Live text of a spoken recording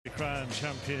crowned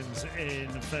champions in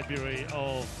February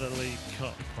of the League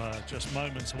Cup. Just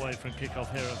moments away from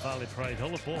kick-off here at Valley Parade. Hull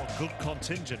have bought a good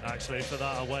contingent, actually, for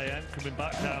that away end, coming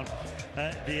back down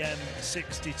the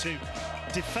M62.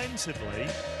 Defensively,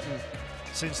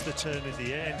 since the turn of the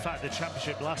year, in fact, the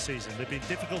championship last season, they've been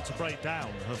difficult to break down,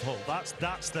 of Hull.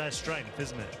 That's their strength,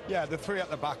 isn't it? Yeah, the three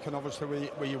at the back, and obviously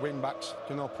with your wing-backs,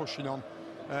 you know, pushing on.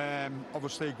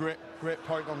 Obviously, a great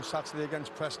point on Saturday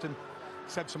against Preston.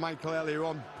 Said to Michael earlier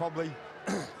on, probably,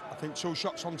 I think 2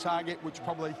 shots on target, which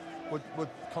probably would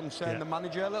concern the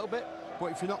manager a little bit.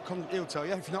 But if you're not, he'll tell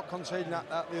you, if you're not conceding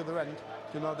at the other end,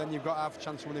 you know, then you've got to have a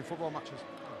chance of winning football matches.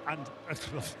 And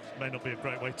it may not be a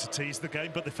great way to tease the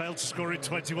game, but they failed to score in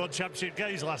 21 championship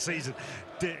games last season,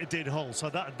 did Hull. So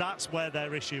that's where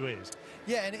their issue is.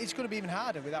 Yeah, and it's going to be even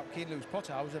harder without Keane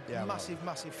Lewis-Potter. I was a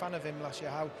massive fan of him last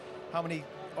year. How many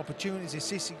opportunities,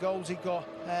 assists, goals he got.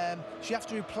 So you have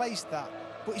to replace that.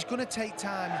 But it's going to take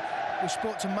time. We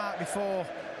spoke to Mark before.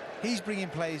 He's bringing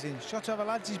players in. Shota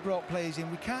Arveladze's brought players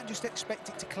in. We can't just expect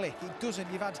it to click. It doesn't.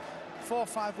 You've had 4 or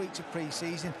 5 weeks of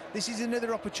pre-season. This is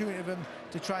another opportunity for them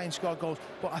to try and score goals.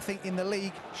 But I think in the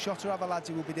league, Shota Arveladze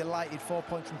will be delighted. 4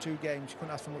 points from 2 games. You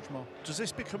couldn't ask for much more. Does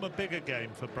this become a bigger game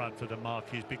for Bradford and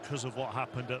Marquis because of what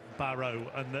happened at Barrow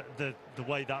and the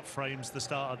way that frames the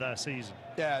start of their season?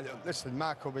 Yeah, listen,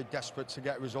 Mark will be desperate to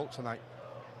get a result tonight.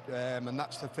 And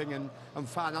that's the thing, and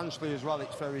financially as well,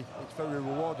 it's very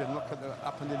rewarding. Look at what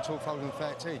happened in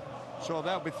 2013. So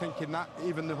they'll be thinking that,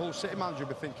 even the Hull City manager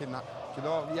will be thinking that. You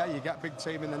know, yeah, you get a big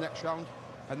team in the next round,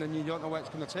 and then you don't know where it's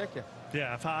going to take you.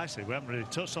 Yeah, actually, we haven't really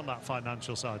touched on that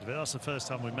financial side of it. That's the first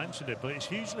time we mentioned it, but it's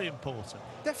hugely important.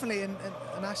 Definitely,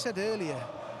 and I said earlier,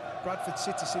 Bradford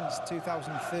City since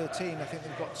 2013, I think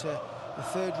they've got to the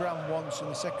 3rd round once and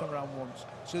the 2nd round once.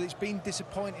 So it's been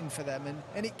disappointing for them,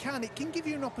 and it can give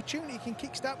you an opportunity. It can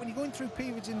kickstart when you're going through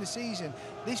periods in the season.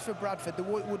 This for Bradford, they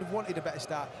would have wanted a better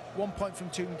start. 1 point from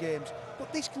 2 games,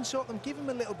 but this can sort them, give them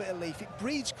a little bit of leaf. It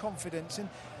breeds confidence, and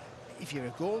if you're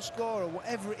a goal scorer or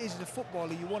whatever it is as a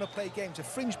footballer, you want to play games. The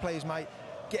fringe players might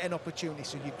get an opportunity,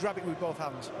 so you grab it with both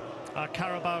hands. Our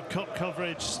Carabao Cup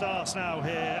coverage starts now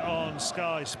here on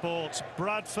Sky Sports.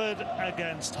 Bradford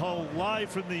against Hull, live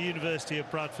from the University of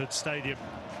Bradford Stadium,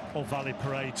 or Valley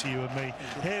Parade to you and me.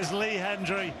 Here's Lee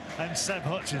Hendry and Seb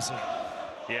Hutchinson.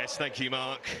 Yes, thank you,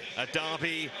 Mark. A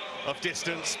derby of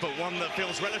distance, but one that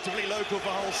feels relatively local for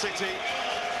Hull City,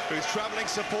 whose travelling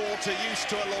support are used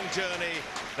to a long journey,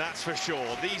 that's for sure.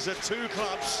 These are 2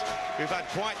 clubs who've had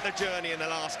quite the journey in the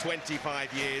last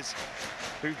 25 years,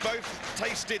 who've both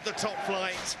tasted the top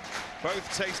flight,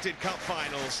 both tasted cup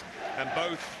finals, and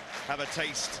both have a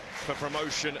taste for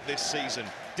promotion this season.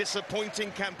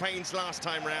 Disappointing campaigns last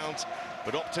time round,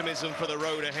 but optimism for the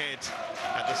road ahead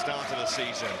at the start of the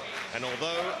season. And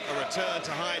although a return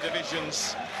to higher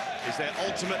divisions is their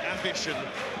ultimate ambition,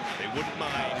 they wouldn't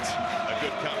mind a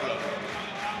good cup run.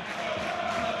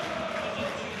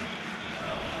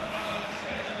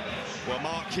 Well,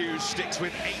 Mark Hughes sticks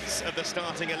with 8 of the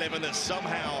starting 11 that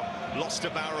somehow lost to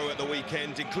Barrow at the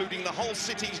weekend, including the Hull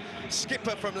City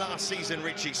skipper from last season,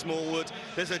 Richie Smallwood.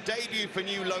 There's a debut for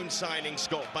new loan signing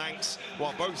Scott Banks,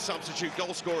 while both substitute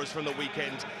goal scorers from the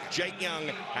weekend, Jake Young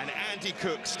and Andy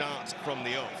Cook, start from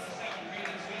the off.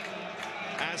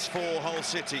 As for Hull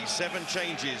City, 7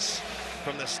 changes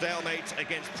from the stalemate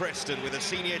against Preston, with a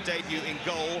senior debut in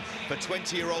goal for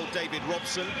 20-year-old David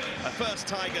Robson, a first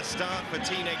Tiger start for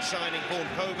teenage signing Vaughan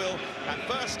Colville, and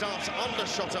first starts under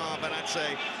Shota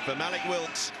Arveladze for Malik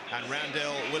Wilkes and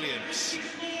Randell Williams.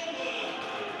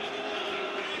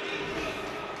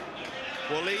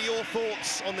 Well, Lee, your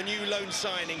thoughts on the new loan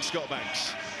signing, Scott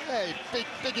Banks? Hey,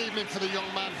 big evening for the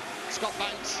young man, Scott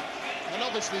Banks. And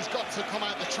obviously he's got to come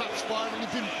out the trap spine, and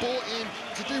he's been brought in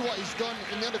to do what he's done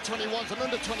in the under-21s and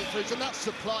under-23s, and that's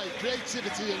supply,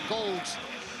 creativity and goals.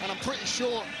 And I'm pretty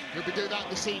sure he'll be doing that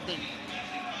this evening.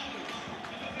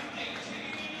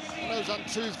 Those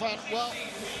Antu's fan, well,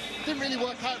 didn't really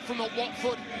work out from at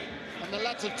Watford, and the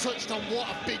lads have touched on what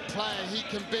a big player he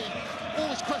can be.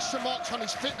 Always question marks on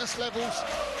his fitness levels.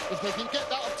 If they can get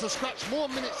that up to scratch, more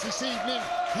minutes this evening,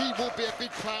 he will be a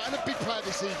big player, and a big player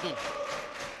this evening.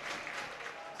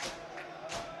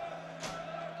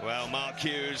 Well, Mark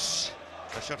Hughes,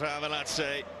 Shota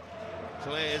Arveladze,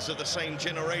 players of the same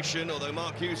generation, although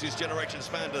Mark Hughes' generation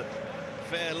spanned a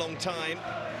fair long time.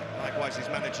 Likewise, his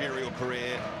managerial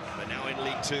career, but now in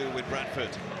League 2 with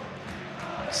Bradford.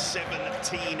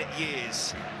 17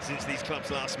 years since these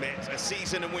clubs last met, a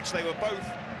season in which they were both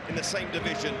in the same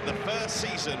division, the first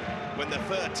season when the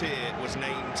 3rd tier was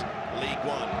named League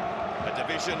 1. A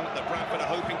division that Bradford are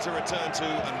hoping to return to,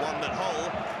 and one that Hull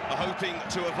are hoping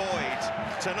to avoid.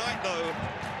 Tonight, though,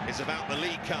 is about the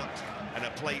League Cup and a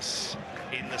place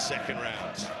in the second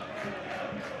round.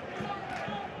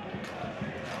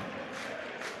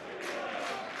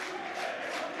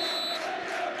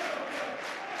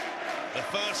 The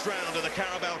first round of the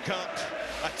Carabao Cup,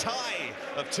 a tie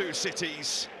of two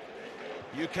cities.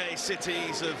 UK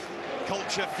cities of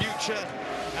culture, future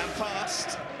and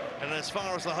past. And as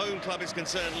far as the home club is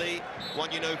concerned, Lee,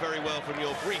 one you know very well from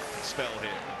your brief spell here.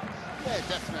 Yeah,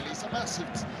 definitely. It's a massive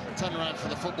turnaround for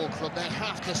the football club. They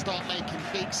have to start making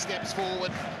big steps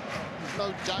forward. There's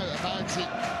no doubt about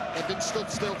it. They've been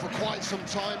stood still for quite some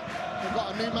time. They've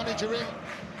got a new manager in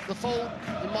the fold,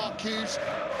 in Mark Hughes.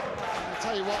 I'll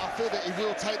tell you what, I feel that he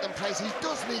will take them places. He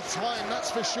does need time, that's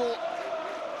for sure.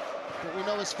 But we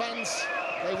know as fans,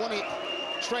 they want it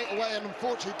straight away, and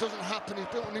unfortunately it doesn't happen. He's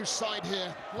built a new side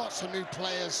here, lots of new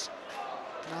players.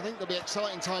 And I think there'll be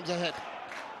exciting times ahead.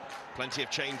 Plenty of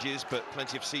changes, but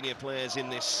plenty of senior players in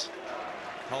this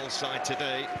whole side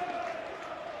today.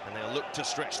 And they'll look to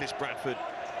stretch this Bradford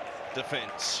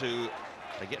defence, who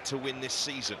they get to win this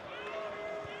season.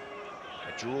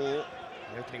 A draw,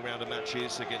 the opening round of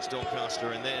matches against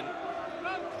Doncaster, and then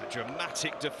a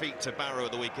dramatic defeat to Barrow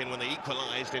at the weekend when they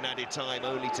equalised in added time,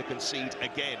 only to concede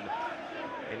again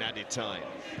in added time.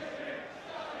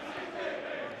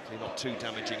 Hopefully not too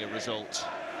damaging a result.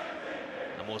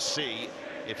 And we'll see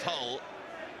if Hull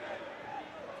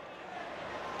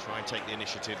try and take the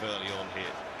initiative early on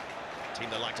here. Team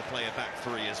that like to play a back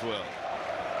three as well.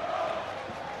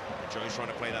 Jones trying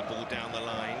to play that ball down the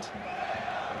line.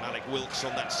 Malik Wilkes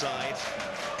on that side.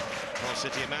 Hull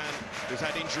City, a man who's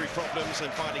had injury problems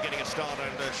and finally getting a start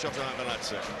under Shota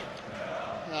Avaladze.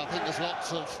 Yeah, I think there's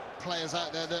lots of players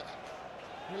out there that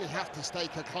really have to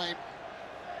stake a claim.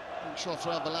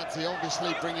 Shota Avaladze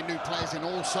obviously bringing new players in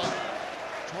also.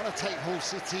 Trying to take Hull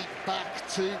City back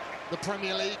to the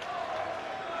Premier League.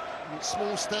 With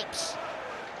small steps.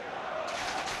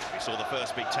 We saw the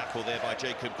first big tackle there by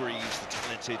Jacob Greaves, the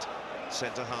talented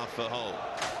centre-half for Hull.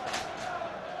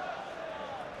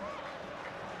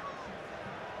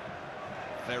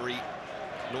 Very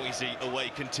noisy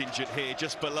away contingent here,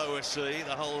 just below us. See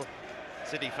the Hull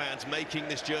City fans making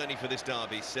this journey for this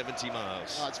derby, 70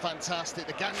 miles. Oh, it's fantastic.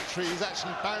 The gantry is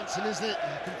actually bouncing, isn't it?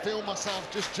 I can feel myself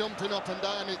just jumping up and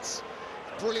down. It's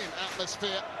brilliant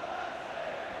atmosphere.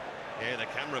 Yeah, the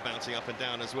camera bouncing up and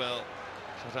down as well.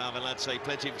 Shota Avaladze,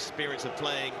 plenty of experience of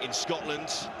playing in Scotland.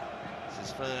 It's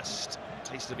his first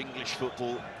taste of English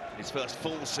football, his first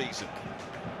full season.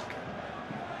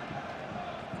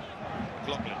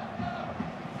 McLaughlin.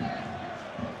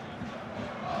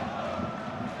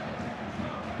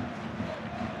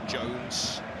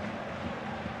 Jones.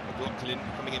 McLaughlin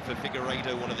coming in for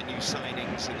Figueiredo, one of the new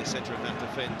signings in the centre of that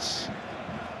defence.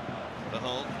 The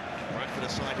Hull, Bradford, a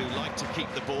side who like to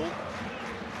keep the ball.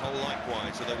 Hull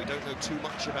likewise, although we don't know too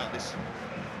much about this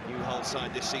new Hull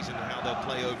side this season and how they'll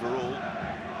play overall.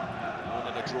 More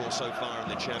than a draw so far in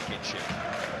the Championship.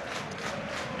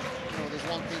 Well, there's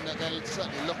one thing that they're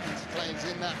certainly looking to play is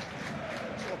in that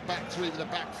sort of back three with a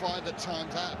back five at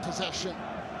times out of possession.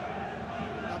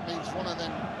 That means one of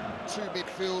them two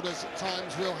midfielders at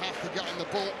times will have to get on the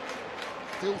ball,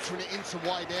 filtering it into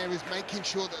wide areas, making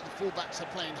sure that the fullbacks are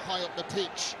playing high up the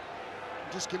pitch,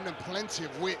 just giving them plenty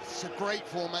of width. It's a great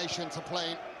formation to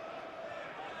play in.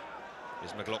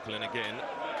 Here's McLaughlin again.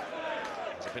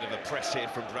 There's a bit of a press here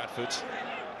from Bradford.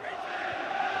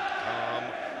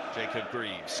 Jacob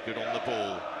Greaves, good on the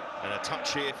ball. And a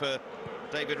touch here for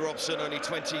David Robson, only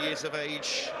 20 years of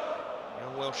age.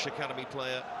 Young Welsh Academy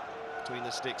player between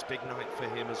the sticks. Big night for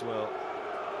him as well.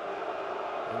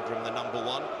 Ingram, the number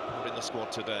one, not in the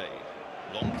squad today.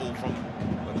 Long ball from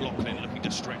McLaughlin, looking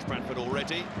to stretch Bradford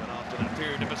already. And after that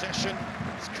period of possession,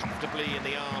 it's comfortably in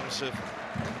the arms of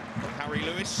Harry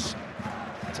Lewis.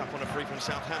 Tap on a free from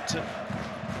Southampton.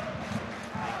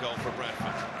 Big goal for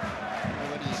Bradford.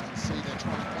 Already you can see they're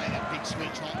trying to play that big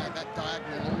switch, aren't they? That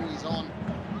diagonal always on,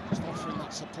 just offering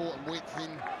that support and width in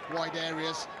wide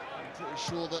areas. I'm pretty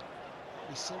sure that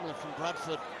it's similar from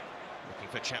Bradford. Looking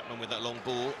for Chapman with that long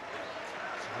ball.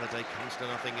 Halliday comes to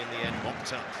nothing in the end,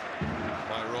 mopped up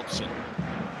by Robson.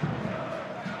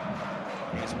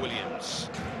 Here's Williams,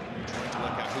 trying to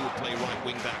work out who will play right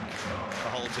wing back for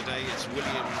Hull today. It's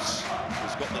Williams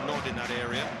who's got the nod in that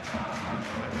area.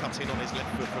 Cut in on his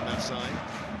left foot from that side.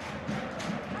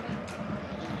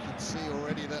 You can see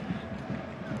already that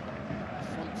the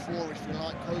front four, if you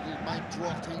like, Koval may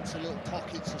drop into little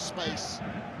pockets of space.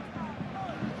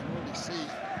 You can already see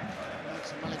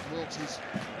Malik Wilkes is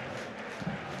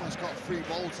almost got a free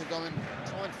ball to go and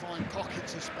try and find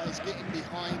pockets of space, getting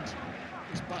behind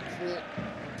his back four,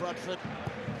 Bradford.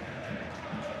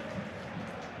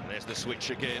 There's the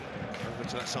switch again. Over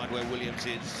to that side where Williams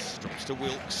is. Drops to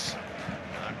Wilkes.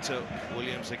 Back to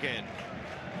Williams again.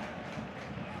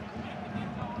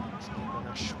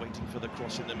 Nash waiting for the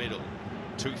cross in the middle.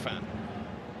 Tufan,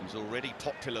 who's already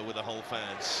popular with the whole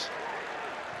fans.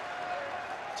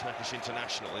 Turkish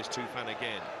international is Tufan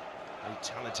again. A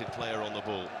talented player on the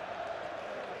ball.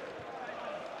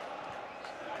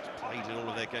 He's played in all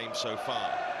of their games so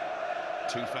far.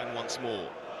 Tufan once more.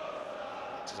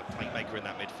 This is a playmaker in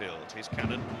that midfield. Here's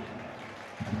Cannon.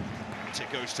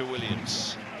 It goes to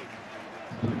Williams.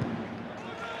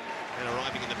 And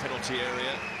arriving in the penalty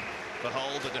area. The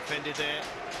hole, the defended there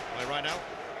by Rydell.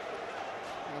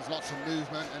 There's lots of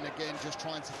movement, and again, just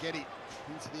trying to get it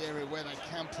into the area where they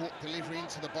can put delivery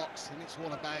into the box, and it's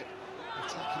all about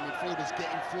attacking midfielders,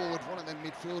 getting forward, one of them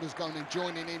midfielders going and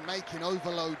joining in, making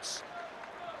overloads,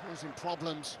 causing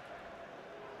problems.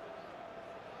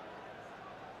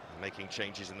 Making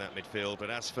changes in that midfield,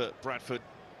 but as for Bradford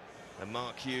and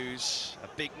Mark Hughes, a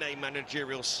big name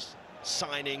managerial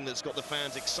signing that's got the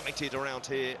fans excited around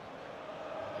here.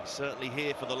 He's certainly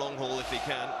here for the long haul if he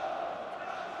can.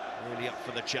 Really up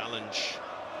for the challenge.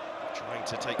 Trying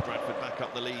to take Bradford back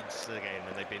up the leagues again,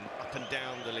 and they've been up and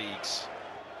down the leagues.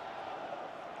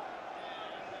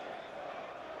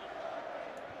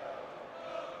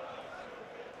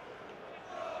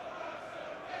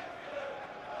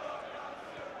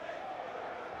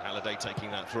 Halliday taking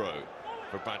that throw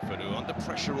for Bradford, who are under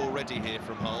pressure already here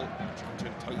from Hull, trying to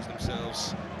impose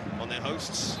themselves on their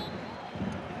hosts.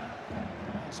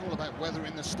 It's all about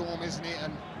weathering the storm, isn't it?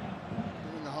 And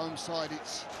doing the home side,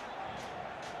 it's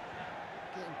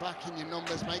getting back in your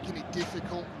numbers, making it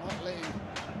difficult, not letting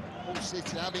Hull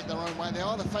City have it their own way. They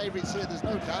are the favourites here, there's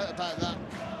no doubt about that.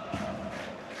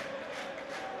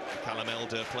 Callum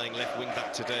Elder playing left wing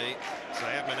back today.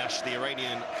 Zayed Manash, the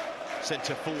Iranian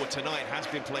centre forward tonight, has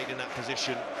been played in that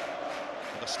position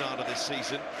at the start of this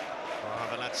season.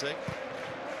 Valadze,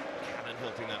 Cannon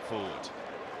helping that forward.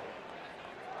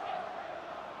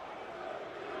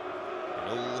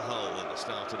 And all Hull at the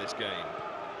start of this game.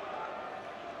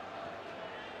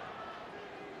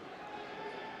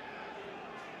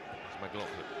 There's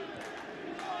McLaughlin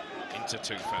into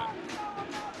Tufan.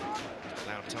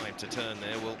 Allowed time to turn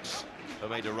there. Wilkes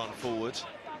have made a run forward.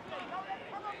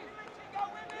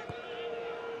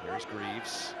 Here's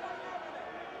Greaves.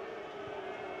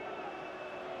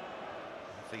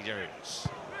 Anthony Jones.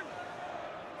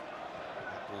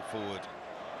 That ball forward.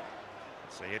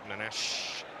 Zayed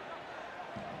Manash.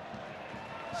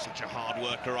 Such a hard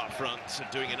worker up front, and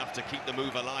doing enough to keep the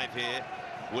move alive here.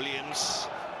 Williams.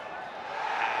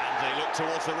 And they look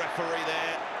towards the referee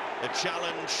there. The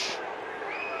challenge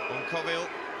on Coville.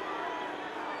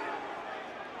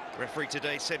 Referee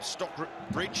today, Seb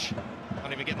Stockbridge.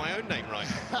 Can't even get my own name right.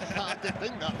 I did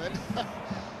think that then.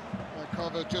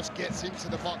 Coville just gets into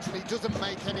the box, and he doesn't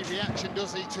make any reaction,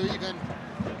 does he, to even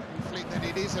inflict that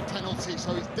it is a penalty.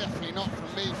 So it's definitely not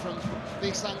from me from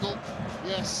this angle.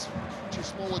 Yes, Richie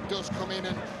Smallwood does come in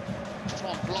and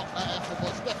try and block that effort, but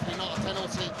it's definitely not a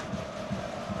penalty.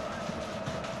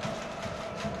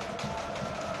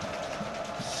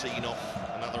 Seen off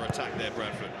another attack there,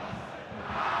 Bradford.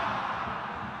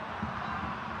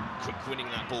 Quick winning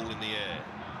that ball in the air.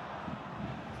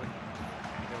 They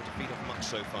able to feed off much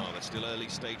so far. They're still early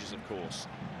stages, of course.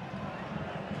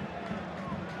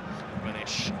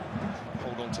 Manish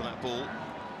hold on to that ball.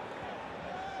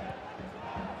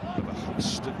 We have a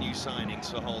host of new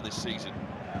signings for Hull this season.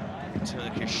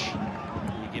 Turkish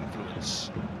league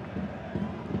influence.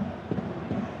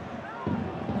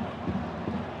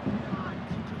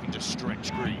 Looking to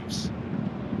stretch Greaves.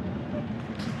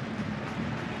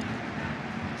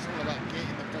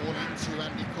 Getting the ball into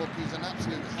Andy Cook, who's an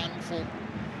absolute handful. You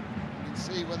can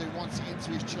see whether he wants it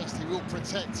into his chest, he will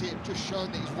protect it. Just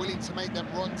shown that he's willing to make them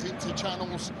runs into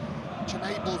channels, which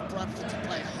enables Bradford to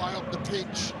play high up the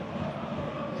pitch.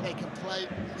 Where they can play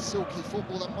silky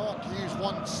football that Mark Hughes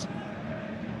wants.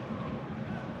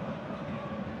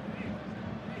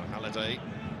 Halliday.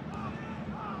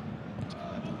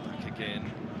 Back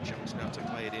again. Chance now to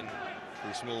play it in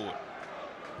through Smallwood.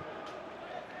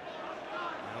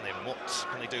 And then what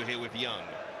can they do here with Young?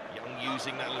 Young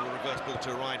using that little reverse ball to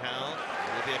Rydell.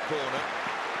 It will be a corner.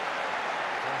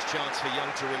 First chance for Young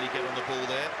to really get on the ball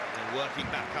there. And working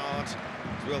back hard.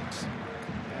 Wilkes.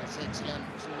 That's excellent.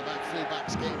 It's all about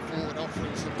fullbacks getting forward,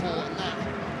 offering support, and that.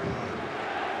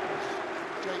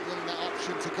 Jake Young that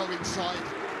option to go inside.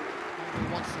 He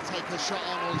wants to take a shot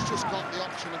on, or he's just got the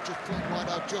option of just putting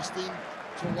Rydell just in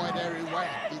to a wide area where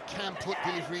he can put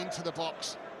delivery into the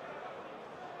box.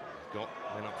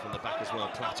 Went up from the back as well.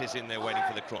 Platt is in there waiting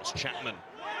for the cross. Chapman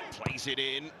plays it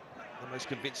in. the most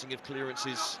convincing of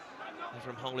clearances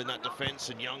from Hull in that defence,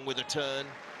 and Young with a turn.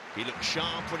 He looked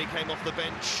sharp when he came off the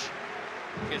bench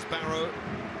against Barrow.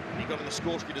 He got on the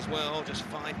score sheet as well, just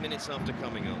 5 minutes after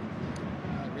coming on.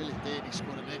 He really did. He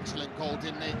scored an excellent goal,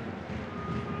 didn't he?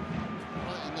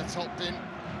 Right in the top bin.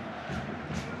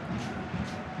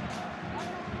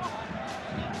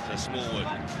 So Smallwood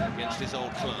against his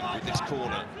old club with this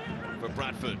corner for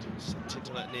Bradford. Sent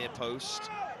into that near post.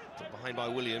 Put behind by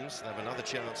Williams. They have another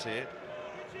chance here.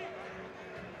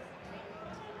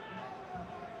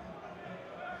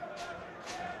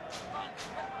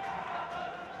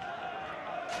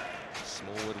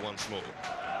 Smallwood once more.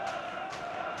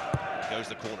 Goes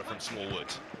the corner from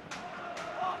Smallwood.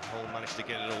 Hull managed to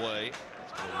get it away.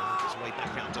 He's going to work his way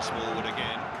back out to Smallwood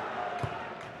again.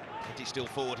 And he's still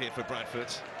forward here for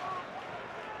Bradford.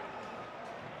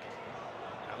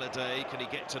 Halliday, can he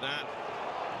get to that?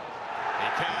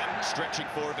 He can, stretching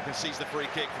forward, but conceives the free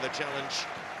kick for the challenge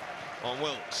on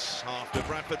Wilkes after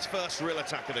Bradford's first real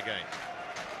attack of the game.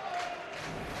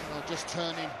 Well, just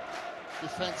turning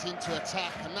defence into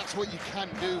attack, and that's what you can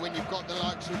do when you've got the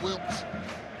likes of Wilkes.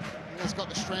 He's got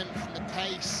the strength and the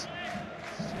pace.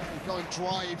 So go and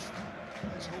drive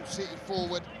this whole City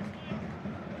forward.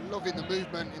 Loving the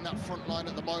movement in that front line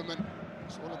at the moment.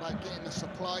 It's all about getting the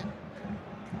supply.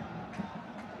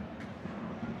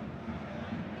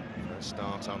 First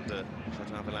start under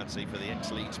Shataveladze for the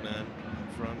ex-Leeds man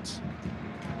up front.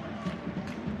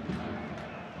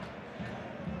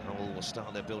 Hull will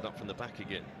start their build-up from the back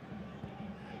again.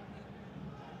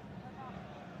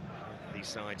 These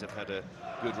sides have had a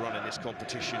good run in this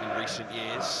competition in recent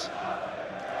years. How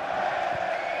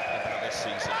about this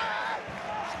season?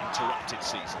 It's an interrupted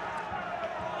season.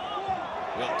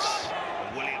 Wilkes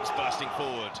and Williams bursting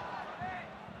forward.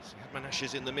 Manash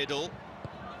is in the middle.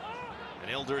 And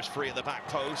Elder is free at the back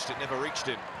post. It never reached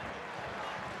him.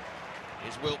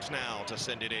 Here's Wilkes now to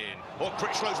send it in. Oh,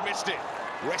 Critchlow's missed it.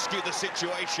 Rescued the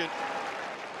situation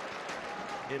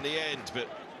in the end, but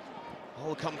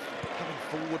Hull coming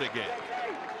forward again.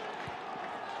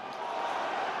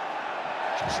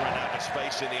 Just ran out of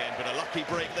space in the end, but a lucky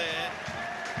break there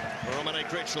for Romane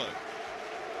Critchlow.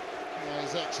 Yeah,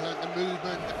 he's excellent. The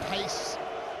movement, the pace,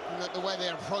 and the way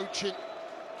they're approaching.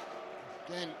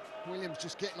 Again, Williams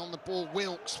just getting on the ball.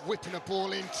 Wilkes whipping a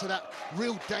ball into that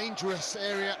real dangerous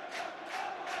area.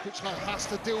 Critchlow has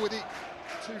to deal with it.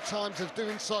 2 times of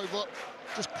doing so, but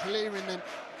just clearing the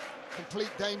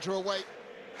complete danger away.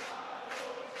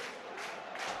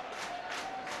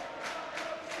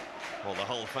 Well, the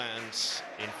Hull fans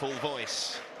in full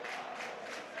voice.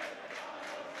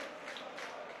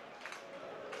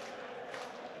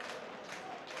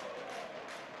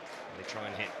 They try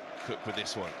and hit Cook with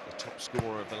this one, the top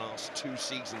scorer of the last 2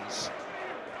 seasons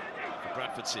for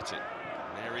Bradford City.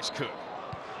 And there is Cook,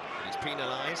 but he's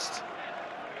penalised.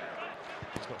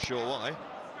 He's not sure why.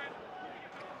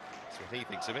 That's what he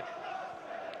thinks of it.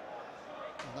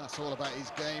 And that's all about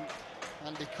his game.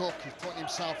 Andy Cook, he's putting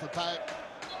himself about,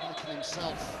 making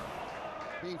himself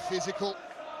being physical.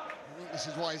 I think this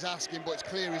is what he's asking, but it's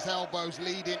clear his elbow's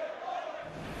leading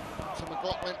to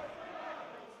McLaughlin.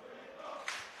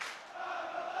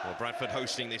 Well, Bradford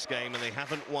hosting this game, and they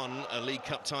haven't won a League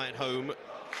Cup tie at home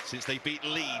since they beat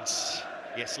Leeds.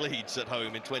 Yes, Leeds at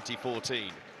home in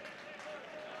 2014.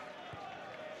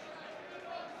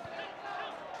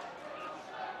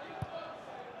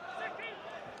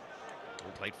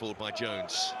 All played forward by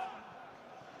Jones.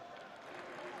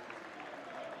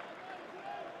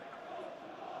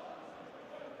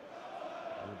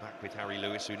 All back with Harry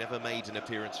Lewis, who never made an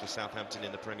appearance for Southampton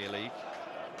in the Premier League.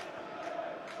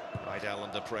 Rydell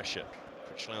under pressure.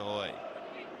 Critchlow away.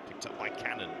 Picked up by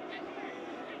Cannon.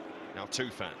 Now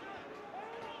Tufan.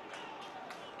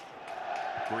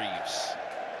 Greaves.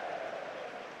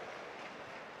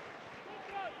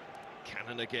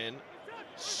 Cannon again.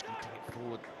 Scooping it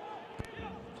forward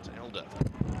to Elder.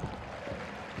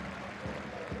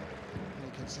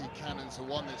 You can see Cannon's the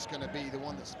one that's going to be the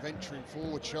one that's venturing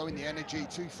forward, showing the energy.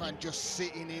 Tufan just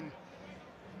sitting in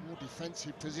a more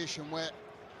defensive position where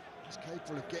he's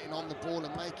capable of getting on the ball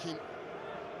and making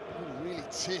really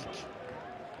tick.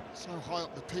 So high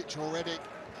up the pitch already.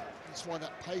 That's why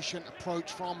that patient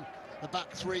approach from the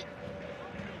back 3.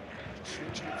 Just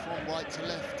switching it from right to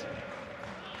left.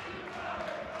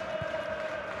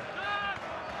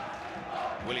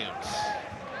 Williams.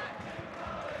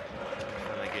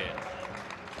 And again.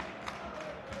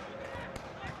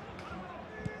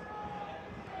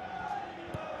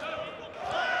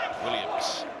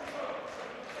 Williams.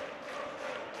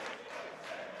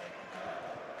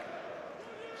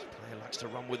 This player likes to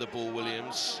run with the ball,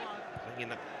 Williams. Playing in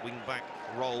that wing-back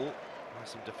role.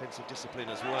 Some defensive discipline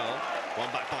as well.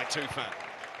 One back by Tufan.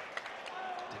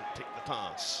 Didn't pick the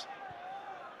pass.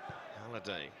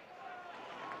 Halliday.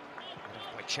 Led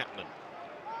off by Chapman.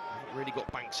 Haven't really got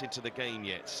Banks into the game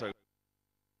yet, so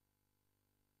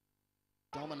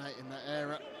dominating that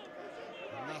area,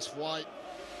 and that's why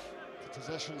the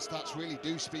possession stats really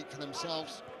do speak for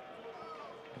themselves.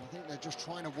 And I think they're just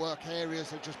trying to work areas,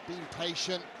 they're just being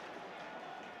patient.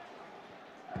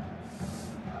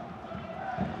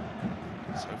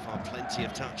 So far, plenty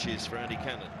of touches for Andy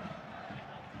Cannon.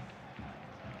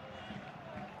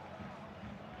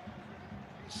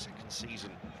 His second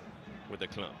season with the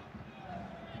club.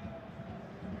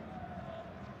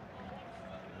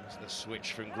 There's the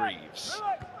switch from Greaves.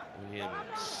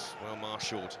 Williams, well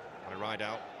marshalled by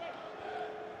Rideout.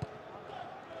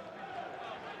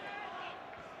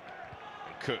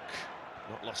 And Cook,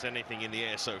 not lost anything in the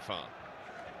air so far.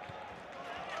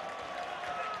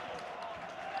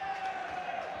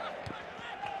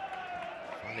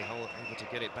 Finally able to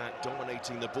get it back,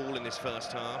 dominating the ball in this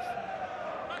first half.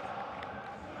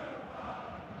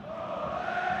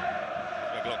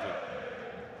 McLaughlin.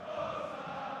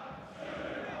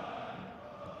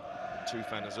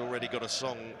 Tufan has already got a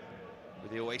song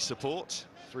with the away support,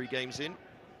 3 games in.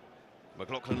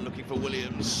 McLaughlin looking for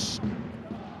Williams.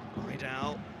 Right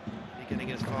out. He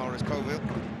getting as far as Colville.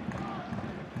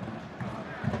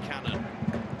 Cannon.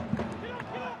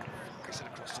 Fires it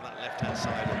across to that left-hand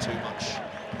side, and too much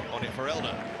on it for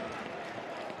Elder.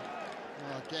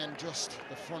 Well, again, just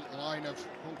the front line of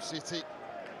Hull City.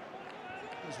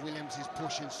 As Williams is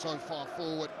pushing so far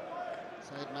forward.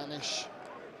 Said Manish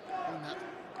in that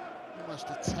almost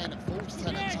a 10, a false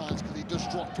 10 at times, because he does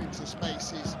drop into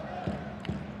spaces.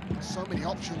 So many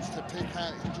options to pick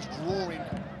out. He's just drawing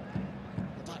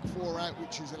the back 4 out,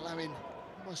 which is allowing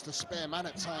almost a spare man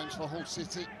at times for Hull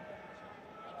City.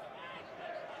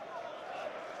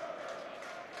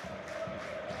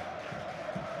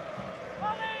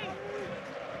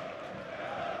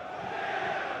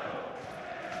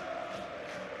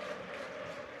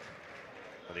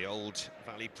 The old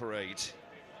Valley Parade,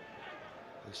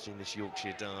 hosting this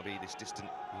Yorkshire derby, this distant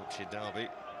Yorkshire derby.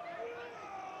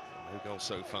 No goal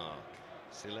so far.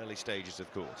 Still early stages,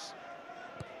 of course.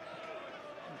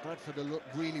 Bradford have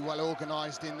looked really well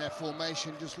organised in their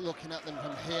formation. Just looking at them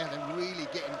from here, they're really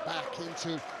getting back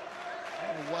into a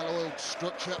well-oiled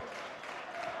structure.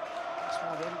 That's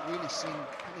why we haven't really seen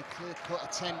any clear-cut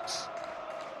attempts.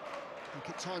 I think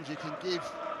at times you can give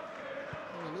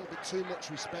a little bit too much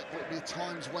respect, but there'll be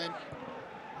times when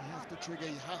you have to trigger,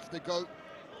 you have to go.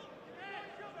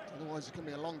 Otherwise, it's going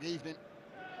to be a long evening.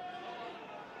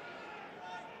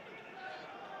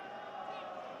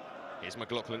 Here's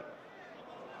McLaughlin.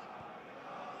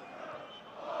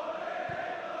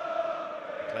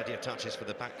 Plenty of touches for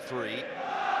the back 3.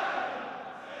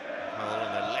 Hull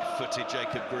and the left-footed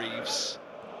Jacob Greaves.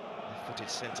 Left-footed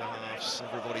centre-halves,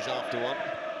 everybody's after one.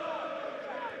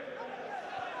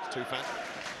 It's Tufan.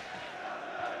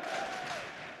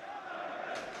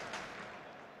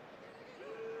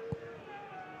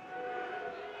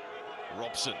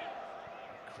 Robson.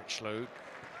 Critchlow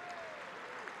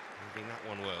moving that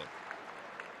one well.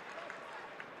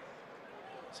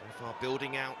 So far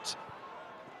building out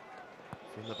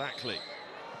from the back league.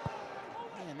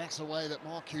 Yeah, and that's the way that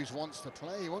Marcuse wants to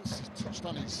play. He wants to touch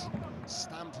on his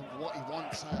stamp of what he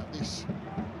wants out of this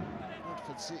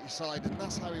Bradford City side, and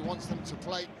that's how he wants them to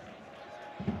play.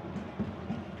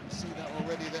 You see that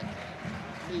already, that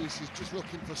Lewis is just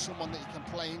looking for someone that he can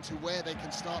play into, where they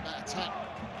can start that attack.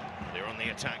 They're on the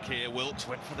attack here. Wilkes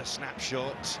went for the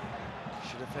snapshot.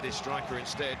 Should have fed his striker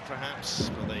instead, perhaps.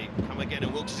 But they come again,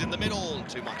 and Wilkes is in the middle.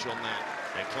 Too much on that.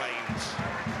 They're claimed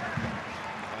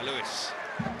by Lewis.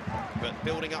 But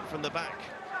building up from the back.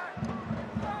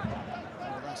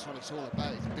 Well, that's what it's all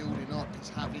about. It's building up. It's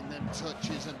having them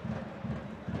touches, and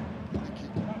I think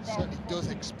it certainly does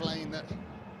explain that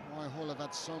why Hull have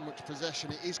had so much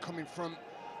possession. It is coming from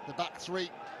the back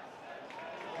 3,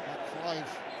 back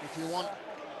 5, if you want.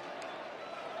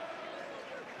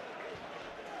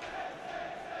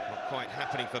 Not quite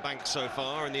happening for Banks so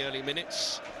far in the early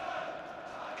minutes.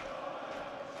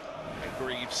 And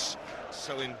Greaves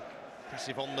so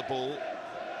impressive on the ball.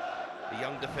 The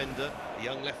young defender, the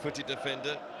young left-footed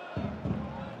defender,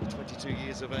 22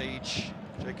 years of age,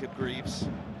 Jacob Greaves.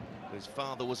 His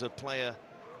father was a player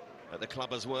at the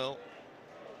club as well.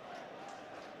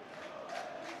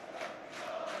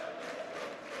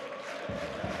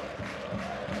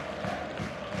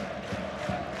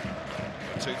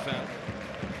 Tufan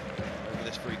over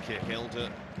this free kick. Elder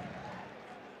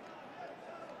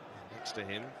next to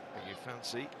him. But you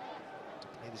fancy to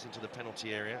play this into the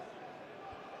penalty area.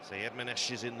 So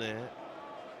Edmanesh is in there.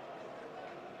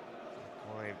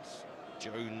 Wives,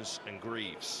 Jones and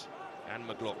Greaves and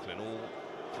McLaughlin, all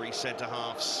three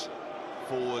centre-halves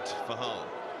forward for Hull.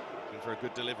 Looking for a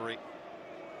good delivery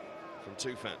from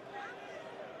Tufan.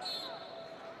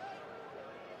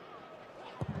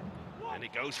 And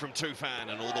it goes from Tufan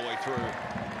and all the way through.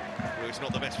 Well, it's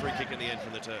not the best free kick in the end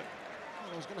from the Turk.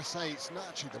 I was going to say it's not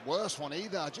actually the worst one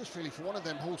either. I just feel if one of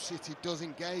them, Hull City does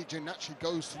engage and actually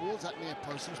goes towards that near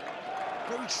post. It was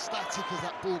very static as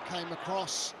that ball came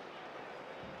across.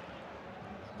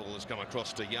 Ball has come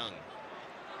across to Young.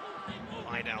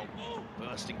 Idal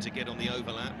bursting to get on the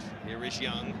overlap. Here is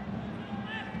Young.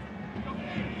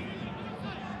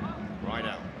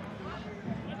 Idal.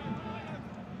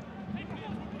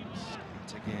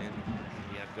 Scott again.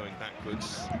 Yeah, going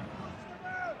backwards.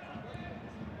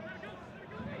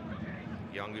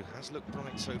 Young, who has looked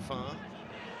bright so far.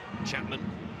 Chapman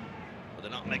with a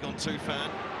nutmeg on Tufan.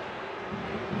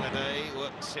 Lede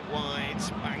works it wide.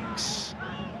 Banks.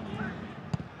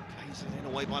 Plays it in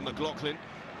away by McLaughlin.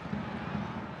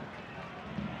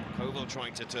 Koval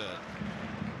trying to turn.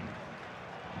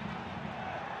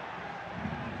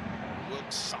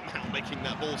 Wilkes somehow making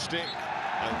that ball stick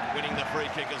and winning the free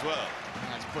kick as well.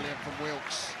 That's brilliant from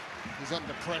Wilkes. He's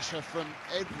under pressure from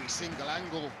every single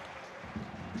angle.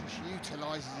 Just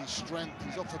utilises his strength,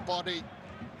 his upper body,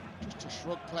 just to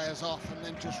shrug players off and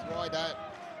then just ride out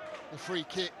the free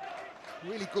kick.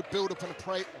 Really good build-up and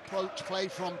approach play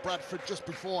from Bradford just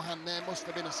beforehand there. Must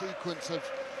have been a sequence of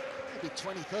maybe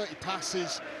 20-30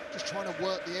 passes, just trying to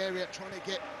work the area, trying to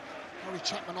get Harry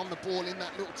Chapman on the ball in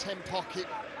that little 10 pocket.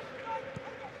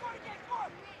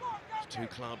 Two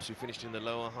clubs who finished in the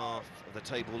lower half of the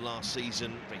table last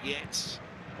season, but yet,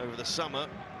 over the summer,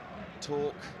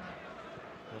 talk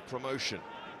of promotion.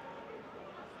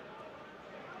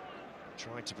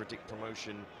 Trying to predict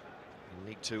promotion in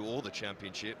League Two or the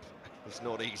Championship, it's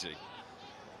not easy.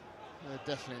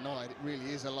 Definitely not. It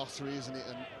really is a lottery, isn't it?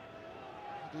 And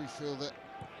I do feel that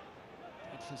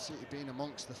Bradford City being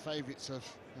amongst the favourites of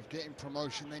getting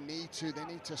promotion, they need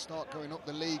to start going up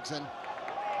the leagues and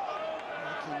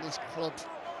making this club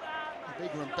a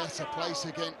bigger and better place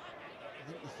again.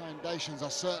 I think the foundations are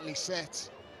certainly set.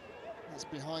 It's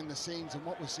behind the scenes, and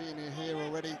what we're seeing here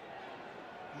already,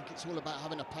 I think it's all about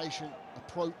having a patient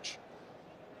approach.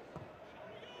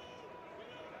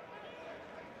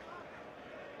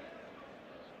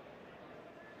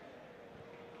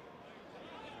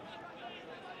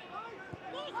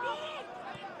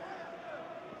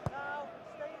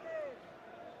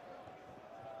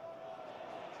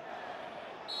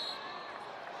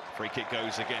 Free kick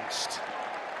goes against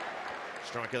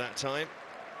striker that time,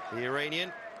 the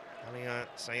Iranian,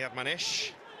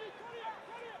 Sayadmanesh,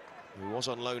 who was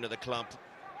on loan at the club.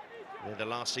 The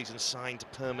last season signed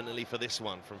permanently for this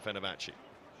one from Fenerbahce.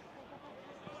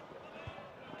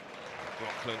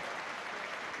 McLaughlin.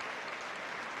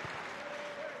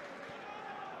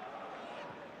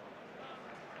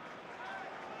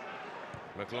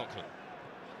 McLaughlin.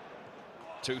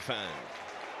 Tufan.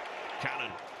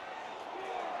 Cannon.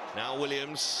 Now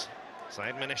Williams.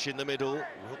 Sayadmanesh in the middle.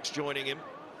 Wilkes joining him.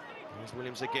 Here's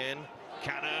Williams again.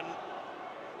 Cannon.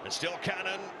 And still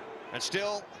Cannon. And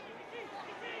still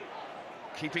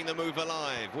keeping the move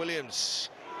alive. Williams.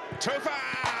 Tufan!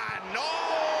 No!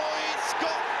 He's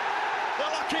got the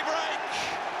lucky break.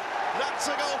 That's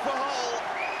a goal for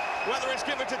Hull. Whether it's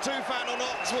given to Tufan or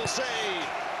not, we'll see.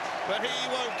 But he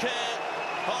won't care.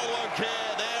 Hull won't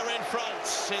care. They're in front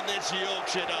in this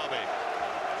Yorkshire derby.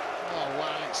 Oh,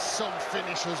 wow, it's some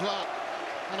finish as well.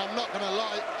 And I'm not going to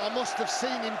lie, I must have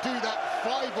seen him do that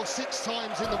 5 or 6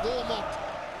 times in the warm-up.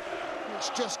 It's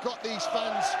just got these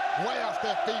fans way off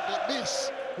their feet, but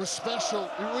this was special.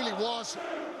 It really was.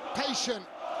 Patient.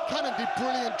 Cannon did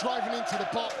brilliant driving into the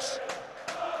box.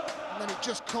 And then it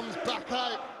just comes back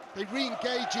out. They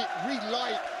re-engage it,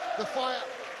 relight the fire.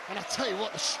 And I tell you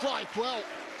what, the strike, well,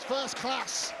 it's first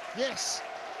class. Yes,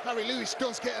 Harry Lewis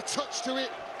does get a touch to it.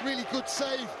 Really good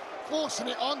save, forcing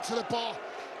it onto the bar.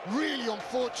 Really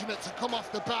unfortunate to come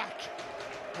off the back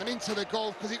and into the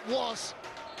goal, because it was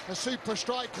a super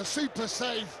strike, a super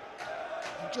save.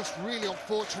 And just really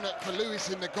unfortunate for Lewis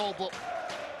in the goal, but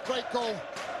great goal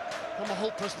from a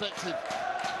Hull perspective.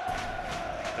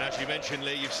 And as you mentioned,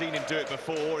 Lee, you've seen him do it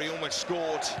before. He almost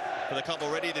scored for the club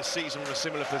already this season from a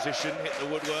similar position, hit the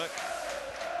woodwork.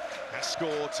 Has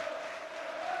scored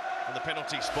from the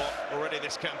penalty spot already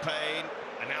this campaign,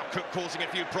 and now Cook causing a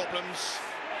few problems.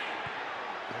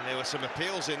 And there were some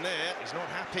appeals in there. He's not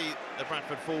happy, the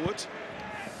Bradford forward.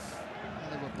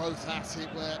 They were both at it,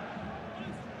 where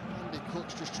Andy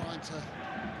Cook's just trying to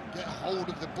get a hold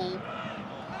of the ball,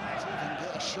 to even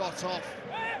get a shot off.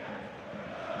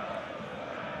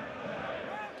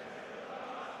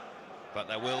 But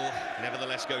there will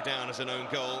nevertheless go down as an own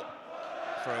goal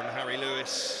from Harry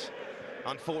Lewis.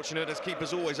 Unfortunate, as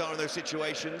keepers always are in those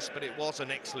situations, but it was an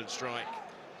excellent strike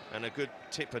and a good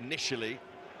tip initially.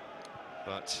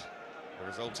 But the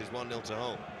result is 1-0 to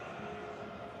Hull.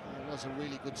 It was a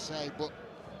really good save, but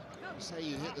you say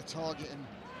you hit the target and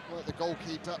work the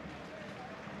goalkeeper.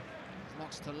 There's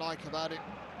lots to like about it.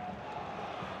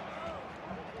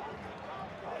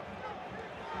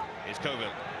 Here's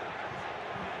Coville.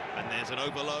 And there's an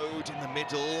overload in the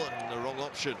middle and the wrong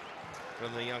option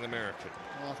from the young American.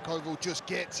 Oh, if Coville just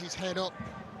gets his head up,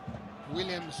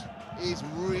 Williams is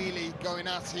really going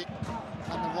at it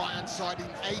on the right-hand side in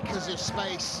acres of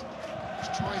space.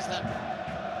 Just tries that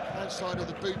outside of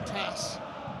the boot pass.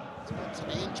 It's got to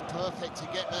be inch perfect to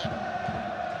get there.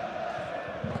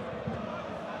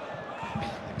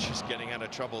 Just getting out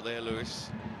of trouble there,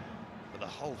 Lewis. But the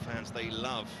Hull fans, they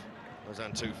love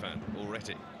Ozan Tufan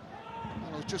already.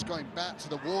 And I was just going back to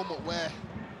the warm-up where,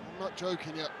 I'm not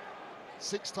joking yet,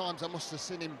 6 times I must have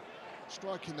seen him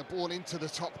striking the ball into the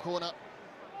top corner.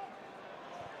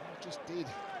 I just did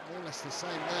more or less the same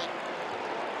there.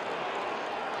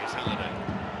 Here's Halliday.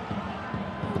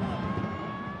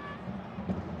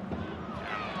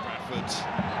 Can Bradford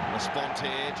respond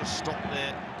here? Just stop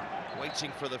there,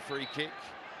 waiting for the free kick.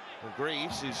 And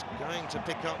Greaves is going to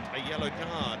pick up a yellow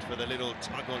card for the little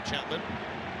tug on Chapman.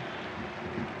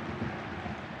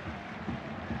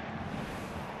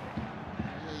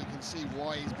 See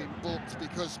why he's been booked,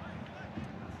 because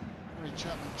Harry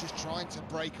Chapman just trying to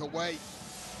break away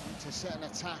to set an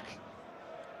attack,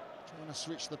 trying to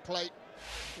switch the plate,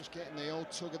 just getting the old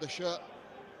tug of the shirt.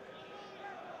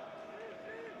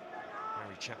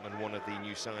 Harry Chapman, one of the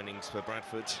new signings for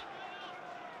Bradford,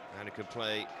 and he can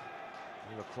play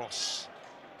across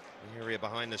the area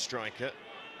behind the striker.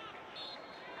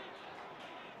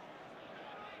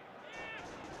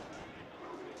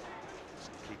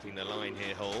 Keeping the line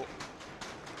here, Hull.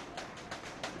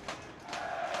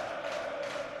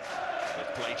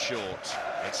 But played short.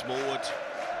 And Smallwood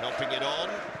helping it on.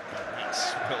 And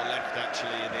that's well left,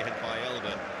 actually, in the head by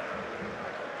Elder.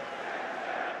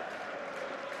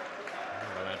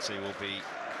 Valanciunas will be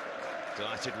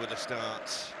delighted with the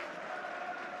start.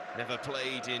 Never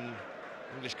played in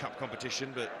English Cup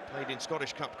competition, but played in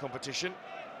Scottish Cup competition.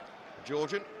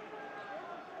 Georgian.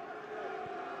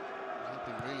 I've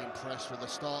been really impressed with the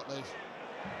start. They've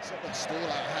set that stall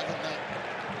out, haven't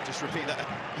they? Just repeat that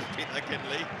again,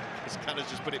 Lee. This Cannon's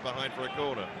just put it behind for a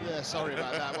corner. Yeah, sorry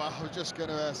about that. Well, I was just going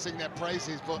to sing their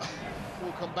praises, but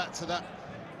we'll come back to that.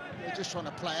 They're just trying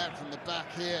to play out from the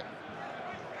back here.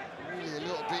 Really a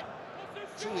little bit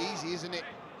too easy, isn't it?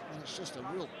 And it's just a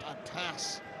real bad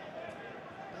pass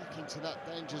back into that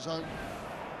danger zone,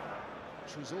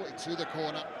 which resorted to the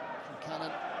corner from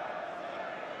Cannon.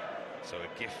 So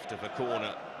a gift of a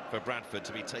corner for Bradford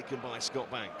to be taken by Scott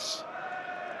Banks.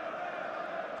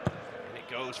 And it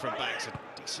goes from Banks, a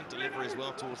decent delivery as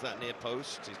well towards that near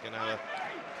post. He's going to have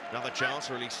another chance,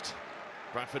 or at least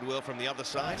Bradford will from the other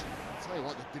side. I'll tell you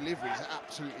what, the delivery is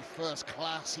absolutely first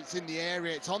class. It's in the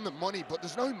area, it's on the money, but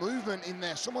there's no movement in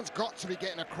there. Someone's got to be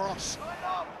getting across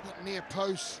that near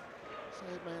post.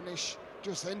 Manish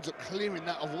just ends up clearing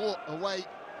that away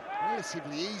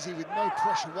relatively easy with no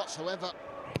pressure whatsoever.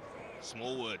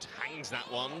 Smallwood hangs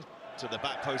that one to the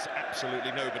back post,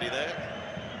 absolutely nobody there.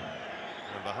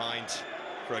 And behind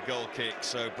for a goal kick.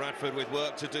 So Bradford with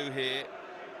work to do here,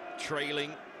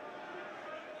 trailing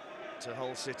to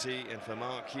Hull City. And for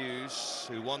Mark Hughes,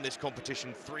 who won this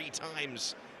competition 3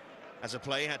 times as a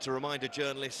player, had to remind a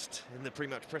journalist in the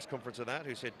pre-match press conference of that,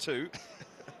 who said 2.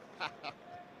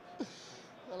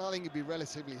 Well, I think he'd be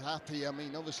relatively happy. I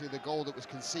mean, obviously the goal that was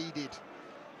conceded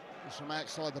was from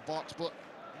outside the box, but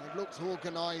they've looked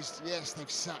organised. Yes, they've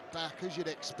sat back, as you'd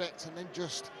expect, and then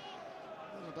just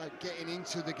about getting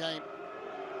into the game.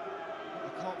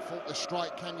 You can't fault the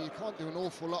strike, can you? You can't do an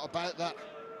awful lot about that.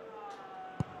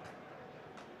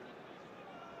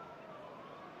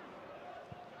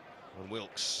 And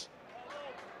Wilkes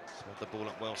set the ball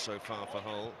up well so far for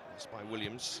Hull. It's by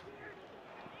Williams.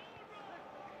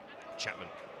 Chapman.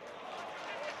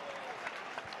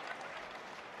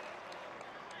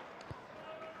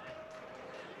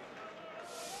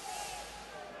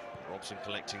 Robson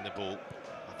collecting the ball.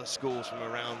 Other scores from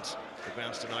around the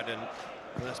grounds tonight, and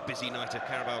first busy night of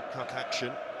Carabao Cup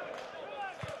action.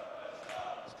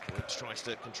 Wilkes tries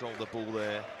to control the ball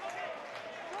there.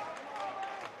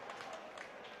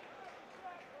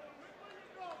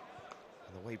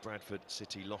 And the way Bradford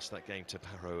City lost that game to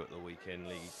Barrow at the weekend,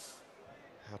 Lee,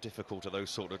 how difficult are those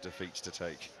sort of defeats to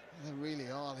take? They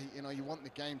really are. You know, you want the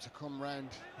game to come round,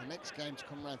 the next game to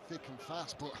come round thick and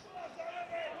fast, but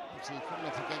obviously coming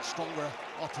up against stronger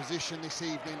opposition this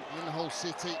evening in Hull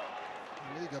City,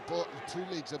 the league above, the 2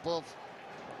 leagues above.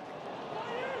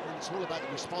 And it's all about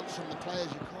the response from the players.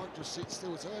 You can't just sit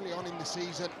still. It's early on in the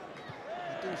season.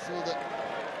 I do feel that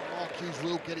Mark Hughes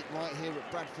will get it right here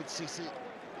at Bradford City.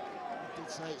 I did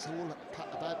say it's all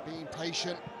about being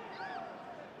patient.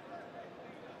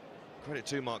 Credit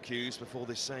to Mark Hughes before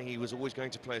this, saying he was always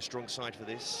going to play a strong side for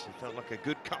this. It felt like a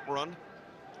good cup run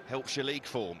helps your league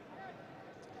form.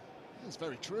 It's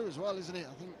very true as well, isn't it?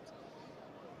 I think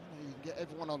you can get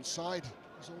everyone on side.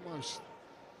 It's almost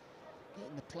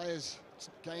getting the players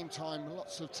game time.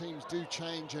 Lots of teams do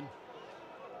change and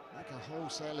make a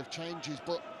wholesale of changes,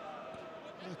 but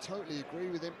I totally agree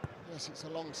with him. Yes, it's a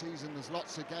long season, there's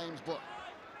lots of games, but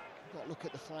you've got to look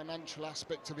at the financial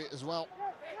aspect of it as well.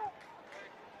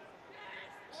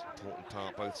 It's an important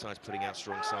part, both sides putting out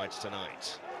strong sides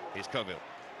tonight. Here's Coville.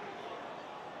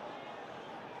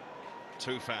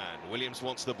 Tufan. Williams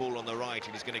wants the ball on the right,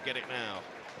 and he's going to get it now.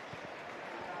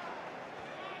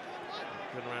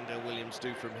 What can Randell Williams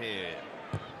do from here?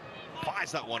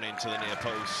 Fires that one into the near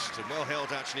post, and well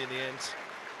held actually in the end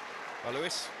by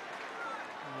Lewis.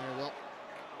 Yeah, well,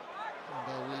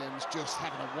 Randell Williams just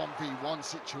having a 1v1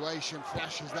 situation,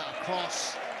 flashes that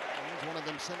across. There's one of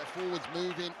them centre forwards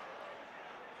moving.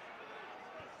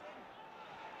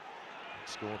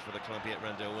 Scored for the club yet,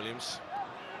 Randell Williams.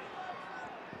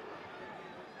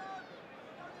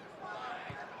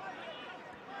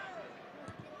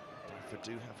 Bradford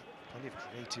do have plenty of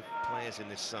creative players in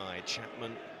this side.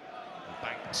 Chapman and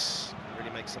Banks can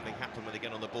really make something happen when they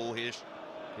get on the ball. Here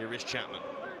is Chapman.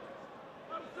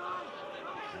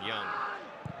 And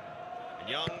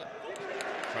Young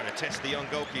trying to test the young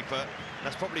goalkeeper.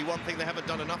 That's probably one thing they haven't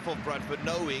done enough of, Bradford,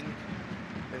 knowing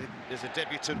there's a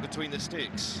debutant between the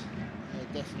sticks.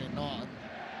 Yeah, definitely not. And I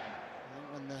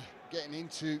think when they're getting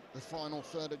into the final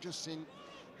third, I've just seen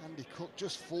Andy Cook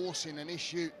just forcing an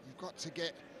issue. You've got to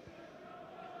get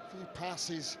a few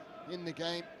passes in the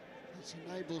game. It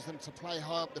enables them to play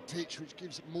high up the pitch, which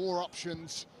gives more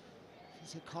options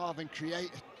to carve and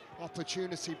create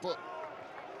opportunity, but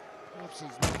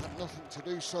Robson's nothing to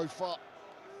do so far.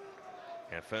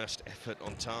 Yeah, first effort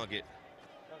on target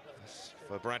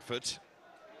for Bradford.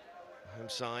 Home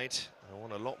side, I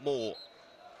want a lot more.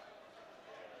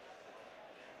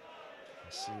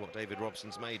 Let's see what David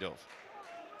Robson's made of.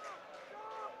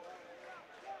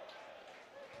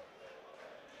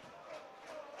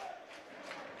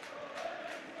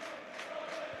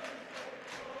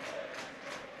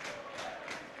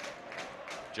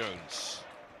 Jones.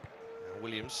 Now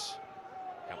Williams,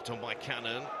 helped on by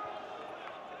Cannon.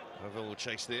 Whoever will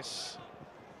chase this.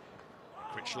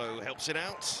 Critchlow helps it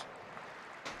out.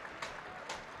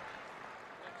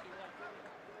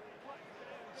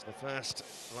 It's the first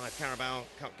live Carabao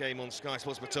Cup game on Sky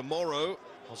Sports, but tomorrow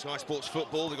on Sky Sports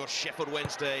Football we've got Sheffield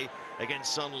Wednesday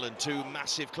against Sunderland, 2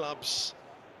 massive clubs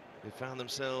who found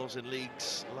themselves in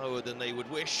leagues lower than they would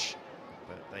wish,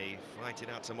 but they fight it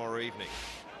out tomorrow evening.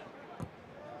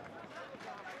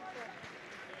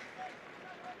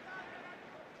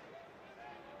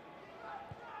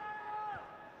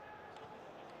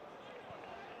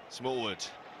 Smallwood.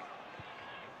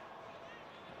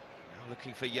 Now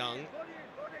looking for Young.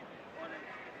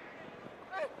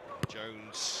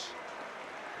 Jones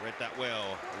read that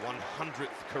well. 100th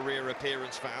career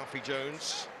appearance for Alfie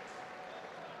Jones.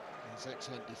 He's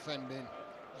excellent defending.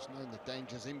 Just knowing the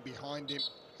dangers in behind him.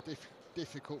 It's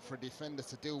difficult for a defender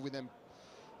to deal with them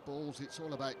balls. It's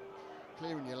all about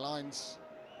clearing your lines.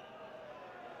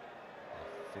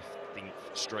 15th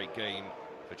straight game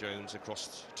for Jones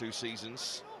across 2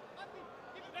 seasons.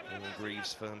 And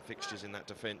Greaves' firm fixtures in that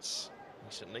defence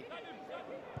recently.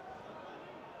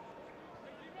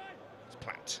 It's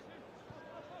Platt.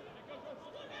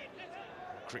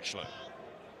 Critchlow.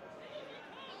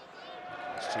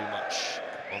 It's too much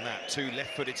on that. 2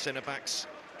 left-footed centre-backs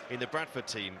in the Bradford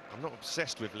team. I'm not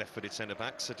obsessed with left-footed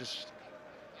centre-backs, so just...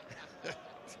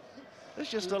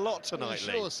 There's just a lot tonight,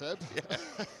 Lee. Sure, Seb. Yeah.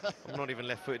 I'm not even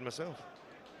left-footed myself.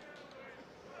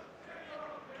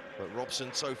 But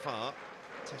Robson so far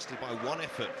tested by 1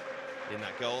 effort in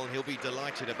that goal, and he'll be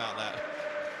delighted about that.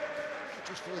 I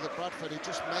just feel that Bradford are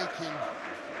just making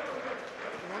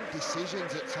wrong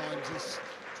decisions at times. He's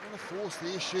trying to force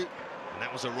the issue. And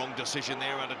that was a wrong decision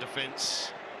there out of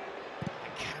defence.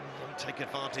 Can one take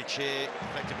advantage here?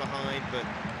 Effective behind, but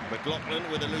McLaughlin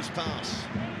with a loose pass.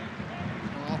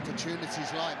 Well,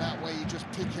 opportunities like that where you're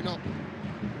just picking up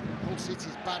Hull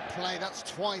City's bad play. That's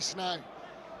twice now in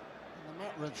a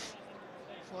matter of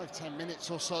 5-10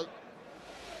 minutes or so.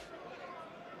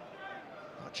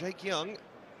 Jake Young,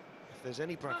 if there's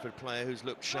any Bradford player who's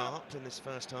looked sharp in this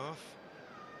first half,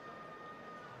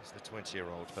 it's the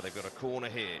 20-year-old, but they've got a corner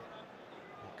here.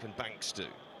 What can Banks do?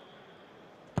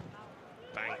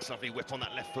 Banks, lovely whip on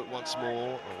that left foot once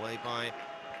more, away by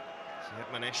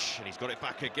Manesh, and he's got it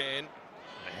back again.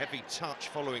 A heavy touch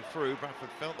following through. Bradford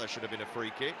felt there should have been a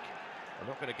free kick. They're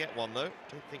not going to get one, though.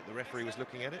 Don't think the referee was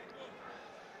looking at it.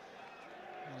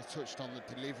 I touched on the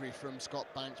delivery from Scott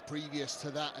Banks previous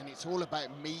to that, and it's all about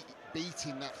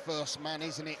beating that first man,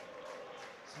 isn't it?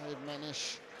 So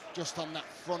Manish just on that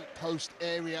front post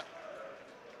area.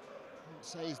 I'd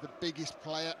say he's the biggest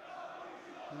player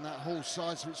in that whole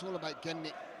side, so it's all about getting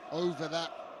it over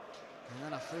that. And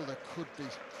then I feel there could be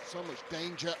so much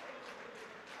danger.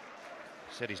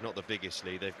 Said he's not the biggest,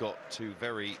 Lee. They've got two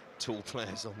very tall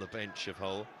players on the bench of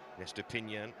Hull,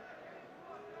 Estupinian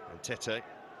and Tete.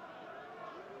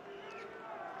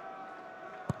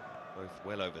 Both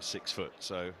well over 6 foot,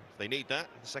 so if they need that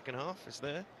in the second half, it's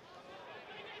there.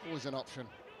 Always an option.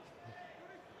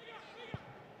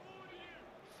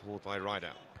 Forward by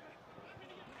Rideout.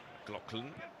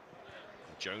 Glockland.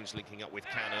 Jones linking up with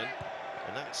Cannon.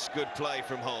 And that's good play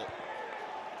from Hull.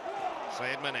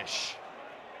 Sayed Manesh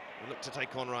will look to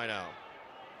take on Rideout.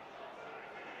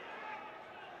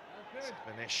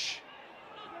 Manesh.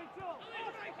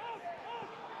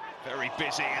 Very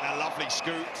busy and a lovely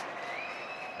scoop.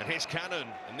 And here's Cannon,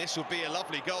 and this will be a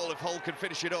lovely goal if Hull can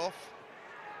finish it off.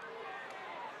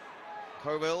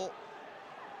 Coville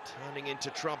turning into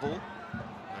trouble,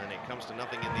 and it comes to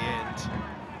nothing in the end.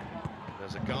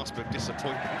 There's a gasp of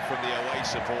disappointment from the away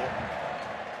support.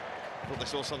 Thought they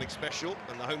saw something special,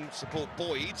 and the home support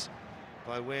buoyed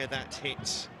by where that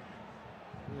hit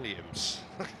Williams.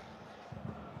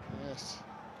 Yes.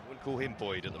 I wouldn't call him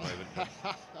buoyed at the moment.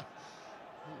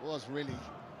 It was really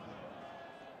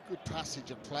good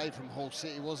passage of play from Hull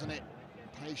City, wasn't it?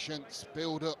 Patience,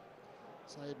 build up.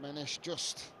 Sayed Manesh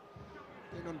just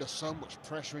been under so much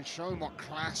pressure and showing what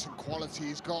class and quality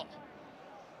he's got.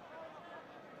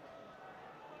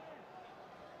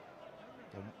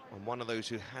 And one of those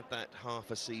who had that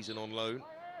half a season on loan,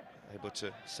 able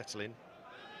to settle in.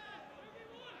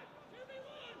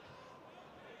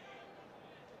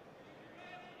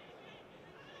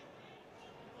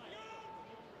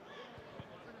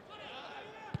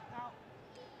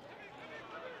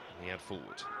 He had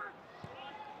forward.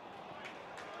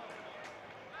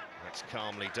 That's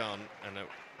calmly done and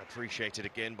appreciated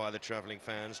again by the travelling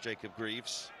fans. Jacob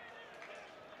Greaves.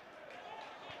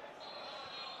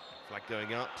 Flag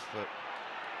going up, but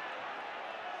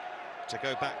to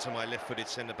go back to my left-footed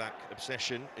centre-back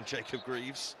obsession in Jacob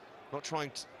Greaves, not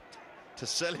trying to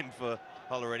sell him for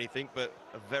Hull or anything, but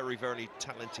a very, very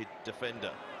talented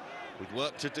defender with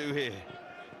work to do here.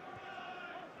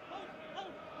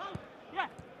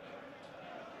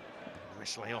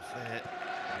 Nice lay off there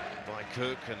by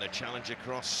Cook, and the challenge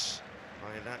across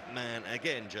by that man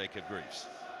again, Jacob Greaves.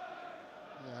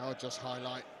 Yeah, I'll just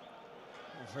highlight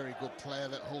a very good player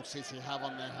that Hull City have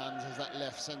on their hands as that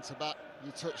left centre-back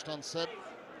you touched on, Seb.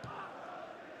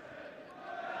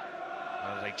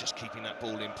 Are they just keeping that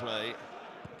ball in play?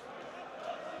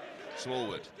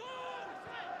 Smallwood.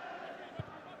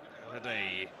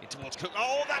 Halliday in towards Cook.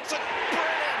 Oh, that's a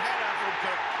brilliant header from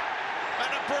Cook.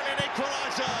 And a brilliant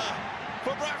equaliser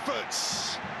for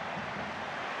Bradford's.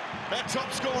 Their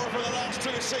top scorer for the last 2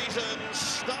 seasons,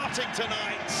 starting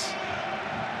tonight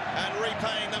and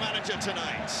repaying the manager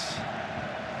tonight.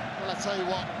 Well, I tell you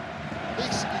what,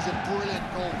 this is a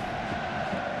brilliant goal.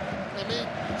 I mean,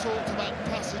 we talked about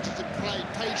passages of play,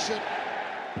 patient,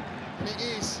 and it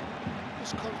is.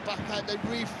 Just comes back out, they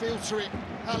re-filter it.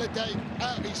 Halliday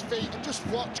out of his feet, and just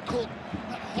watch Cook,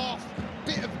 that half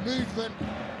bit of movement,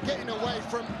 getting away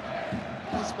from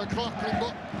his McLaughlin,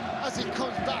 but as he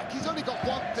comes back, he's only got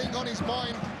one thing on his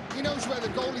mind. He knows where the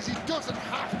goal is, he doesn't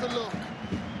have to look.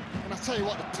 And I tell you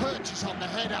what, the purchase on the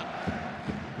header,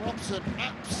 Robson,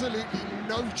 absolutely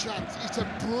no chance. It's a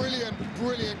brilliant,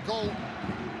 brilliant goal.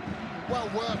 Well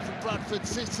worked from Bradford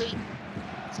City.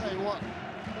 I tell you what,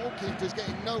 goalkeeper's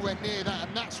getting nowhere near that,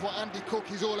 and that's what Andy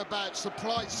Cook is all about,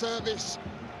 supply service.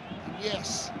 And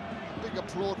yes, big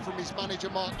applaud from his manager,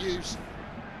 Mark Hughes.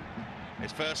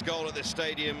 His first goal at this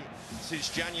stadium since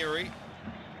January,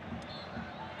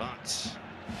 but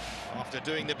after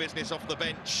doing the business off the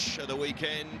bench at the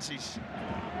weekend, he's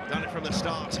done it from the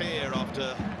start here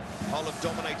after Hull have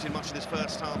dominated much of this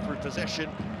first half through possession.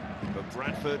 But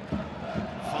Bradford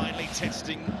finally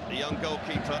testing the young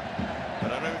goalkeeper,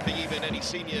 but I don't think even any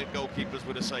senior goalkeepers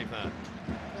would have saved that.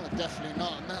 No, definitely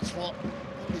not, and that's what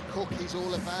Andy Cook is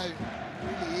all about.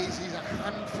 Really is. He's a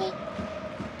handful.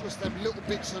 Just them little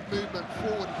bits of movement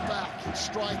forward and back. And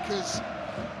strikers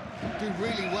do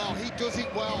really well. He does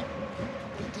it well.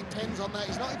 It depends on that.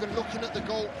 He's not even looking at the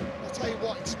goal. I'll tell you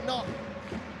what, it's not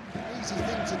an easy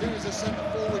thing to do as a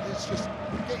centre forward. It's just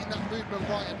getting that movement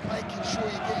right and making sure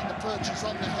you're getting the purchase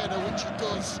on the header, which he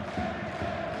does.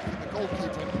 The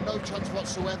goalkeeper, no chance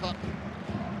whatsoever.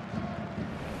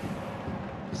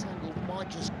 This angle might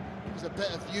just was a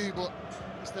better view, but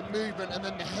it's the movement and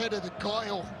then the header, the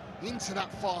guile into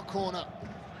that far corner.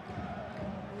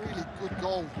 Really good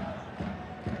goal.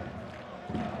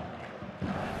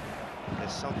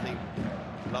 There's something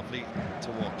lovely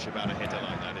to watch about a header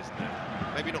like that, isn't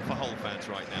there? Maybe not for Hull fans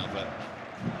right now, but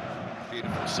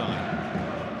beautiful sight.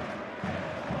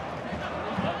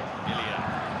 Ilya.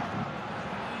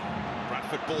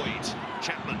 Bradford Boyd.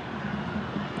 Chapman.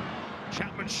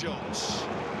 Chapman shots.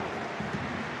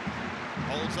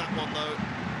 Holds that one though,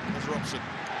 as Robson.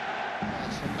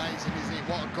 It's amazing, isn't it,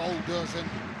 what a goal does, and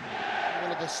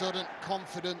all of a sudden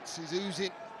confidence is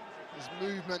oozing. There's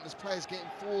movement, there's players getting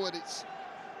forward. It's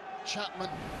Chapman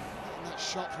getting that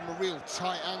shot from a real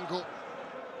tight angle.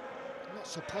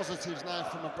 Lots of positives now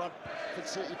from a Bradford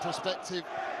City perspective.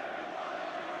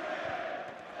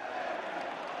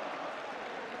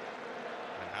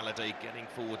 And Halliday getting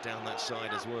forward down that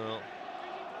side as well.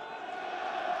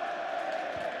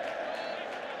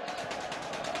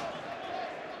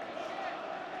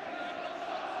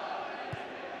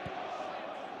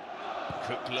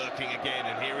 Cook lurking again,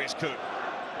 and here is Cook,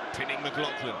 pinning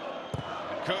McLaughlin.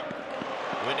 And Cook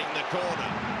winning the corner.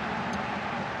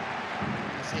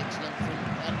 That's excellent from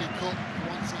Andy Cook. He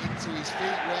wants it into his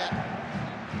feet where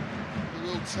he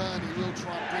will turn, he will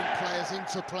try and bring players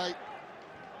into play.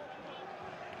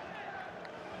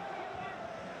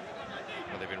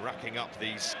 Well, they've been racking up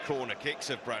these corner kicks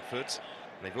of Bradford.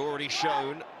 They've already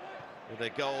shown with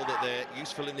their goal that they're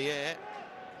useful in the air.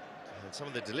 And some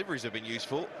of the deliveries have been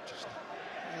useful.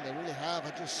 Yeah, they really have.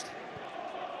 I just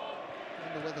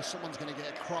wonder whether someone's going to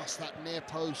get across that near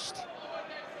post.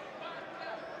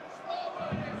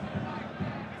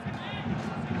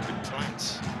 Good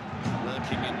Platt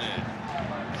lurking in there.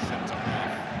 Centre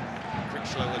half.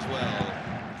 Critchlow as well.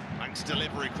 Banks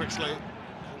delivery. Critchlow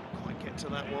couldn't quite get to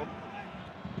that one.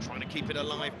 Trying to keep it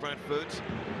alive, Bradford.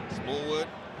 Smallwood.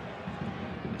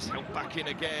 It's helped back in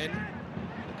again.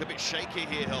 Look a bit shaky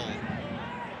here, Hull.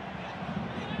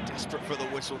 Desperate for the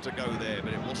whistle to go there,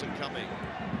 but it wasn't coming.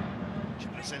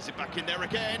 Chapman sends it back in there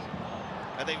again,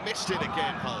 and they missed it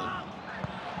again, Hull.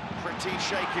 Pretty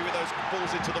shaky with those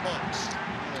balls into the box.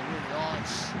 Yeah, they really are.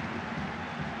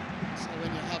 So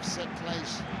when you have set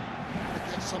plays, you want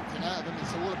to get something out of them.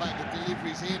 It's all about the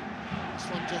deliveries in. This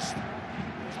one just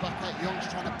goes back out. Young's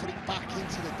trying to put it back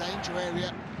into the danger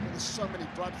area. There's so many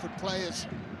Bradford players.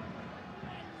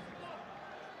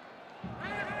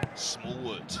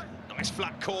 Smallwood, nice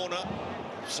flat corner.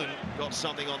 Robson got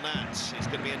something on that. It's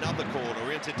going to be another corner.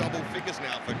 We're into double figures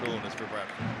now for corners for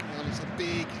Bradford. Well, it's a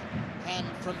big hand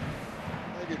from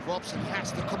David Robson. He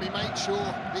has to come in, make sure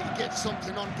that he gets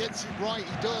something on, gets it right.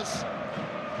 He does.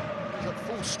 He's at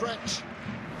full stretch.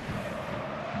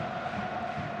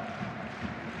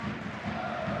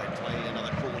 They play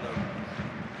another corner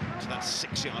to that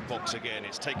 6-yard box again.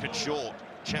 It's taken short.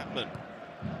 Chapman.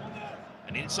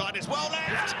 And inside is well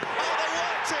left. Oh, they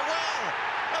worked it well.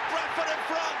 And Bradford in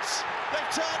front.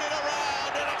 They've turned it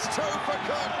around, and it's 2 for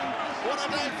Cook. What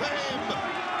a day for him.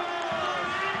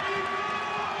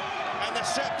 And the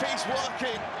set piece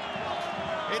working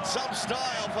in some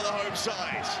style for the home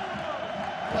side.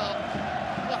 Well,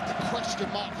 you have to question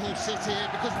mark Hull City here,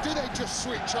 because do they just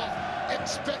switch off,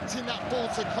 expecting that ball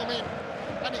to come in?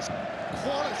 And it's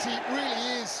quality, it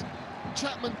really is.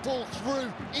 Chapman ball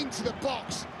through into the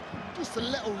box. Just a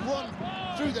little run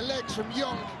through the legs from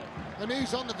Young, and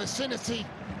who's on the vicinity?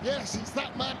 Yes, it's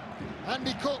that man,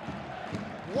 Andy Cook.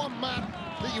 One man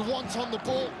that you want on the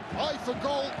ball, eye for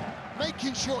goal,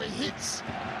 making sure he hits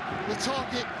the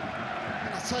target.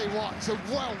 And I tell you what, it's a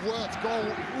well-worked goal,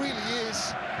 it really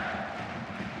is.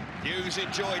 Hughes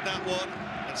enjoyed that one,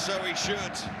 and so he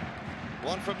should.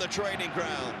 One from the training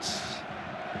grounds.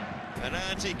 And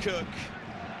Andy Cook,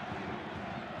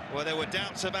 well, there were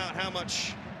doubts about how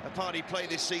much a part he played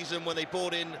this season when they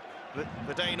brought in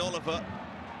Verdane Oliver,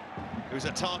 who's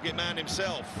a target man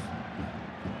himself.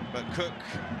 But Cook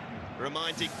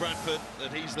reminding Bradford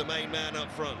that he's the main man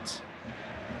up front.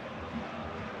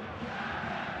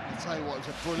 I'll tell you what, it was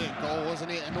a brilliant goal,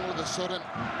 wasn't it? And all of a sudden,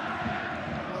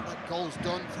 what that goal's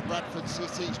done for Bradford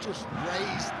City, it's just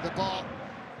raised the bar.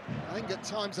 I think at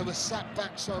times they were sat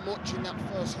back so much in that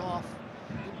first half,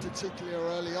 in particular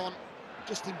early on,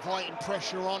 just inviting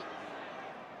pressure on.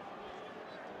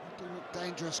 do look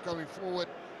dangerous going forward.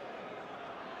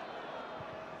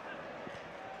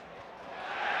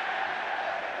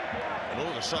 And all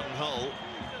of a sudden, Hull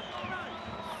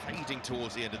fading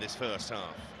towards the end of this first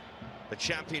half. The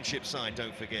championship side,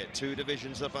 don't forget, 2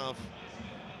 divisions above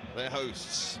their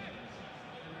hosts.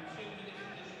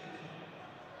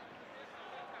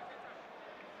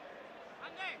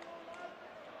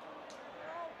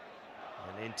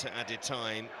 And into added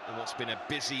time in what's been a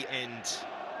busy end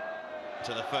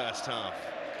to the first half.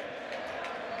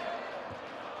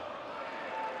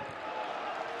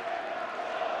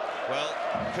 Well,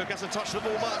 Cook hasn't touched the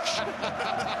ball much.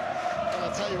 Well,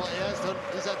 I'll tell you what he has done.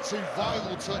 He's had 2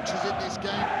 vital touches in this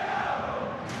game.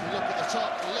 You look at the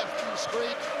top left of the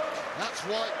screen. That's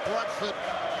right, Bradford,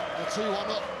 the 2-1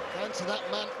 up, down to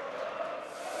that man.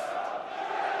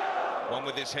 One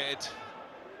with his head,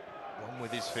 one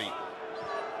with his feet.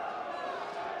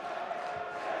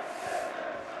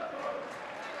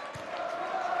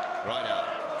 Right out,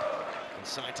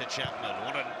 inside to Chapman.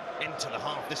 What an end to the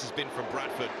half this has been from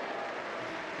Bradford.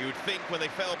 You would think when they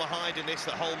fell behind in this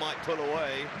that Hull might pull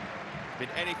away. Been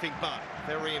anything but.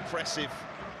 Very impressive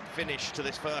finish to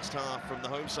this first half from the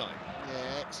home side.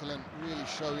 Yeah, excellent. Really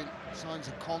showing signs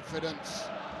of confidence.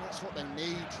 That's what they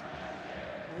need.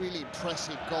 Really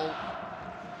impressive goal.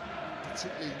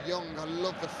 Particularly Young. I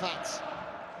love the fact.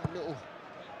 A little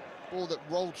ball that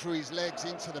rolled through his legs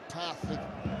into the path of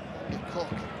Andy Cook.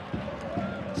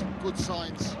 Some good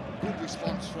signs. Good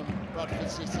response from Bradford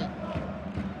City.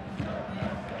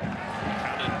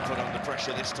 Cannon put under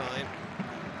pressure this time.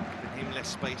 Giving him less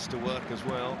space to work as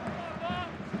well.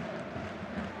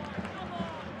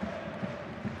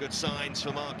 Good signs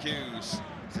for Mark Hughes.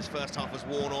 This first half has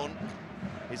worn on.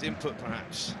 His input,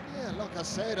 perhaps. Yeah, like I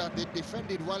said, they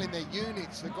defended well in their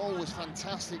units. The goal was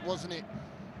fantastic, wasn't it?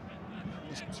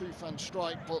 This 2-fan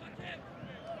strike, but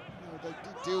you know, they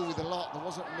did deal with a lot. There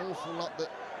wasn't an awful lot that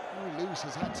Harry Lewis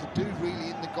has had to do really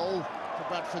in the goal for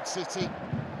Bradford City.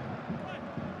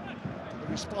 But the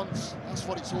response, that's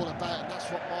what it's all about, and that's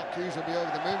what Mark Hughes will be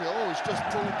over the moon with. Oh, he's just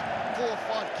pulled 4 or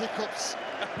 5 kick-ups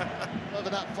over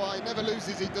that far. He never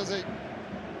loses it, does he?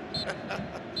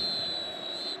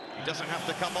 He doesn't have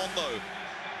to come on, though.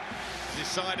 His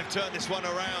side have turned this one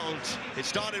around. It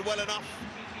started well enough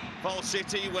for Hull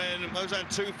City when Mozan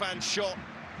Tufan's shot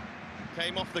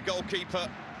came off the goalkeeper,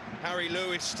 Harry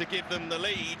Lewis, to give them the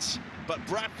lead. But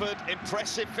Bradford,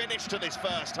 impressive finish to this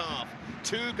first half.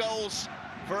 2 goals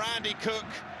for Andy Cook,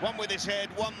 one with his head,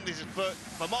 one with his foot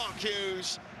for Mark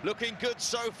Hughes. Looking good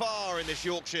so far in this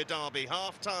Yorkshire derby.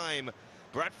 Half-time,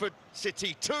 Bradford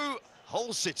City 2,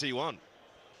 Hull City 1.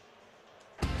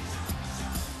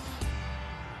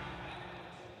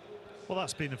 Well,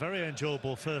 that's been a very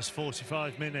enjoyable first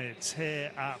 45 minutes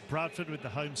here at Bradford, with the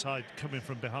home side coming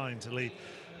from behind to lead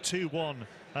 2-1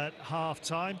 at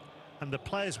half-time. And the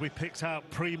players we picked out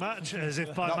pre-match, as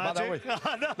if by magic.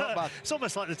 Not bad. It's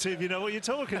almost like the two of you know what you're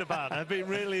talking about. Have been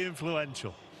really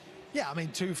influential. Yeah, I mean,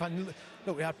 Tufan,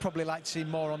 look, I'd probably like to see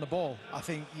more on the ball. I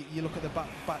think you look at the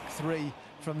back three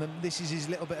from them. This is his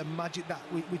little bit of magic that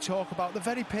we talk about. They're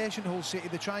very patient, Hull City.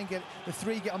 They try and get the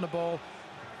 3 get on the ball.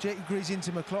 Jake Greaves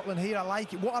into McLaughlin here. I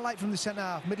like it. What I like from the centre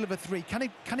half, middle of a 3. Can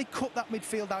he cut that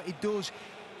midfield out? He does,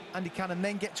 and he can, and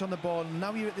then gets on the ball. And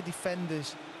now you're at the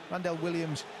defenders. Randell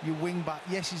Williams, your wing back.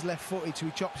 Yes, he's left-footed, so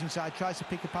he chops inside, tries to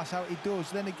pick a pass out. He does.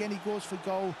 Then again, he goes for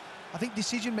goal. I think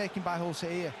decision making by Hull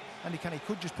City here. And he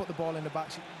could just put the ball in the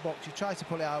box. He tries to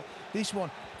pull it out. This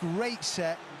one, great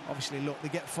set. Obviously, look, they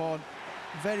get forward.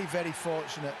 Very, very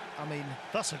fortunate. I mean,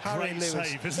 that's a Harry great Lewis.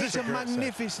 save, isn't it? It's a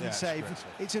magnificent save. It's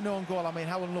It's an own goal. I mean,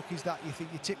 how unlucky is that? You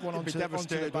think you tip one onto the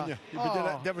back? You'd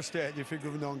be devastated if you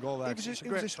give an own goal there. It was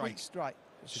a sweet strike.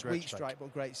 Sweet strike,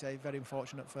 but great save. Very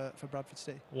unfortunate for Bradford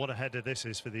City. What a header this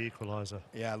is for the equaliser.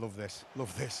 Yeah, I love this.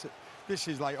 Love this. This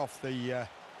is like off the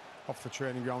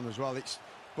training ground as well.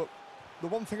 But the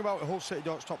one thing about Hull City,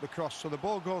 don't stop the cross, so the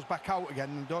ball goes back out again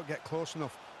and don't get close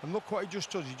enough. And look what he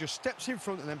just does. He just steps in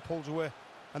front and then pulls away.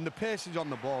 And the pace is on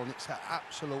the ball, and it's an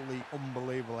absolutely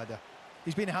unbelievable header.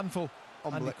 He's been a handful.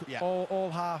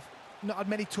 All half. Not had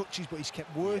many touches, but he's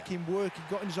kept working,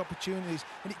 got in his opportunities.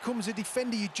 And it comes a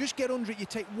defender, you just get under it, you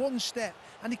take one step,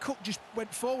 and Cook just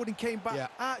went forward and came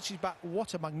back, arches back.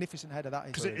 What a magnificent header that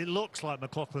is. Because it looks like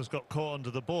McLaughlin's got caught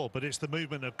under the ball, but it's the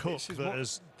movement of Cook that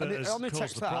has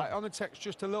caused the problem. On the text,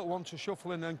 just a little one to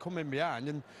shuffle in and come in behind,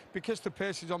 and because the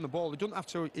pace is on the ball, he doesn't have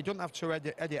to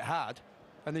edit hard,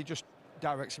 and he just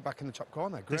directs it back in the top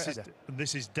corner.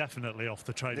 This is definitely off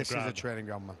the training ground. This is a training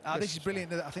ground, man. This is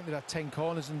brilliant. I think they had 10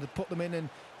 corners and they put them in, and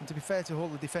to be fair to Hull,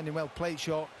 they're defending well. Plate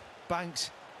short, Banks,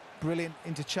 brilliant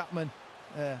into Chapman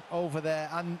over there,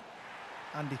 and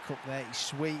Andy Cook there. He's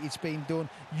sweet. It's been done.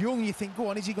 Young, you think, go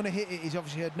on, is he going to hit it? He's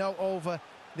obviously heard no over.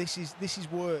 This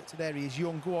is worked. There he is.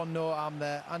 Young, go on, no arm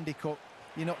there. Andy Cook,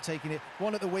 you're not taking it.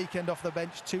 1 at the weekend off the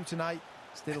bench, 2 tonight.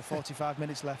 Still 45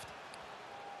 minutes left.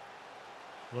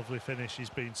 Lovely finish. He's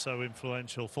been so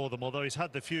influential for them, although he's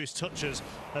had the fewest touches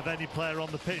of any player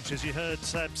on the pitch. As you heard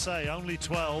Seb say, only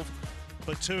 12,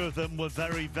 but 2 of them were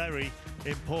very, very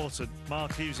important.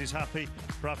 Mark Hughes is happy.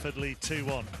 Bradford lead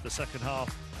 2-1. The second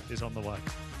half is on the way.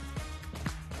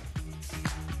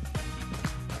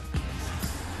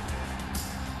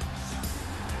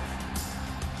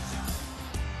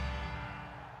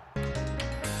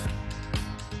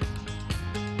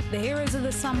 The heroes of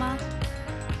the summer,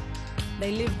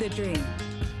 they live the dream.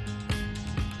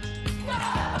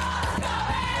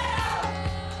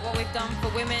 What we've done for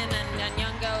women and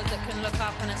young girls that can look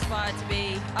up and aspire to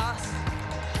be us.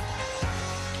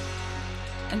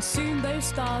 And soon those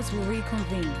stars will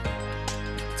reconvene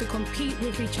to compete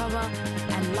with each other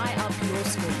and light up your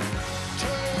screen.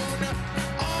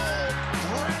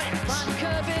 Van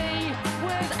Kirby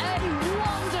with a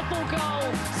wonderful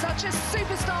goal. Such a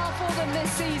superstar for them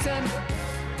this season.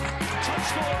 Top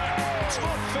scorer,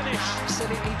 top finish.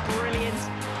 Absolutely brilliant.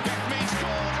 That means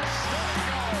goal, a stunning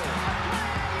goal.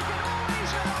 You can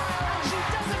always rely on. She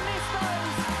doesn't miss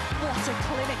those. What a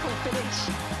clinical finish.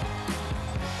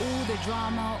 All the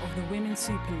drama of the Women's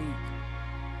Super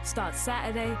League starts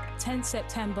Saturday, 10th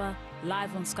September,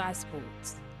 live on Sky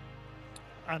Sports.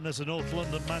 And there's a North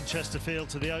London Manchester field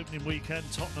to the opening weekend.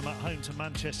 Tottenham at home to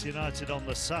Manchester United on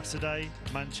the Saturday.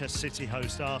 Manchester City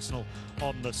host Arsenal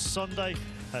on the Sunday.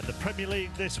 The Premier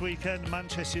League this weekend,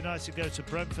 Manchester United go to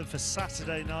Brentford for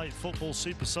Saturday night football.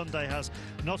 Super Sunday has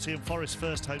Nottingham Forest's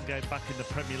first home game back in the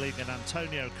Premier League and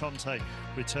Antonio Conte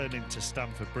returning to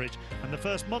Stamford Bridge. And the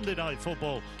first Monday night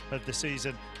football of the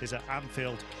season is at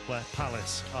Anfield, where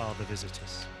Palace are the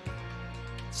visitors.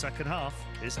 Second half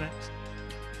is next.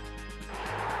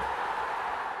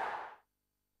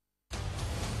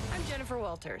 I'm Jennifer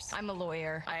Walters. I'm a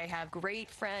lawyer. I have great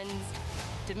friends,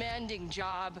 demanding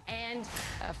job, and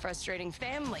a frustrating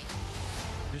family.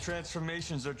 Your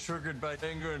transformations are triggered by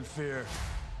anger and fear.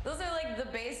 Those are like the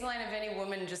baseline of any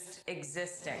woman just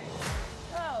existing.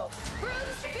 Oh, Bruce,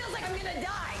 it feels like I'm gonna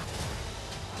die.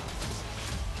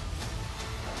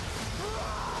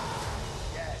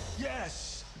 Yes.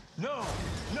 Yes. No.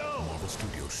 No. Marvel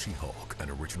Studios She-Hulk, an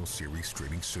original series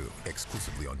streaming soon,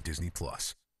 exclusively on Disney+.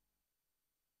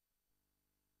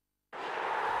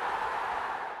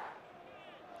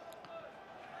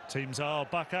 Teams are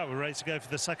back out. We're ready to go for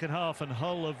the second half, and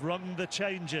Hull have rung the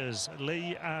changes.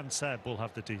 Lee and Seb will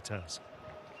have the details.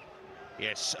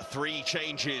 Yes, 3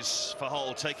 changes for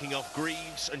Hull, taking off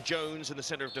Greaves and Jones in the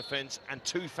centre of defence and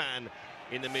Tufan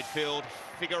in the midfield.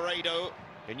 Figueiredo,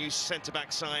 a new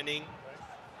centre-back signing,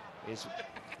 is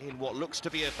in what looks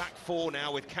to be a back 4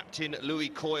 now, with captain Louis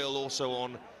Coyle also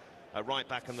on right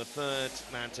back, and the third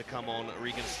man to come on,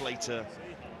 Regan Slater,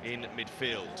 in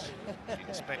midfield. You'd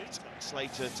expect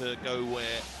Slater to go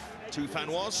where Tufan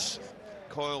was,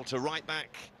 Coyle to right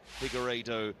back,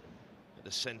 Figueiredo at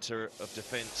the centre of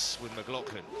defence with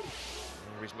McLaughlin.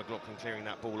 There is McLaughlin clearing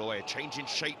that ball away. A change in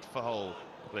shape for Hull.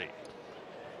 Lee.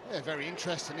 Yeah, very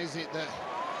interesting, is it, that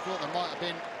I thought there might have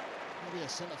been maybe a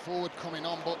centre forward coming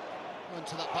on, but going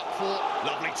to that back 4.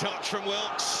 Lovely touch from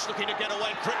Wilkes, looking to get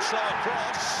away. Critchlow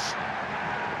across,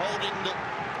 holding the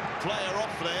player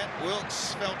off there.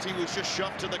 Wilkes felt he was just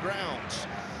shoved to the ground.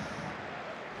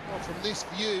 Well, from this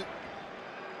view,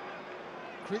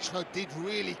 Critchlow did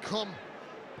really come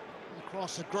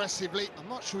across aggressively. I'm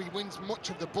not sure he wins much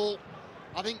of the ball.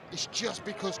 I think it's just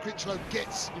because Critchlow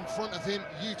gets in front of him,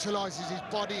 utilises his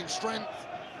body and strength.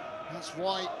 That's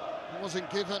why it wasn't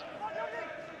given.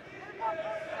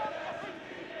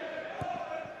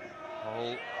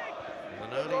 Hull,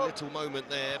 an early little moment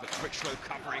there, but Critchlow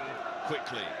covering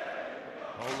quickly.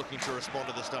 Hull looking to respond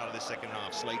to the start of the second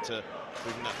half. Slater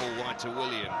moving that ball wide to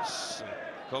Williams. And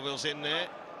Colville's in there.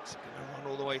 It's going to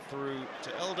run all the way through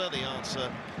to Elder. The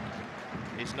answer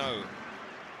is no.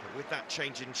 But with that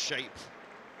change in shape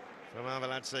from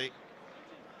Arveladze,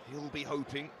 he'll be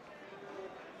hoping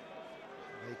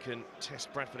they can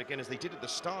test Bradford again, as they did at the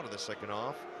start of the second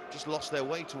half. Just lost their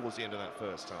way towards the end of that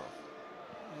first half.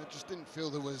 I just didn't feel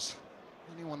there was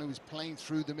anyone who was playing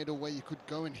through the middle where you could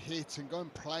go and hit and go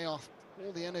and play off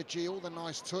all the energy, all the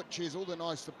nice touches, all the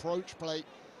nice approach play.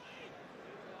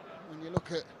 When you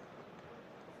look at,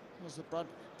 was the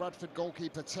Bradford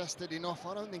goalkeeper tested enough?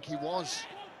 I don't think he was.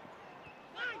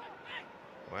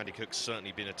 Well, Andy Cook's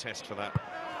certainly been a test for that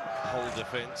whole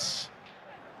defence.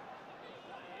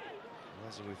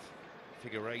 As with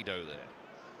Figueiredo there.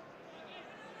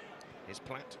 Here's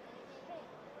Platt.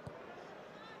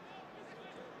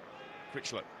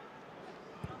 Critchlow.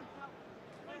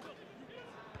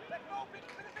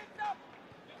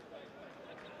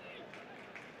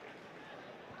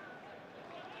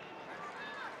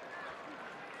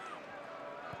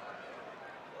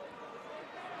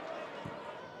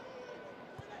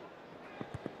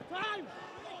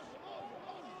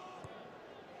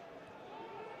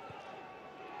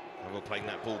 And we're playing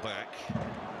that ball back.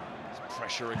 Some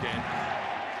pressure again.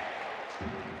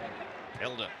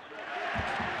 Elder.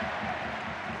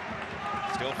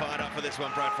 Still fired up for this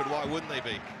one, Bradford. Why wouldn't they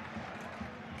be?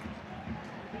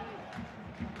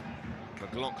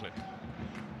 McLaughlin.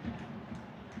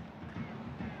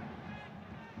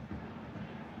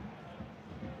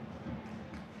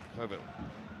 Hoville.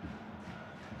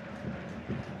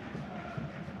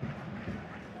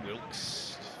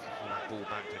 Wilkes. Ball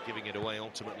back, they're giving it away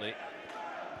ultimately.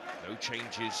 No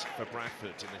changes for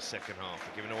Bradford in the second half.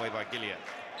 They're given away by Gilead.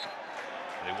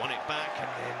 They won it back, and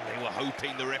then they were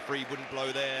hoping the referee wouldn't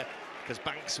blow there because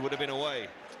Banks would have been away.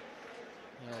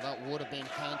 You know, that would have been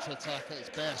counter-attack at its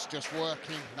best, just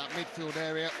working that midfield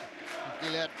area.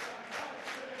 Gilead,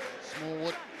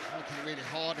 Smallwood, making it really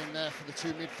hard in there for the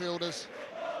two midfielders.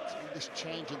 This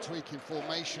change and tweaking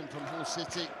formation from Hull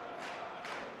City.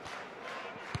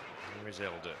 Here is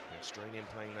Elder, the Australian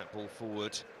playing that ball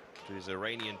forward to his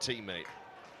Iranian teammate.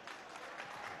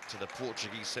 To the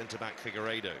Portuguese centre-back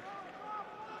Figueiredo.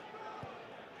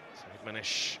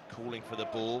 Manesh calling for the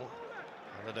ball.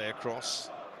 Halliday across.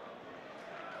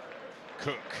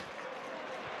 Cook.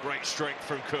 Great strength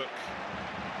from Cook.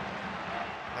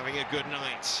 Having a good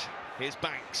night. Here's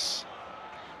Banks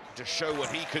to show what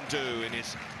he can do in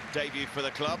his debut for the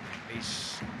club.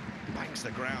 He's bangs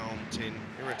the ground in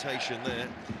irritation there.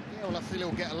 Yeah, well, I feel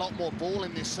he'll get a lot more ball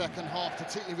in this second half,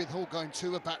 particularly with Hull going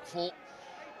to a back four.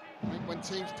 I think when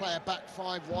teams play a back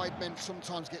five, wide men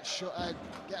sometimes get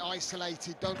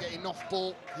isolated, don't get enough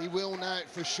ball. He will now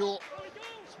for sure.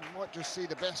 So we might just see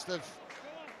the best of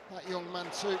that young man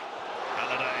too.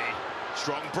 Halliday,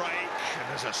 strong break, and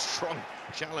there's a strong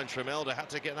challenge from Elder. Had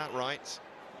to get that right.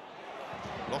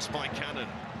 Lost by Cannon.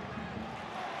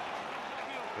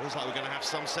 Feels like we're going to have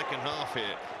some second half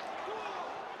here.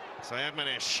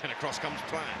 Sayagmanish, and across comes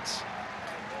Platt.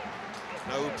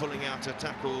 No pulling out of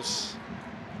tackles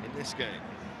in this game.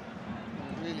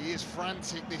 It really is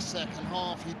frantic this second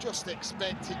half. You just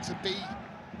expect it to be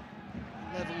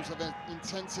levels of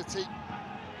intensity.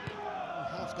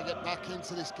 They have to get back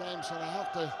into this game, so they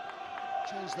have to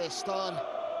change their style.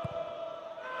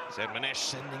 Zedmanesh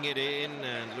sending it in,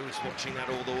 and Lewis watching that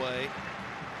all the way.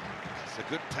 It's a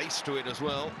good pace to it as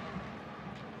well.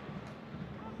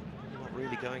 Not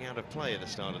really going out of play at the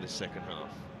start of this second half.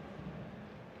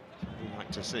 We'd like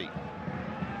to see.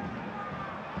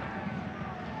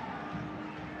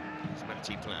 It's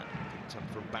Matty Platt, picked up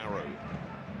from Barrow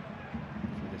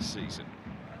for this season.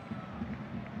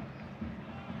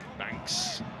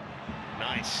 Banks,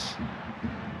 nice.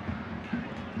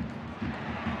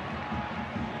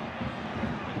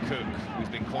 And Cook, who's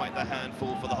been quite the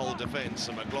handful for the whole defence,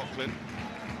 and McLaughlin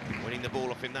winning the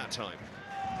ball off him that time.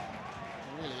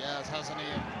 He really has, hasn't he?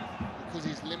 And because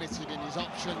he's limited in his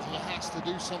options, he has to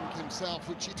do something himself,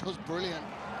 which he does brilliant.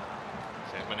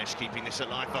 Zedmanesh keeping this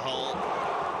alive for Hull,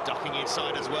 ducking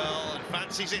inside as well, and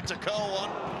fancies it to curl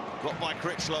one. Blocked by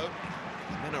Critchlow.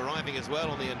 Men arriving as well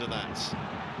on the end of that.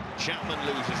 Chapman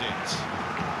loses it.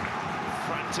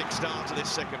 Frantic start to this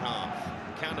second half.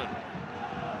 Cannon.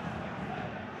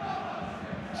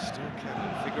 Still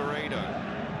Cannon. Figueiredo.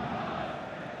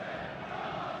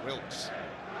 Wilkes.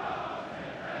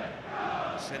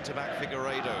 Centre-back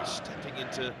Figueiredo stepping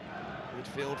into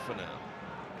midfield for now.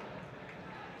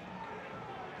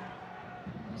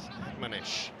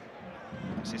 Manish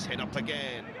puts his head up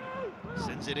again,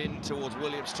 sends it in towards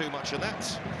Williams. Too much of that,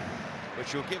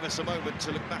 which will give us a moment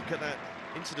to look back at that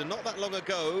incident not that long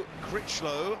ago.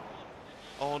 Critchlow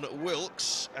on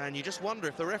Wilkes, and you just wonder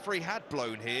if the referee had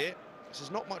blown here. This is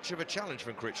not much of a challenge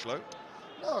from Critchlow.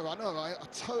 No, I know, I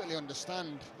totally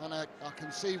understand, and I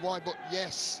can see why, but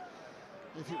yes,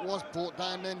 if it was brought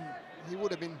down, then he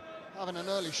would have been having an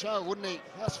early show, wouldn't he?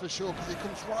 That's for sure, because he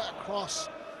comes right across.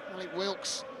 I think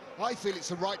Wilkes, I feel it's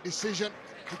the right decision.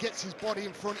 He gets his body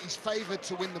in front, he's favoured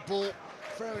to win the ball.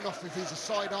 Fair enough if he's a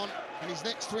side on and he's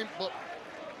next to him, but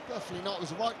definitely not. It was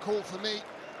the right call for me.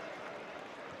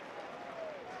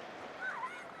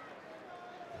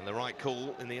 And the right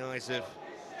call in the eyes of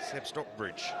Seb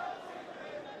Stockbridge.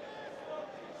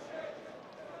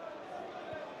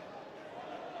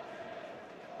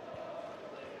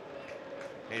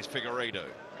 Here's Figueiredo.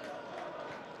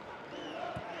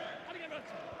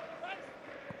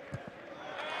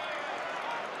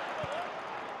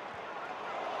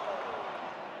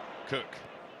 Cook.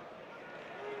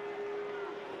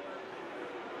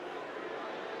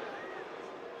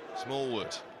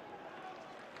 Smallwood.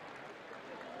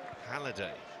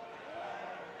 Halliday.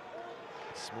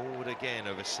 Smallwood again,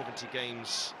 over 70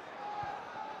 games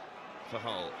for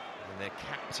Hull, and their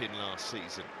captain last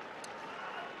season.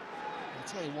 I'll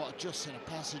tell you what, just in a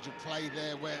passage of play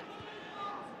there where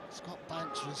Scott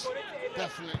Banks was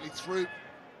definitely through.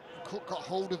 Cook got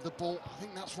hold of the ball. I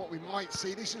think that's what we might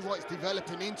see. This is what it's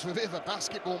developing into, a bit of a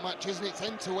basketball match, isn't it? It's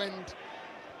end to end.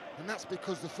 And that's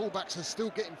because the fullbacks are still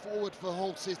getting forward for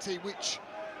Hull City, which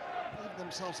leave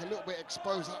themselves a little bit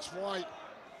exposed. That's why. Well,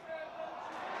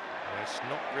 it's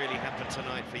not really happened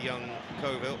tonight for young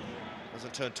Coville.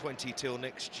 Doesn't turn 20 till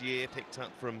next year. Picked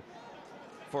up from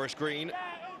Forest Green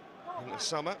in the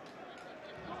summer.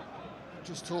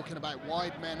 Just talking about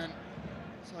wide men, and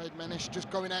Saeed Manish just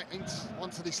going out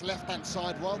onto this left-hand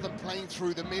side rather than playing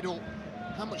through the middle.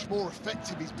 How much more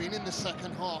effective he's been in the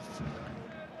second half.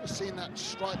 Just seeing that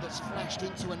strike that's flashed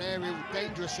into an area,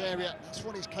 dangerous area. That's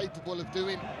what he's capable of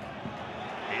doing.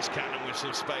 Here's Cannon with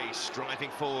some space,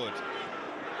 driving forward.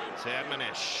 Saeed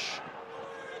Manish.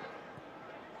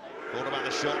 Thought about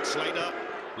the shot, Slater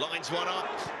lines one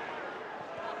up.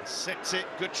 Sets it,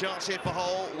 good chance here for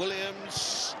Hull.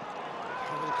 Williams.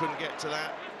 Couldn't get to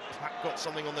that. Platt got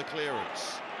something on the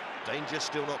clearance. Danger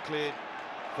still not cleared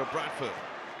for Bradford.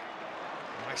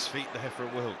 Nice feet there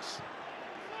from Wilkes.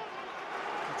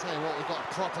 I'll tell you what, we've got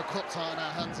a proper cup tie in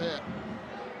our hands here.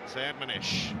 Saeed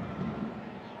Manish.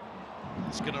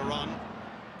 It's going to run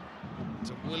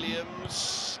to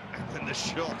Williams. And then the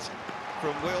shot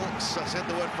from Wilkes. I said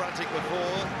the word frantic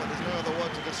before, but there's no other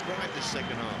word to describe this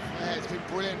second half. Yeah, it's been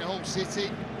brilliant, Hull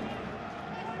City.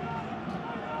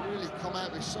 Really come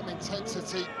out with some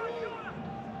intensity.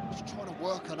 Just trying to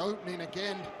work an opening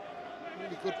again.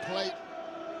 Really good play.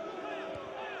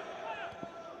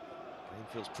 Game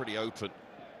feels pretty open.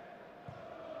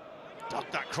 Dug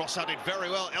that cross out it very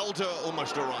well. Elder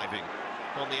almost arriving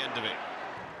on the end of it.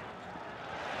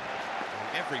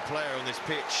 And every player on this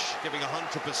pitch giving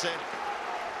 100%.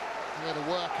 Yeah,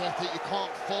 the work ethic, you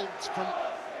can't fault from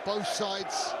both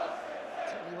sides.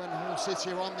 Particularly when Hull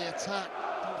City are on the attack.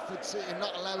 Bradford City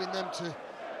not allowing them to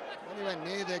anywhere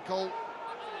near their goal.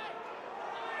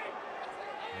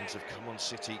 Things have come on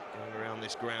City going around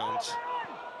this ground.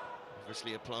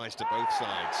 Obviously applies to both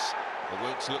sides. But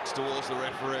Wilkes looks towards the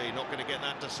referee, not going to get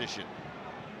that decision.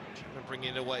 Trying to bring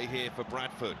it away here for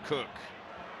Bradford. Cook,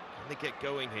 can they get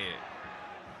going here?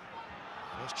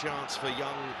 First chance for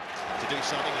Young to do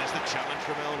something. There's the challenge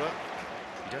from Elder.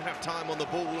 You don't have time on the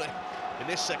ball in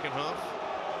this second half.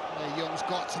 Yeah, Young's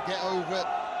got to get over,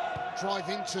 drive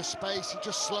into space. He's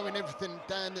just slowing everything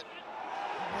down. That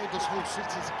enables Hull City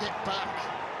to get back.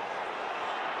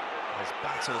 There's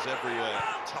battles everywhere,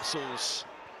 tussles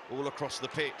all across the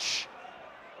pitch.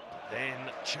 But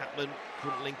then Chapman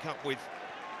couldn't link up with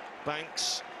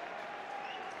Banks.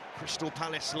 Crystal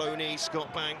Palace loanee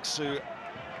Scott Banks, who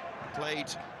played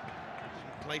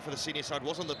for the senior side,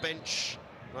 was on the bench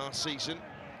last season,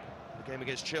 the game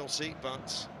against Chelsea,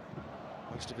 but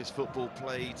most of his football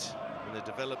played in the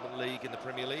Development League in the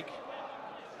Premier League.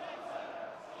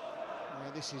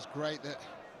 Yeah, this is great that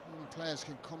young players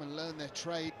can come and learn their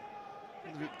trade,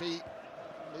 whether it be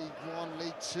League One,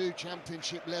 League Two,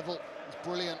 Championship level. It's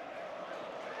brilliant.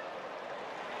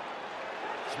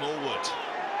 Smallwood.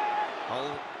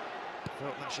 Hull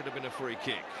felt that should have been a free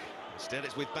kick. Instead,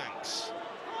 it's with Banks.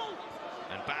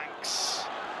 And Banks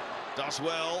does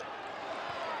well.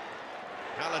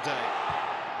 Halliday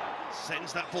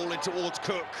sends that ball in towards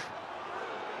Cook.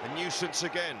 A nuisance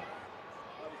again.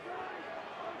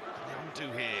 The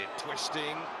undo here,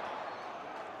 twisting.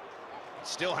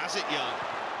 Still has it, Young.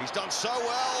 He's done so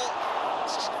well.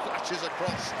 Flashes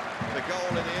across the goal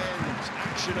in the end.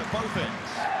 Action at both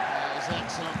ends. That was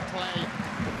excellent play.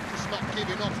 Just not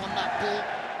giving up on that ball.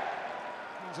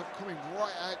 Ends up coming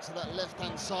right out to that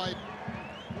left-hand side.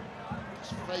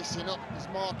 Just facing up his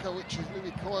marker, which is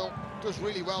Louis Coyle. Does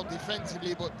really well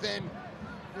defensively, but then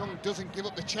Young doesn't give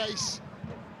up the chase.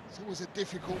 It's always a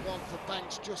difficult one for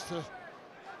Banks just to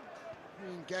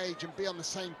re-engage and be on the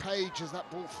same page as that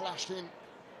ball flashed in.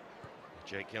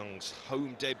 Jake Young's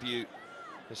home debut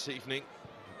this evening.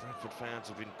 The Bradford fans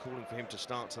have been calling for him to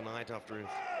start tonight after his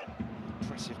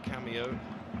impressive cameo.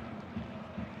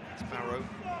 It's Barrow,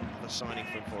 the signing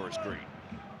from Forest Green.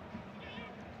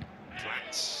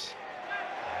 Platt.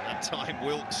 And that time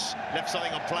Wilkes left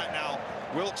something on Platt now.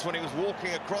 Wilkes, when he was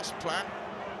walking across Platt,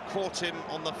 caught him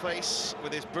on the face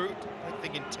with his boot. I don't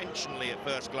think intentionally at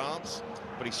first glance,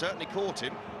 but he certainly caught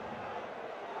him.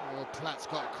 Well, Platt's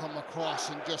got to come across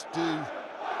and just do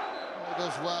what he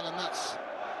does well, and that's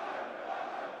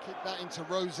kicked that into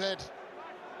Rosed. There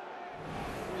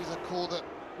is a call that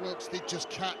Wilkes did just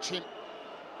catch him.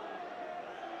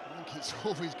 I think it's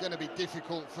always going to be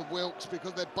difficult for Wilkes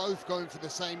because they're both going for the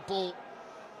same ball.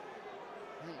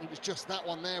 I think it was just that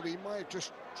one there, he might have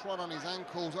just trod on his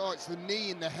ankles. Oh, it's the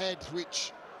knee in the head,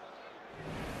 which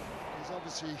he's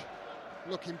obviously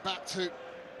looking back to.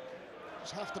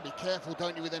 Just have to be careful,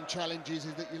 don't you, with them challenges,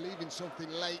 is that you're leaving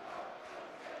something late,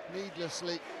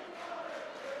 needlessly.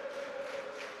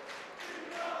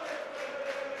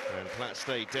 And Platt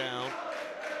stayed down.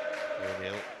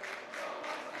 4-0.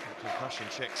 Concussion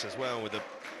checks as well with a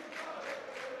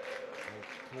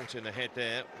caught in the head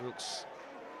there. Wilkes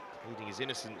pleading his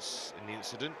innocence in the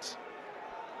incident.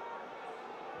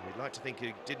 We'd like to think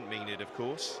he didn't mean it, of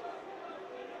course.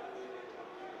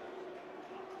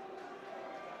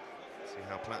 See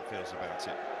how Platt feels about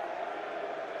it.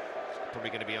 He's probably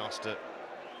going to be asked to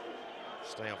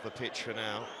stay off the pitch for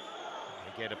now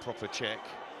and get a proper check.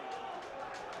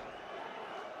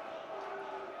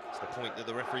 It's the point that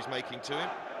the referee's making to him.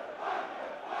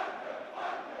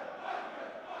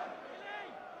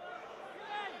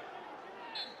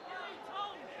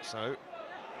 So,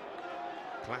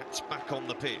 Platt's back on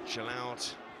the pitch, allowed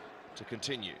to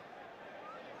continue.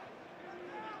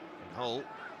 And Hull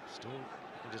still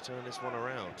looking to turn this one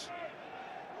around.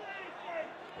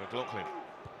 McLaughlin.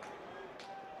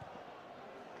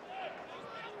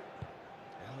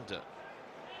 Elder.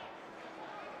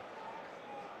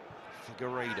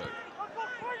 Figueiredo.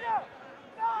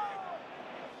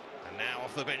 And now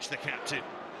off the bench, the captain,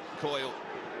 Coyle.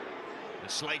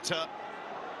 And Slater.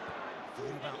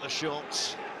 Thought about the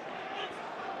shots.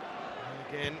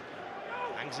 And again,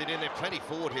 hangs it in there. Plenty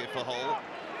forward here for Hull.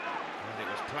 And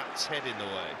it was Platt's head in the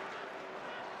way.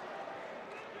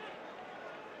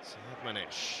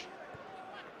 Sedmanesh.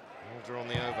 Elder on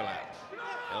the overlap.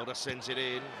 Elder sends it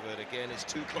in, but again, it's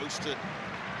too close to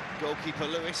goalkeeper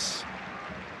Lewis.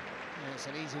 Yeah, it's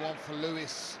an easy one for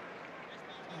Lewis.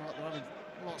 They're having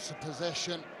lots of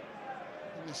possession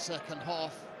in the second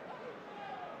half.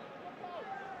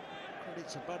 Credit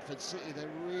to Bradford City, they're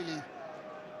really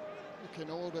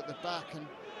looking old at the back and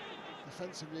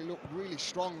defensively look really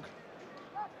strong.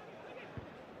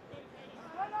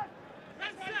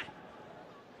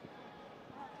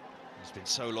 It's been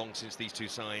so long since these two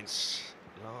sides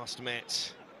last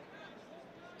met.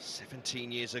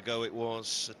 17 years ago it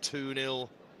was, a 2-0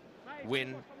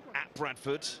 win at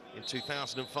Bradford in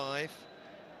 2005,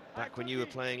 back when you were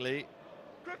playing, Lee,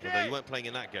 although you weren't playing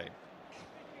in that game.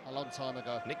 A long time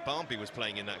ago. Nick Barmby was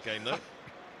playing in that game, though.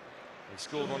 He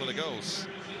scored one of the goals.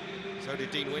 So did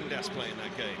Dean Windass play in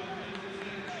that game.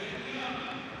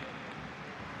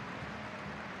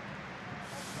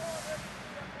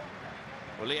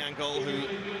 Well, Lee Angol,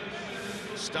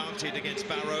 who started against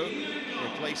Barrow,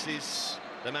 replaces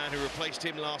the man who replaced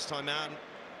him last time out.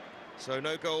 So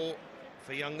no goal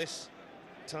for Young this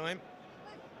time.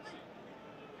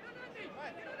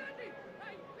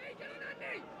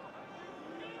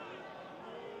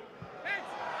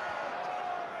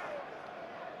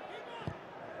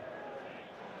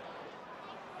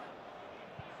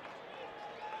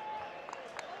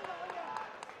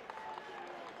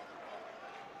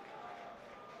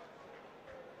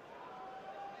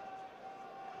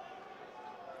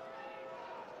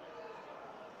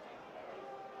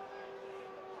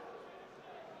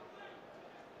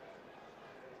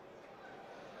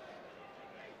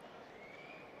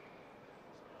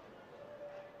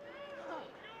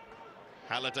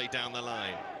 Halliday down the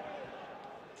line.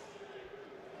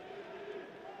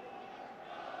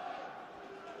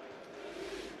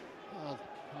 Well,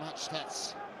 match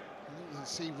stats, I think you can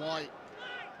see why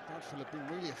Bradford have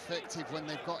been really effective when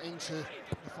they've got into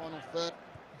the final third.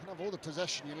 You can have all the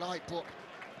possession you like, but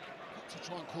got to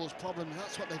try and cause problems.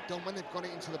 That's what they've done when they've got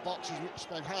it into the boxes, which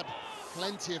they've had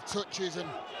plenty of touches and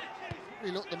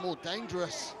really look the more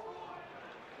dangerous.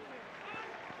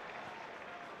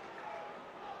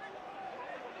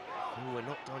 Ooh, we're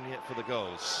not done yet for the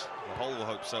goals. The Hull will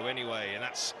hope so anyway, and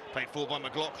that's played forward by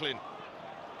McLaughlin.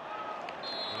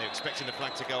 And they're expecting the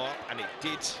flag to go up, and it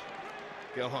did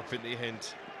go up in the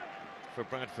end for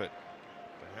Bradford.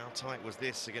 But how tight was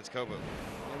this against Coburn?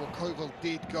 Yeah, well, Coburn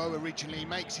did go originally. He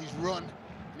makes his run,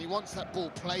 and he wants that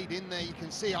ball played in there. You can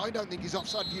see, I don't think he's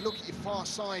offside. If you look at your far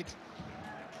side,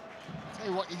 I'll tell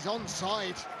you what, he's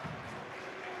onside. It's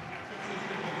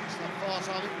that far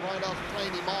side, I think Rydell's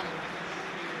playing him on.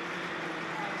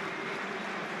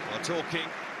 Well, talking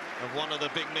of one of the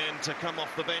big men to come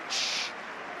off the bench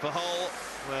for Hull,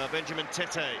 Benjamin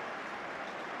Tete.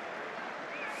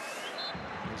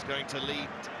 He's going to lead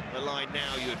the line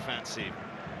now, you would fancy.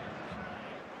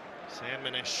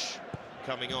 Sedmanesh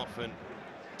coming off, and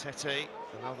Tete,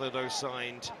 another of those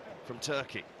signed from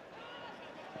Turkey.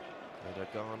 And a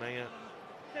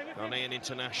Ghanaian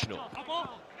international,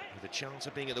 with a chance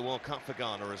of being at the World Cup for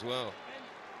Ghana as well.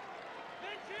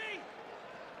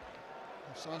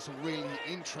 They've signed some really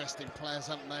interesting players,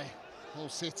 haven't they? Hull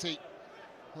City,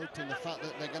 hoping the fact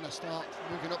that they're going to start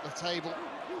moving up the table.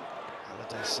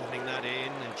 Halliday sending that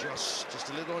in, and just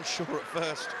a little unsure at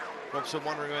first. Robson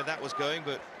wondering where that was going,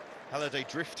 but Halliday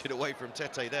drifted away from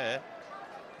Tete there,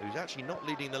 who's actually not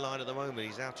leading the line at the moment.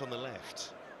 He's out on the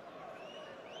left.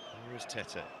 Here's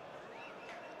Tete.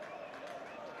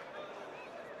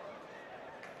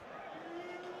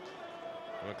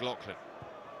 McLaughlin.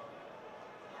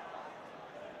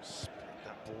 Split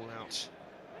that ball out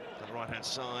to the right-hand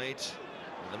side.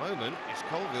 At the moment, it's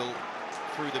Colville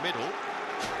through the middle.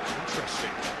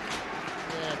 Interesting.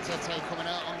 Yeah, Tete coming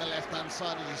out on the left-hand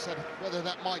side, as you said. Whether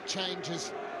that might change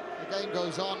as the game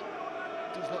goes on.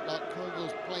 It does look like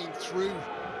Colville's playing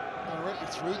directly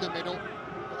through the middle.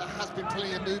 But there has been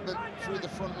plenty of movement through the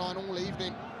front line all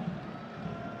evening.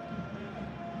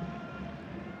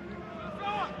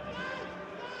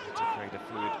 To create a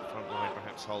fluid front line,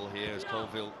 perhaps Hull here, as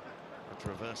Colville had to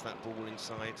reverse that ball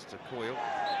inside to Coyle.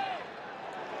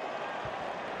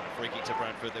 Free kick to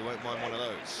Bradford, they won't mind one of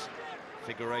those.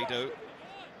 Figueiredo,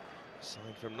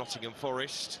 signed from Nottingham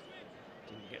Forest,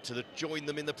 didn't get to join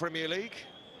them in the Premier League,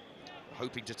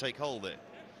 hoping to take Hull there.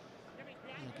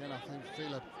 Again, I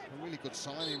feel a really good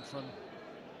signing from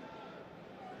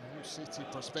a Hull City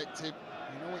perspective.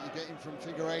 You know what you're getting from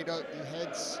Figueiredo. He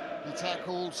heads, he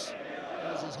tackles,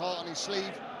 has his heart on his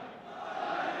sleeve.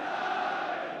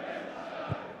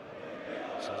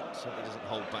 So certainly doesn't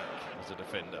hold back as a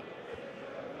defender.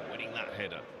 Winning that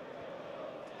header.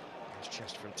 His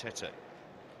chest from Tete.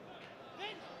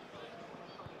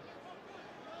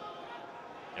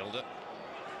 Elder.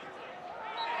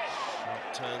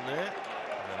 Sharp turn there.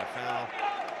 And then a foul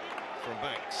from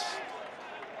Banks.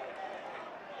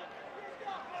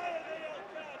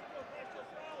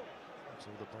 That's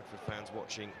all the Bradford fans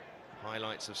watching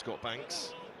highlights of Scott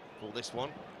Banks for this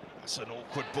one. That's an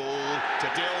awkward ball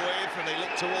to deal with, and they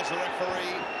look towards the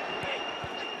referee.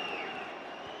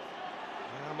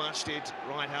 How much did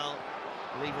Rydhall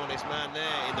leave on his man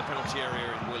there in the penalty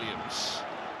area in Williams?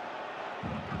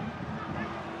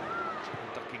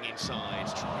 Ducking inside,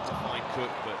 trying to find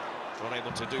Cook, but not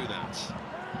able to do that.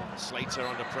 Slater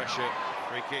under pressure,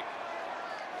 free kick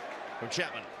from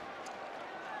Chapman.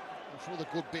 For all the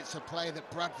good bits of play that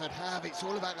Bradford have, it's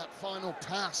all about that final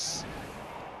pass.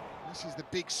 This is the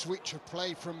big switch of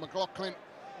play from McLaughlin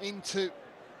into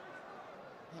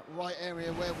that right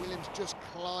area where Williams just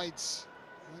collides.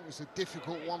 It was a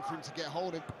difficult one for him to get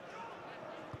hold of.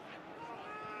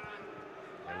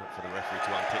 They look for the referee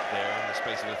to unpick there in the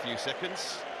space of a few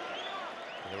seconds.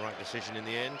 And the right decision in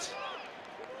the end.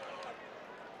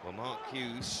 Well, Mark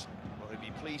Hughes will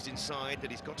be pleased inside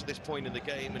that he's got to this point in the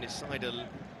game and his side are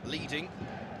leading.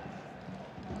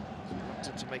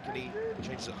 Reluctant to make any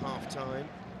changes at half-time.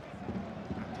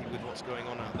 Happy with what's going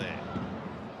on out there.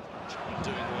 Chapman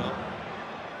doing well.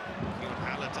 Looking on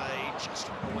Halliday, just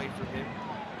away from him.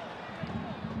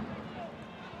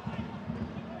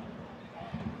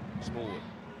 Smallwood.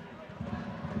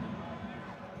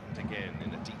 And again,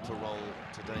 in a deeper role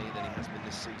today than he has been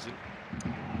this season.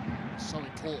 So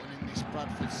important in this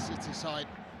Bradford City side.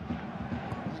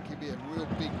 I think he'll be a real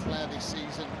big player this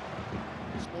season.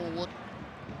 Smallwood.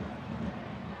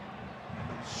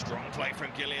 Strong play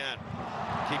from Gillian,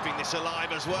 keeping this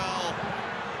alive as well.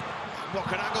 What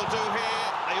can Angle do here?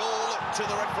 They all look to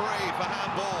the referee for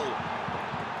handball,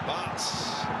 but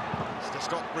Mr.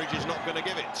 Stockbridge is not going to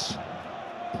give it.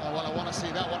 Oh, well, I want to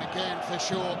see that one again for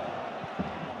sure.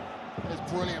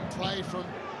 There's brilliant play from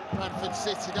Bradford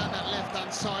City down that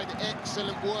left-hand side.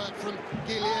 Excellent work from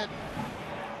Gillian.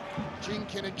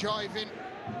 Jinking and jiving.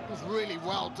 Does really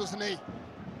well, doesn't he?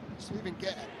 So even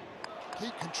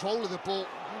keep control of the ball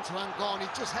into Angon. He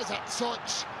just has that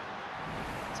touch.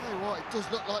 Tell you what, it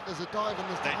does look like there's a dive and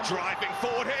there's... They're driving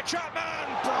forward here, Chapman!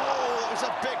 Oh, it was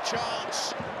a big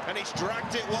chance, and he's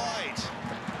dragged it wide.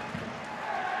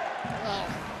 Well,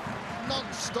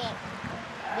 non-stop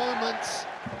moments.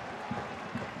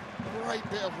 Great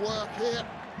bit of work here.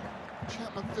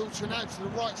 Chapman filtering out to the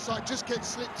right side, just gets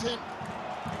slipped in.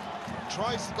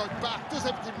 Tries to go back, does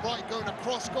everything right going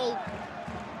across goal.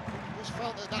 Just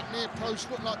felt that near post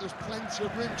looked like there was plenty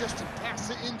of room just to pass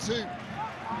it into.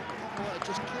 Oh, it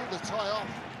just killed the tie off.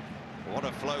 What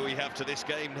a flow we have to this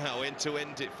game now, end to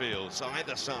end it feels.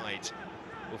 Either side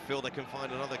will feel they can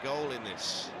find another goal in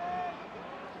this.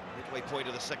 Midway point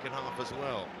of the second half as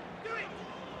well.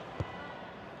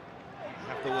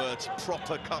 Have have the words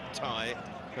proper cup tie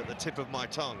at the tip of my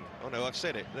tongue. Oh no, I've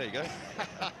said it. There you go.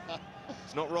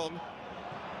 It's not wrong.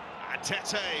 And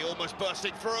Tete almost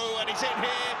bursting through, and he's in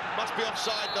here. Must be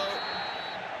offside though.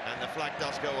 And the flag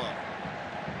does go up.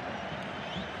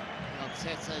 Well,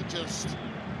 Tete just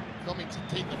coming to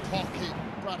pick the pocket.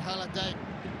 Brad Halliday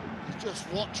is just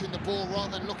watching the ball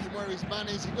rather than looking where his man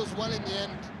is. He does well in the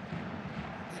end.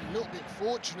 A little bit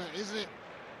fortunate, isn't it?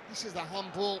 This is the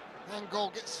handball. Hand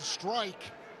goal gets the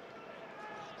strike.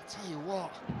 I tell you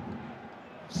what,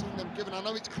 I've seen them given. I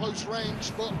know it's close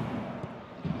range, but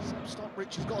Sam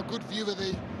Stockbridge has got a good view of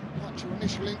the actual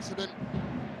initial incident.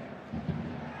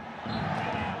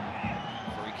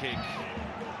 Free kick.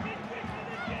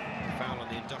 Foul on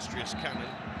the industrious cannon.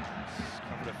 It's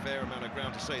covered a fair amount of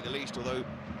ground to say the least, although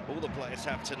all the players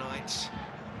have tonight.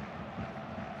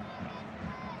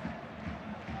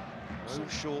 No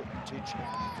shortage of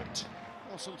effort.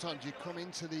 Well, sometimes you come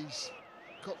into these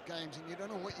cup games and you don't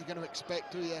know what you're going to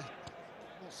expect, do you?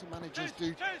 Lots of managers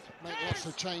do make lots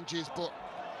of changes, but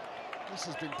this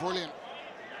has been brilliant.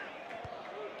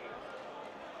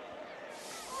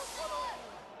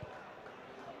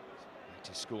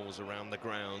 Scores around the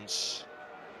grounds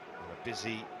on a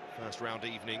busy first round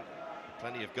evening.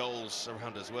 Plenty of goals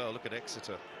around as well. Look at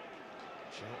Exeter,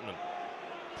 Cheltenham,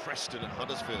 Preston at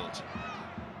Huddersfield.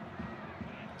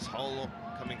 It's Hull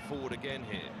coming forward again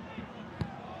here.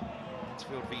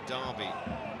 Huddersfield v Derby.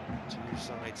 Two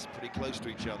sides pretty close to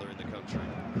each other in the country.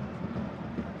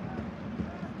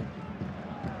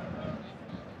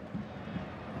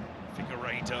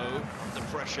 Figueiredo under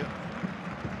pressure.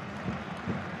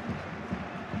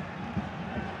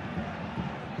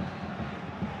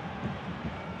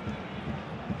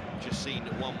 Seen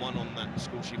 1-1 on that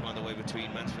score sheet, by the way,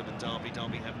 between Mansfield and Derby.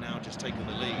 Derby have now just taken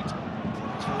the lead.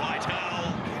 It's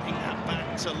Rydell getting that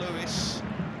back to Lewis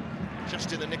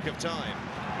just in the nick of time.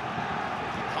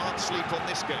 Can't sleep on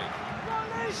this game.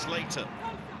 Slater.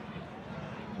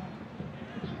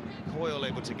 Coyle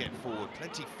able to get forward.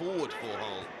 Plenty forward for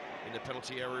Hull in the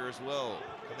penalty area as well.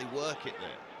 Can they work it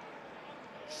there?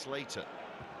 Slater.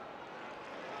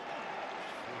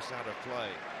 Forced out of play.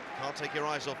 Can't take your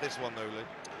eyes off this one though, Lynn.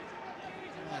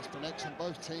 Yeah, it's been excellent.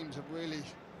 Both teams have really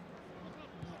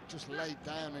not just laid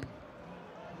down and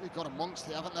really got amongst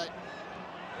it, haven't they? A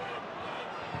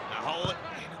hole in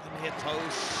at the near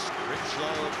post.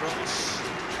 Richlow across.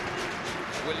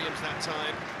 Williams that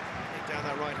time. Down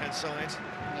that right-hand side.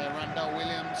 Yeah, Randall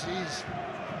Williams, he's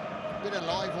been a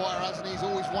live wire, hasn't he? He's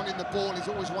always wanting the ball. He's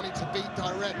always wanting to be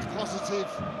direct, positive,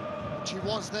 which he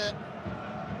was there.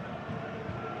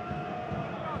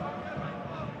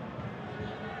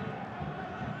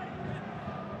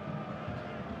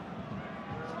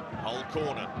 Hull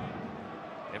corner.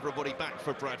 Everybody back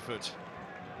for Bradford.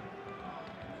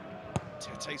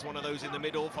 Tete's one of those in the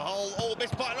middle for Hull. Oh,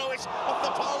 missed by Lewis off the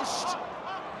post.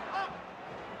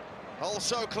 Hull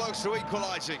so close to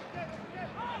equalising,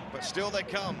 but still they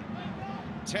come.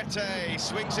 Tete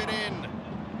swings it in.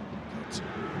 Good.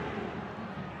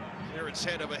 Clearance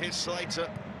head over his Slater,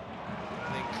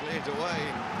 and then cleared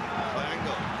away by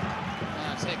Angle.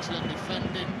 That's excellent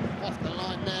defending off the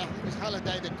line there. It was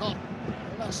Halliday that got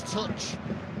the last touch.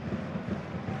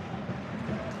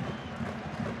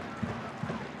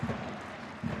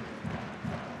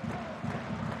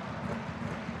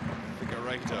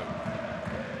 Figueiredo.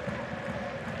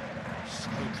 So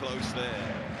close there,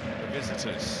 the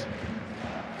visitors.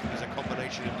 There's a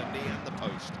combination of the knee and the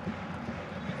post.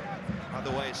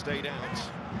 Either way, it stayed out.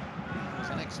 It was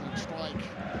an excellent strike.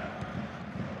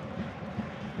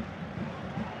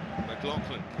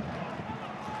 McLaughlin.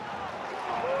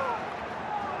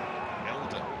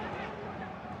 Elder.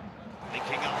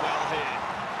 Linking up well here.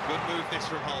 Good move this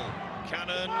from Hull.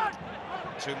 Cannon.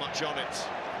 Too much on it.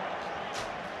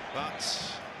 But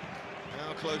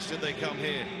how close did they come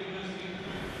here?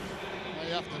 Well,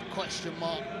 you have to question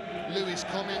mark Lewis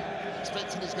coming,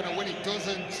 expecting he's going to win. He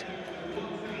doesn't.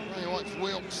 Tell you what, it's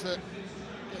Wilkes that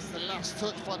gets the last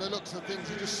touch by the looks of things.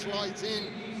 He just slides in.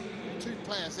 Two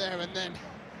players there, and then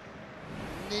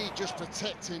knee just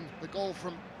protecting the goal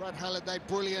from Brad Halliday.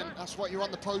 Brilliant. That's what you're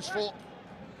on the post for.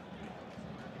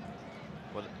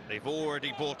 Well, they've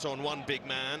already brought on one big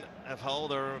man of Hull.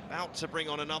 They're about to bring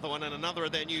on another one, and another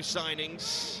of their new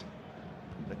signings,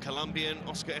 the Colombian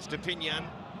Oscar Estepinian.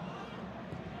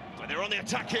 But they're on the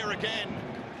attack here again.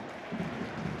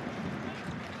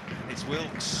 It's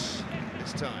Wilkes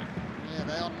this time. Yeah,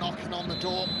 they are knocking on the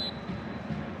door.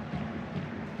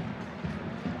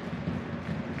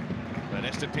 But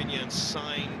Estepinian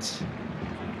signed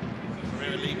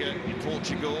Primeira Liga in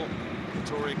Portugal.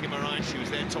 Vitória Guimarães, she was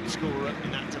their top scorer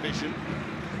in that division.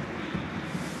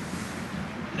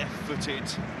 right-footed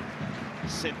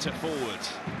centre forward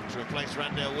to replace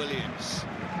Randell Williams.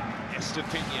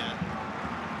 Estepinha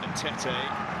and Tete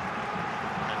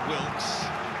and Wilkes.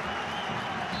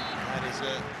 That is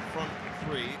a front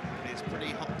three. It's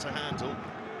pretty hot to handle.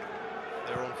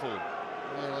 They're on forward.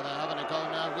 Yeah, well, they're having a go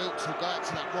now. Wilkes will go out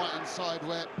to that right-hand side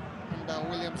where Randell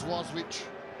Williams was, which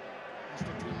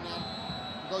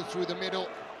Estepinha go through the middle,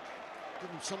 give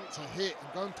him something to hit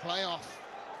and go and play off.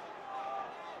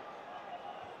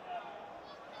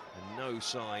 And no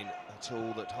sign at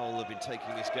all that Hull have been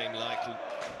taking this game lightly,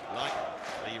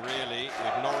 really,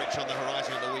 with Norwich on the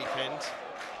horizon at the weekend.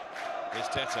 Here's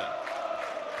Tete.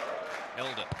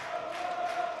 Elder.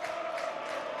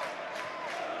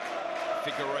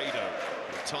 Figueiredo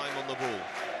with time on the ball.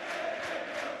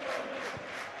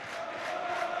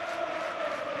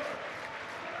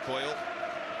 Coyle.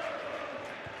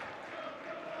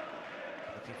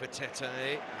 Looking for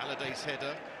Tete. Halliday's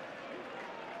header.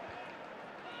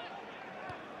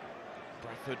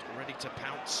 Bradford ready to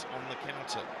pounce on the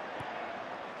counter.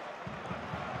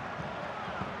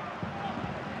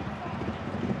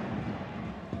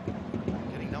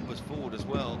 Getting numbers forward as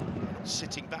well. Not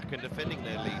sitting back and defending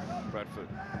their lead, Bradford.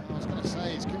 I was going to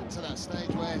say, he's getting to that stage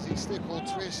where he stick or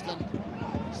twist and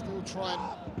still try and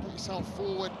get yourself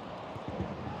forward.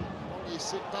 When you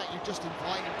sit back, you're just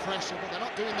inviting pressure, but they're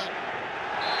not doing that.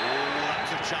 Oh, that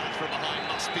was a challenge from behind,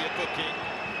 must be a booking.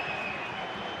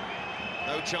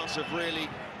 No chance of really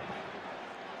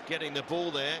getting the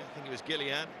ball there. I think it was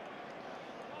Gillian.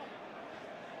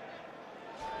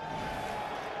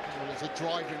 Well, there's a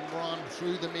driving run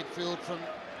through the midfield from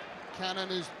Cannon,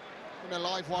 who's in a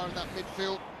live wire in that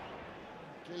midfield.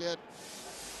 Gillian,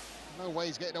 no way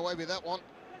he's getting away with that one.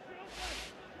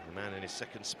 The man in his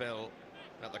second spell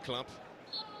at the club.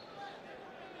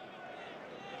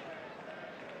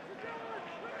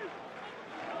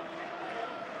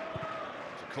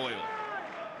 To Coyle.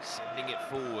 Sending it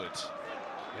forward.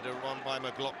 Hit a run by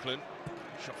McLaughlin.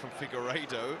 Shot from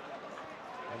Figueiredo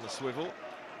on the swivel.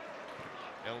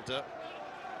 Elder.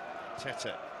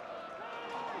 Tete.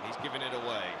 He's giving it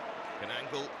away. Can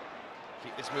Angle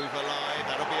keep this move alive?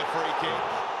 That'll be a free kick.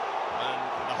 And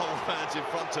the whole fans in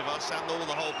front of us and all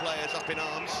the whole players up in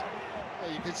arms.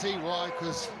 Yeah, you can see why,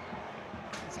 because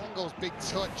it's Angle's big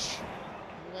touch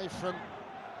away from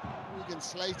Wigan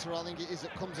Slater, I think it is,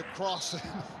 that comes across.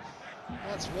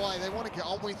 That's why they want to get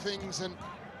on with things, and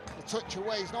the touch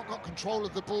away, he's not got control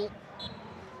of the ball.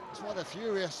 That's why they're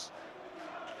furious.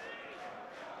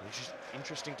 Which is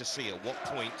interesting to see at what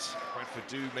point Bradford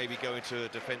do maybe go into a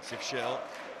defensive shell.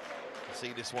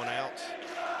 See this one out.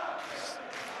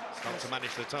 Start to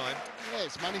manage the time. Yeah,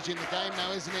 it's managing the game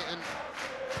now, isn't it? And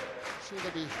I'm sure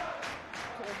there'll be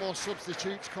a couple more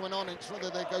substitutes coming on. It's whether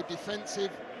they go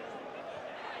defensive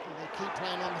or they keep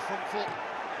playing on the front foot.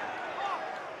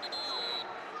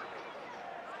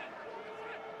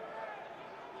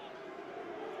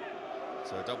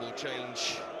 So a double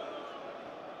change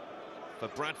for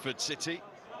Bradford City.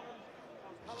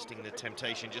 Resisting the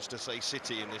temptation just to say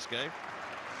City in this game.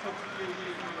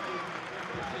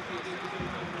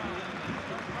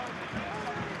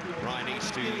 Ryan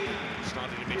East, who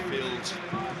started in midfield,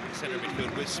 centre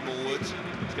midfield with Smallwood,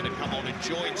 is going to come on and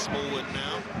join Smallwood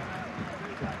now.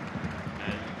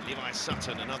 And Levi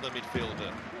Sutton, another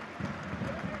midfielder.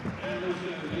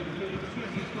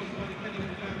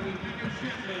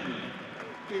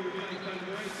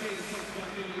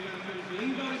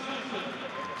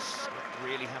 It's not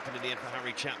really happened in the end for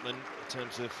Harry Chapman in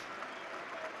terms of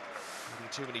having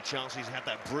too many chances. He had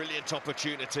that brilliant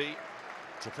opportunity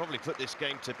to probably put this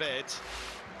game to bed.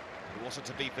 It wasn't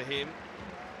to be for him.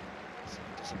 Some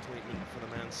disappointment for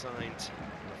the man signed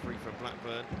free from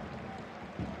Blackburn.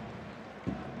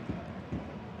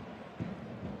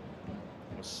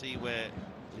 We'll see where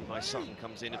Levi Sutton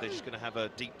comes in, if they're just going to have a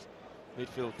deep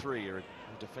midfield three or a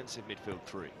defensive midfield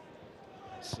three.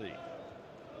 Let's see.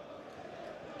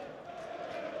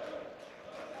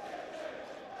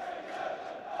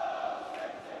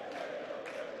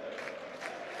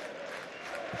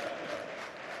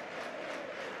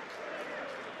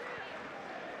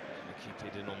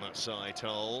 Keep it in on that side,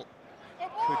 Hull.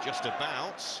 Could just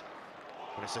about,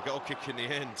 but it's a goal kick in the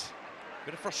end.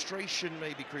 Bit of frustration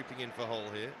maybe creeping in for Hull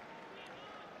here.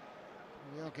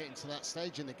 We are getting to that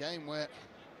stage in the game where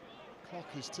the clock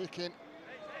is ticking.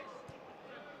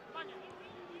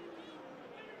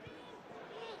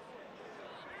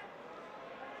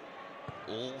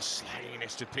 All sliding in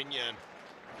Estepinha,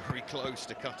 very close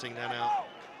to cutting that out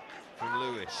from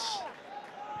Lewis.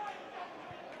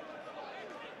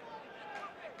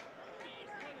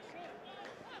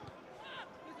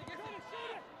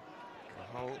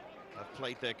 Hull have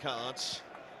played their cards.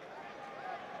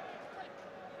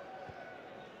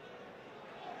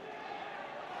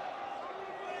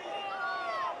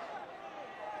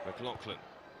 McLaughlin.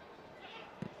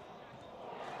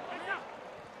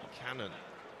 Cannon.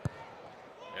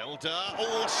 Elder.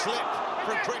 Oh, slip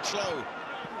from Critchlow.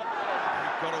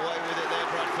 Got away with it there,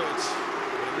 Bradford.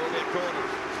 It will be a corner.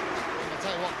 I'll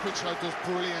tell you what, Critchlow does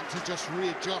brilliant to just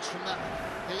readjust from that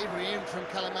delivery in from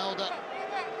Callum Elder.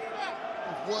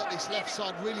 They've worked this left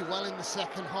side really well in the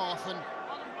second half, and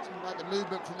it's like the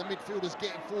movement from the midfielders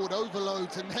getting forward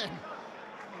overloads, and then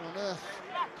on earth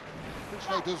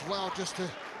Critchlow does well just to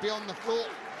be on the floor,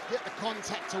 get the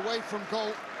contact away from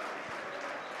goal.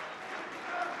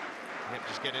 Yep,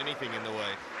 just get anything in the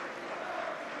way.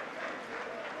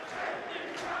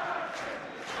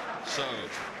 So,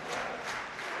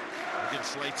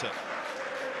 against Slater.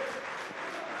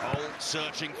 Holt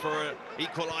searching for an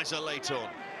equaliser late on.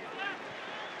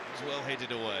 He's well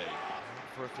headed away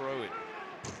for a throw-in.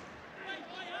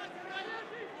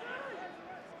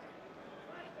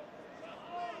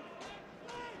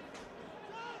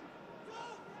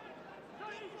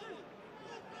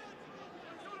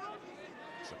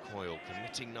 Coyle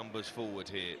committing numbers forward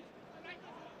here,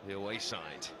 the away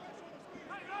side.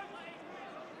 Have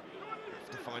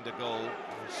to find a goal.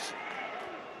 There's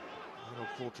a little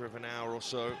quarter of an hour or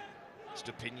so.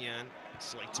 Stupinian,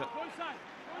 Slater,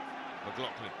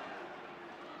 McLaughlin.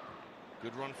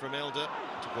 Good run from Elder.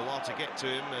 Took a while to get to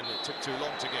him, and it took too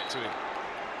long to get to him.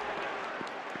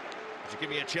 To give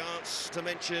me a chance to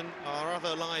mention our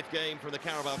other live game from the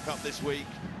Carabao Cup this week.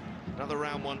 Another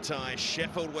round one tie,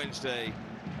 Sheffield Wednesday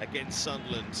against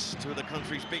Sunderland, two of the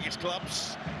country's biggest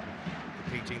clubs,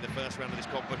 competing the first round of this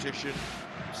competition,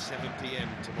 7 p.m.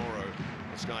 tomorrow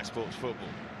on Sky Sports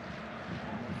Football.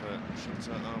 For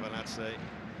Shota Arveladze,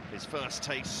 his first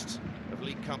taste of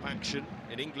League Cup action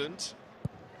in England.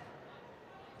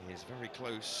 He is very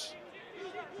close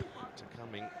to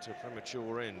coming to a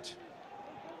premature end.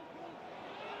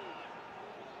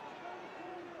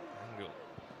 Angle.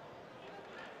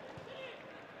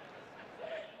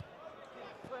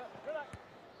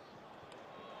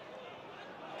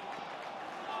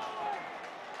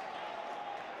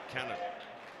 Cannon.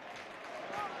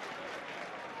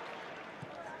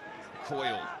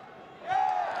 Coyle.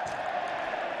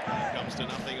 Comes to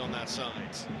nothing on that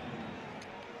side.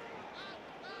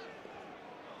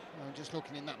 Well, just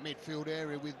looking in that midfield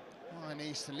area with Ryan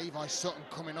East and Levi Sutton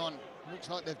coming on. Looks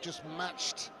like they've just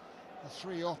matched the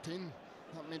three up in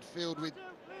that midfield with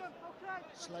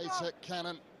Slater,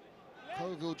 Cannon,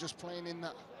 Coville just playing in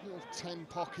that little 10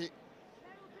 pocket.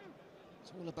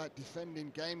 It's all about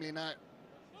defending gamely now.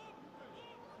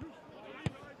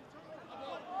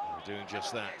 Doing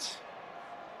just that.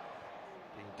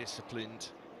 Being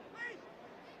disciplined.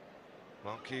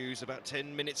 Mark Hughes about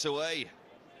 10 minutes away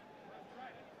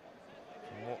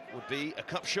from what would be a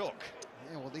cup shock.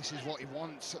 Yeah, well, this is what he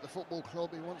wants at the football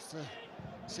club. He wants to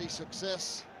see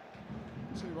success.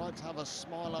 Too right to have a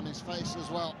smile on his face as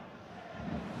well.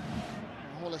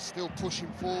 Hollis still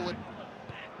pushing forward,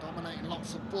 dominating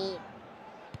lots of ball.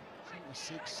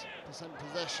 6%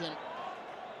 possession.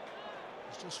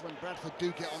 It's just when Bradford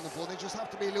do get on the ball, they just have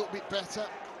to be a little bit better.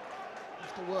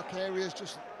 Have to work areas,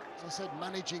 just as I said,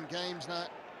 managing games now.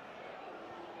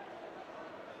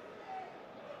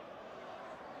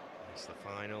 It's the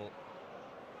final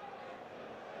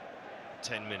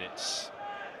 10 minutes.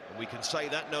 And we can say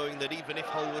that knowing that even if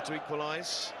Hull were to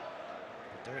equalise,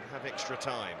 they don't have extra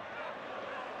time.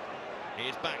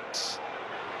 Here's Banks.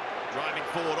 Driving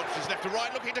forward, options left to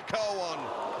right, looking to curl one.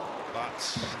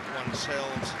 But one's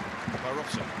held by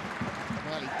Robson.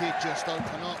 Well, he did just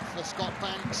open up for Scott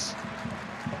Banks.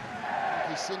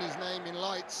 He's seen his name in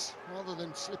lights, rather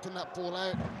than slipping that ball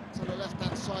out to the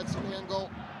left-hand side to Liango,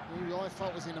 who I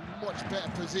felt was in a much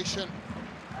better position.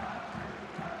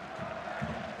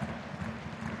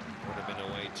 Would have been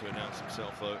a way to announce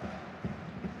himself, though.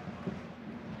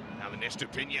 Now the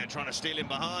Estupinian trying to steal him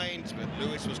behind, but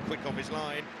Lewis was quick off his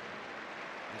line.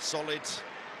 And solid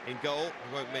in goal.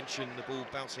 We won't mention the ball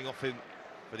bouncing off him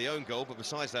for the own goal, but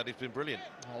besides that, he's been brilliant.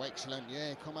 Oh, excellent,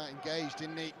 yeah, come out engaged,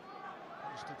 didn't he?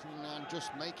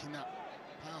 Just making that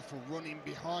powerful run in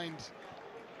behind.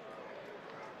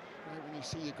 Right when you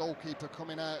see your goalkeeper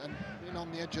coming out and in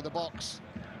on the edge of the box.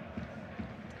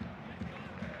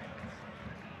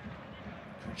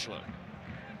 Critchlow.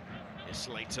 Here's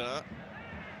Slater.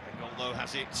 Goldo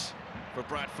has it for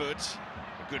Bradford.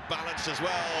 A good balance as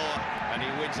well, and he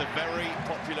wins a very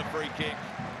popular free kick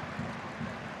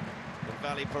from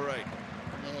Valley Parade.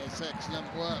 Yeah, it's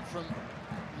excellent work from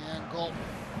Liango.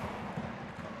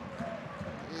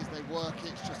 It as they work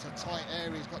it. It's just a tight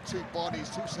area. He's got two bodies,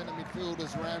 two centre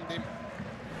midfielders around him.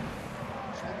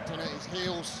 Jumping at his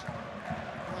heels.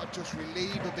 Might just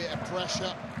relieve a bit of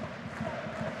pressure.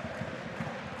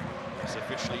 It's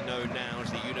officially known now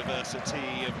as the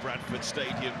University of Bradford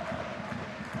Stadium.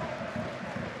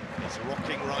 It's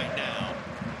rocking right now.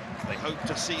 They hope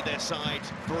to see their side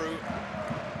through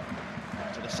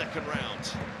to the second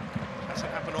round.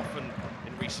 Hasn't happened often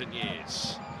in recent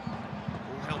years.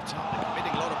 All helped up. They're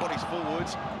committing a lot of bodies forward.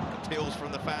 Appeals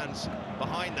from the fans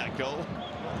behind that goal,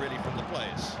 not really from the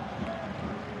players.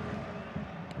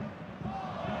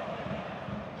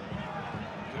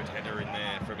 Good header in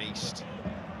there from East.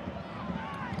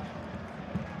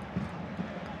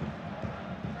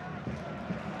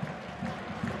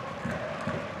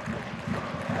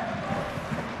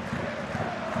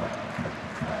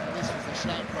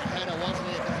 Shout for a header, wasn't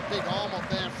it? There's a big arm up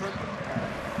there from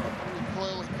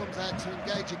Coyle. He comes out to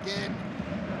engage again.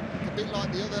 A bit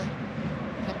like the other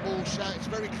handball shout. It's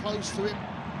very close to him.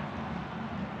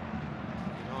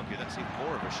 You can argue that's even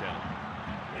more of a shout.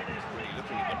 Really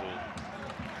looking at the ball.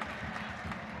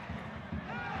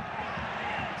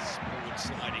 Smallwood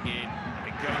sliding in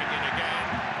and going in again,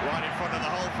 right in front of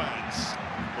the whole fans.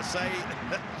 To say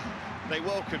they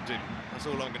welcomed him. That's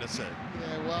all I'm going to say.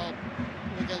 Yeah, well,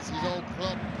 against his old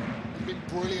club, he's been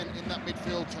brilliant in that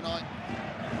midfield tonight.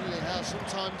 Really has.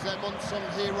 Sometimes they're unsung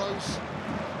heroes.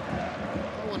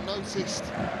 No one noticed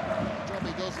the job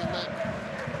he does in that.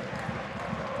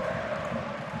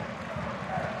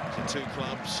 The two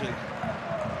clubs who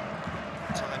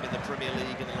time in the Premier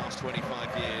League in the last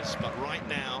 25 years, but right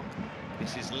now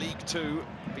this is League Two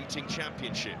beating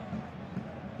Championship.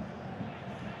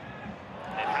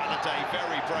 And Halliday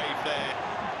very brave there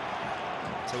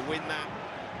to win that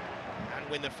and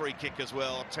win the free kick as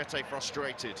well. Tete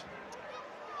frustrated.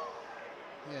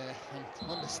 Yeah,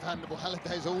 understandable.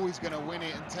 Halliday's always going to win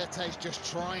it, and Tete's just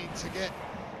trying to get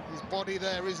his body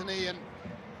there, isn't he? And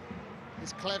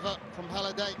it's clever from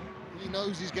Halliday. He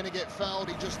knows he's going to get fouled.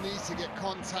 He just needs to get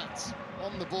contact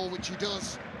on the ball, which he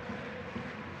does.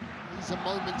 These are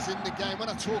moments in the game. When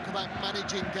I talk about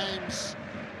managing games,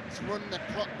 it's running the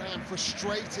clock down,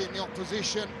 frustrating the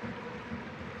opposition.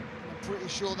 I'm pretty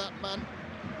sure that man,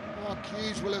 Mark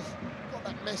Hughes, will have got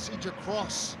that message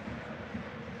across.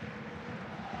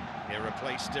 He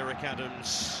replaced Derek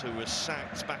Adams, who was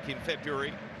sacked back in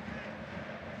February,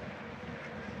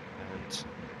 and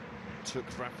took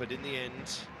Bradford in the end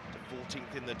to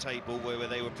 14th in the table, where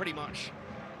they were pretty much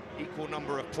equal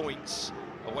number of points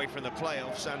away from the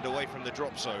playoffs and away from the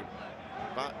drop zone.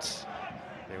 But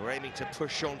they were aiming to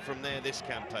push on from there this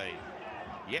campaign.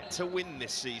 Yet to win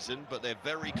this season, but they're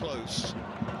very close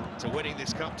to winning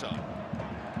this cup tie.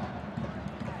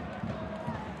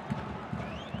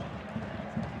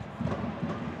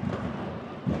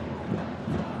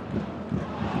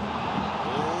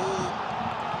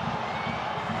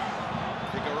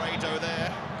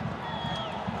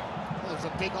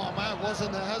 Big arm out,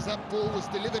 wasn't there, as that ball was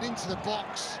delivered into the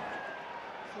box.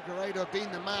 Figueiredo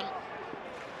being the man.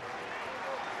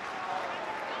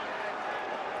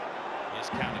 Here's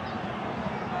Cannon.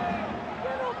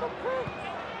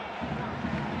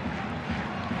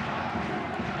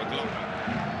 McLaughlin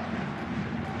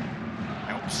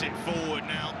helps it forward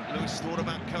now. Lewis thought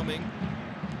about coming,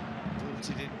 brought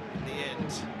it in the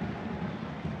end.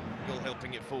 Goal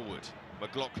helping it forward.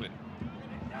 McLaughlin.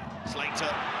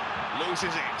 Slater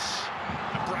loses it,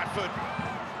 and Bradford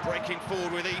breaking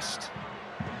forward with East.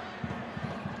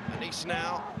 And East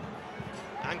now,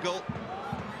 Angle.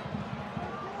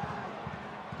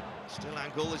 Still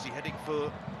Angle, is he heading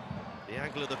for the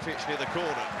angle of the pitch near the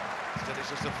corner? Instead it's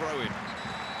just a throw-in.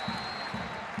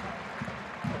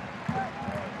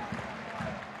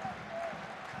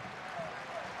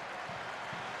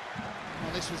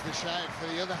 This was the shout for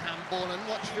the other handball, and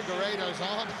watch Figueiredo's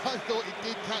arm. I thought he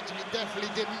did catch him, he definitely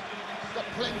didn't. Got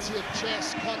plenty of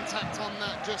chest contact on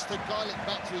that just to guile it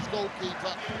back to his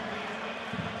goalkeeper.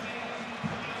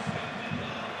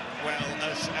 Well,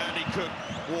 as Andy Cook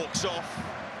walks off,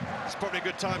 it's probably a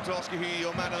good time to ask you who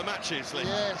your man of the match is, Lee.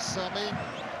 Yes, I mean,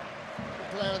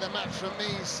 the player of the match for me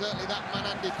is certainly that man,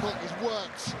 Andy Cook. He's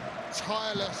worked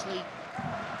tirelessly.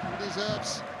 He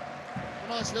deserves a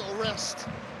nice little rest.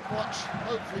 Watch,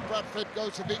 hopefully Bradford go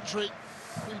to victory.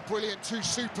 Been brilliant, 2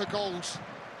 super goals.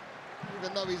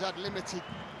 Even though he's had limited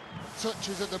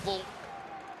touches of the ball.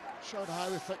 Showed how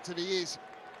effective he is.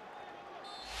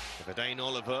 Dane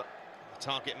Oliver, the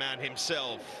target man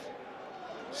himself,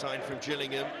 signed from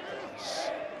Gillingham.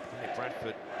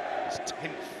 Bradford, his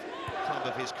 10th club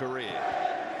of his career.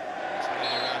 He's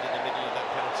hanging around in the middle of that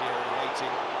penalty area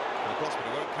waiting for the cross, but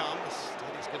he won't come.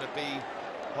 Instead, it's going to be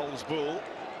Hull's ball.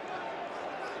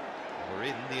 We're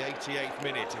in the 88th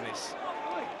minute, and it's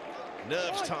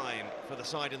nerves time for the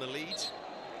side in the lead.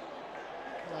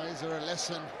 Well, is there a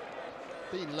lesson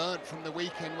being learnt from the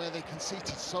weekend where they conceded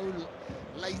so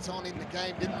late on in the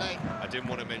game, didn't they? I didn't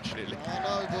want to mention it. I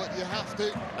know, but you have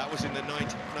to. That was in the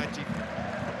 90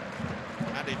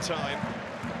 added time.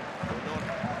 We're not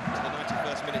to the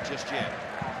 91st minute just yet.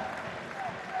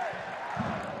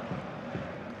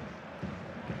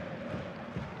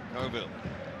 Coville.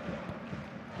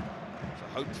 So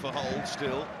hope for Hull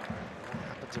still. What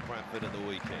happened to Bradford at the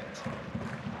weekend?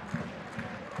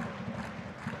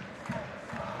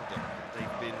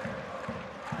 They've been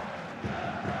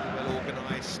well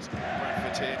organised.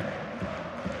 Bradford here.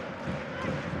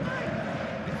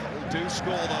 If Hull do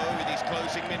score though in these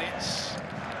closing minutes,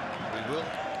 we will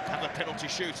have a penalty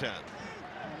shootout.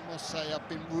 I must say I've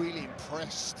been really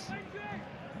impressed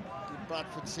with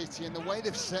Bradford City and the way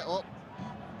they've set up.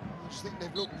 I just think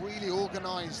they've looked really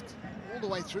organised all the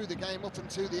way through the game up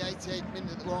until the 88th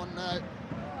minute that we're on now.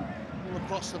 All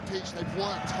across the pitch, they've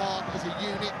worked hard as a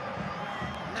unit,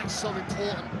 and that's so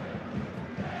important.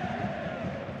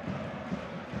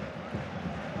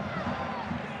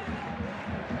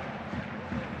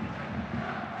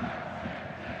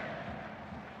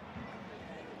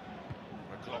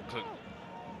 McLaughlin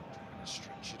trying to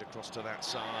stretch it across to that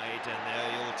side, and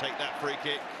there you'll take that free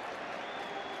kick.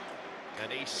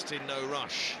 And East in no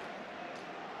rush.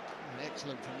 And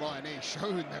excellent from Ryan East,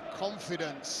 showing their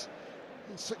confidence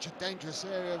in such a dangerous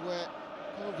area where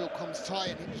Coville comes tight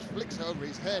and he just flicks it over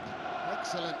his head.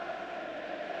 Excellent.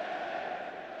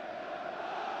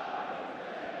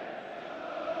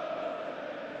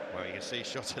 Well, you can see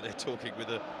Shotta there talking with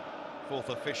the fourth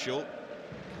official.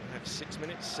 Have 6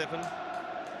 minutes, 7. I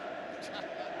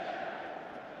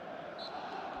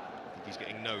think he's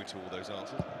getting no to all those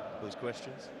answers, those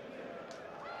questions.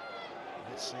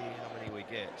 Let's see how many we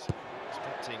get.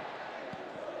 Expecting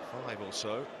 5 or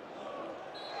so.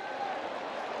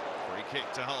 Free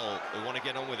kick to Hull. We want to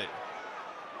get on with it.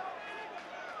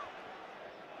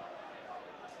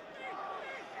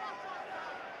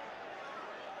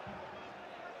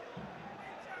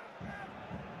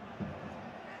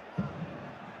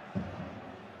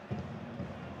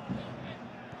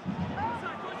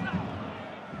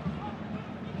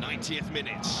 '90th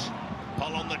minute.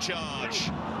 Hull on the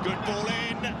charge. Good ball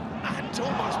in, and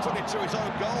almost put it to his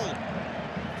own goal.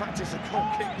 In fact, it's a goal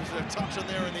kick. There's a touch on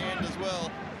there in the end as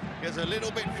well. He was a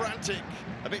little bit frantic,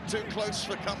 a bit too close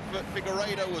for comfort.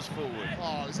 Figueiredo was forward.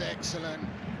 Oh, it was excellent.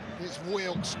 It's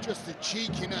Wilkes, just the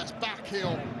cheekiness, back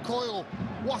heel. Coyle,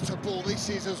 what a ball this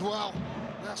is as well.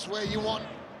 That's where you want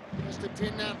just to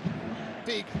pin that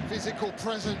big physical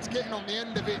presence, getting on the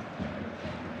end of it.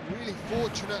 Really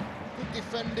fortunate, good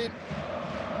defending.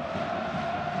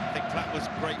 I think Platt was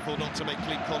grateful not to make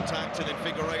clean contact, and then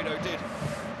Figueiredo did.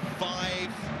 5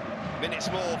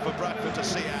 minutes more for Bradford to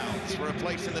see out for a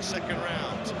place in the second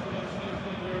round.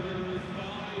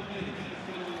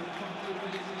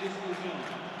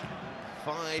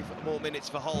 Five more minutes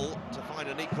for Hull to find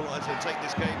an equaliser and take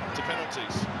this game to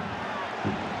penalties.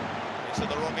 It's at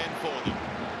the wrong end for them.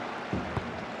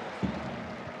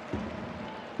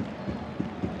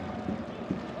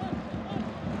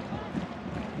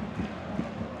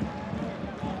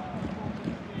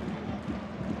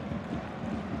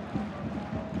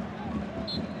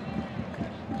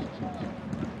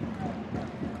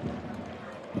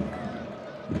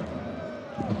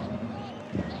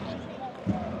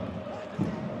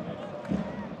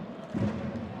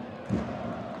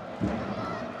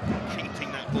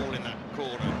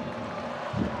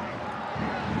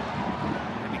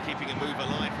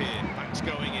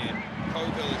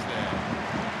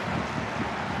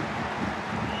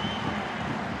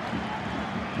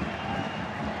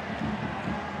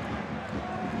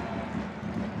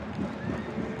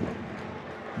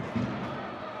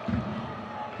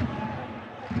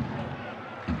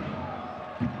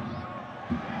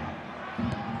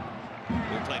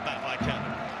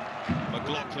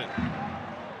 McLaughlin.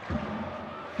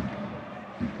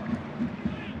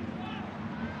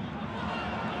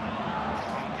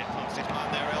 Can't get past his man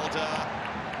there, Elder.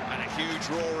 And a huge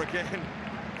roar again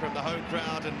from the home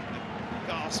crowd, and a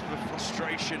gasp of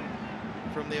frustration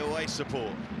from the away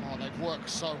support. Oh, they've worked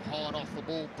so hard off the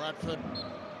ball, Bradford.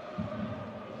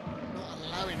 Not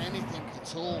allowing anything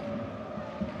at all.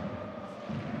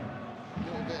 A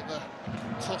little bit of a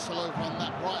tussle over on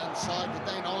that right-hand side with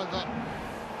Dane Oliver.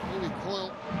 Louis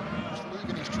Coyle just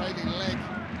leaving his trailing leg.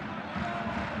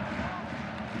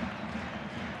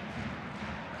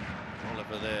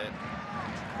 Oliver there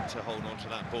to hold on to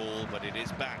that ball, but it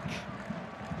is back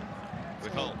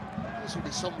with Hull. This will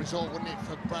be some result, wouldn't it,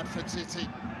 for Bradford City?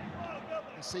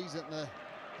 The season they're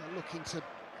looking to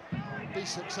be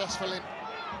successful in.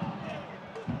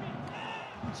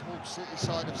 This whole City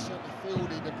side have certainly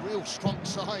fielded a real strong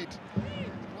side.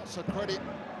 Lots of credit.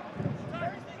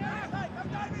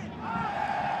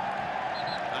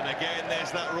 And again,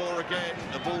 there's that roar again.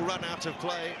 The ball run out of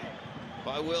play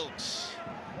by Wilkes.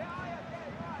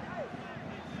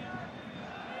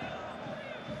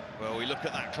 Well, we look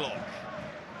at that clock.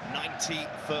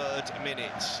 93rd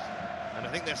minute. And I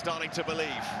think they're starting to believe.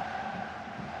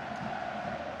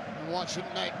 And why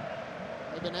shouldn't they?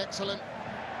 They've been excellent.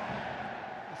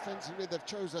 Defensively, they've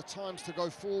chose their times to go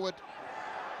forward.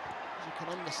 As you can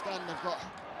understand, they've got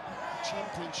a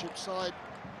championship side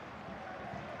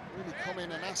really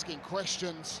coming and asking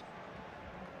questions.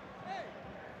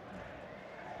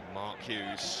 Mark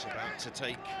Hughes about to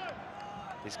take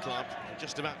his club,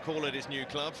 just about call it his new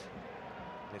club.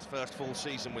 His first full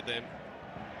season with them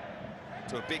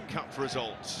to a big cup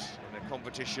results in a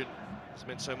competition that's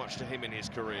meant so much to him in his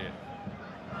career.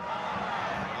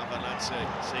 Avalanche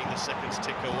seeing the seconds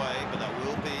tick away, but that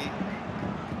will be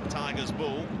the Tigers'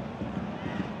 ball.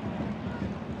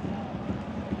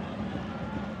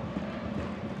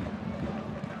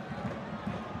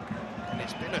 And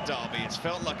it's been a derby, it's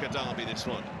felt like a derby, this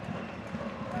one.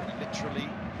 It literally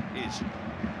is.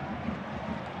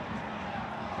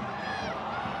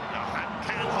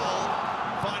 Can hold,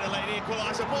 finally an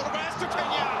equaliser, ball to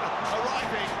Estepinian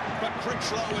arriving, but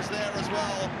Critchlow was there as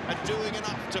well and doing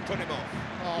enough to put him off.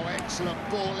 Oh, excellent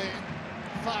ball in,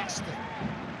 fast,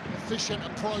 efficient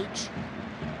approach.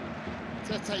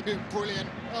 Tete doing brilliant.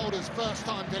 Elder's first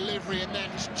time delivery, and then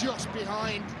it's just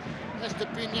behind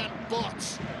Estepinian,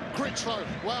 but Critchlow,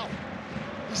 well,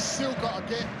 he's still got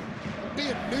to be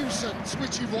a nuisance,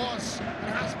 which he was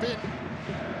and has been.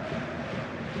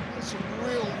 There's some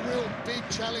real big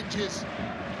challenges.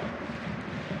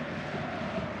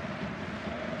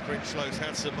 Critchlow's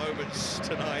had some moments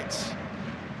tonight.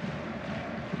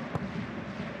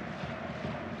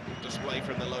 Display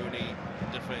from the Loney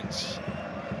defence.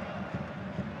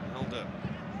 Elder.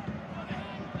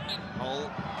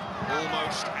 Hull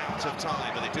almost out of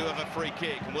time, but they do have a free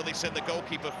kick. And will they send the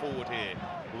goalkeeper forward here?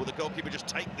 Or will the goalkeeper just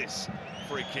take this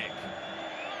free kick?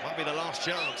 Might be the last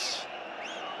chance.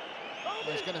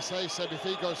 I was going to say, Seb, if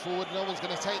he goes forward, no one's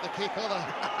going to take the kick, are they?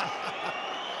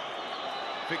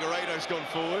 Figueiredo's gone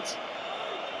forward. So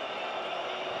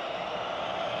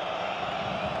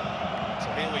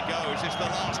here we go. Is this the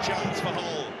last chance for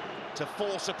Hull to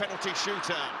force a penalty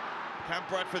shootout? Can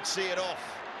Bradford see it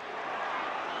off?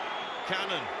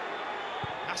 Cannon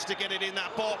has to get it in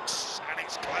that box, and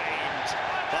it's claimed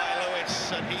by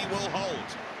Lewis, and he will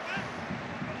hold.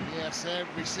 Yes,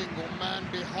 every single man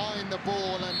behind the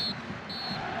ball, and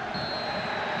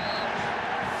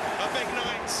a big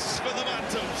night for the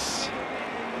Bantams.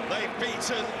 They've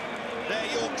beaten their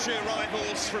Yorkshire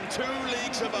rivals from 2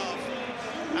 leagues above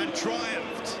and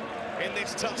triumphed in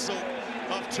this tussle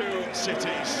of 2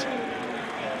 cities.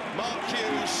 Mark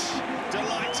Hughes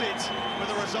delighted with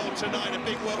the result tonight, a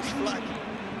big Welsh flag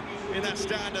in that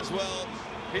stand as well.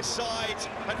 His side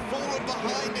had fallen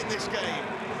behind in this game.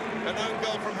 An own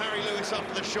goal from Harry Lewis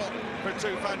after the shot from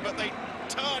Tufan, but they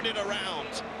turned it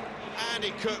around.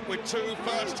 Andy Cook with 2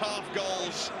 first-half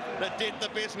goals that did the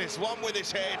business. One with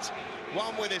his head,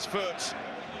 one with his foot.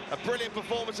 A brilliant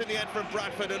performance in the end from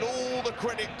Bradford, and all the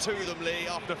credit to them, Lee,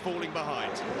 after falling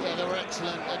behind. Yeah, they were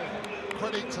excellent, and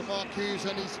credit to Mark Hughes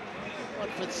and his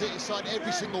Bradford City side.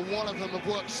 Every single one of them have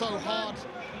worked so hard.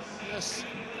 Yes,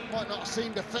 might not have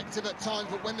seemed effective at times,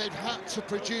 but when they've had to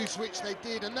produce, which they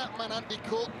did, and that man, Andy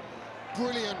Cook,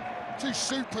 brilliant. 2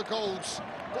 super goals,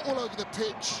 but all over the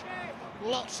pitch.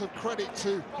 Lots of credit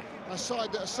to a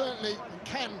side that certainly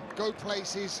can go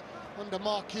places under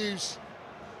Mark Hughes.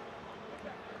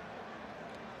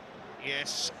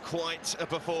 Yes, quite a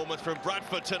performance from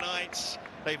Bradford tonight.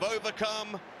 They've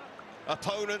overcome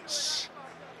opponents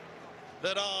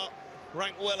that are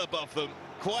ranked well above them.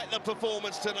 Quite the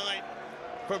performance tonight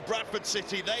from Bradford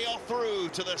City. They are through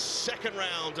to the 2nd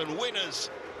round and winners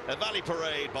at Valley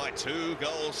Parade by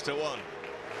 2-1.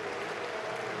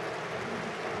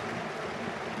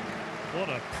 What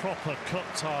a proper cup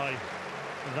tie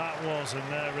that was, and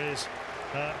there is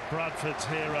Bradford's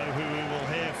hero, who we will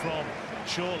hear from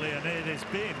shortly, and it is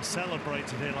being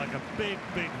celebrated here like a big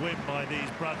win by these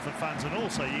Bradford fans, and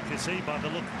also you can see by the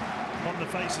look on the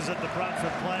faces of the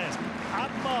Bradford players.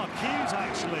 And Mark Hughes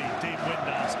actually did win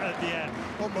that at the end.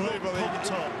 Unbelievable.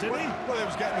 Pumped up, did he? Well, he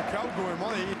was getting the crowd going,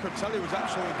 wasn't he? You could tell he was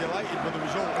absolutely delighted with the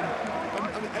result.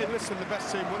 And hey, listen, the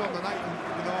best team won on the night, and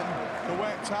you know, they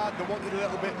worked hard, they wanted a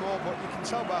little bit more, but you can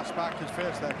tell by Sparky's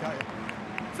face there, can't you?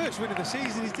 First win of the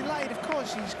season, he's delighted, of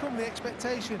course. He's come with the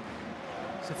expectation.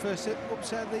 It's the first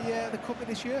upset of the cup of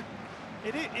this year.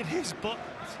 It is, but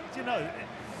you know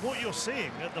what you're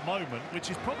seeing at the moment, which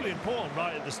is probably important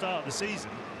right at the start of the season,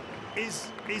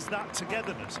 is that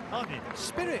togetherness, aren't you?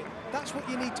 Spirit. That's what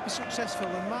you need to be successful,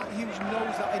 and Mark Hughes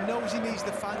knows that. He knows he needs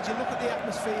the fans. You look at the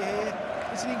atmosphere here.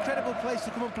 It's an incredible place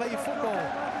to come and play your football,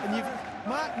 and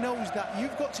Mark knows that.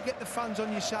 You've got to get the fans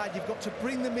on your side. You've got to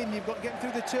bring them in. You've got to get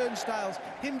through the turnstiles.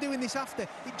 Him doing this after,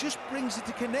 it just brings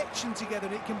the connection together,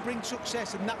 and it can bring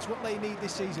success, and that's what they need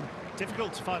this season.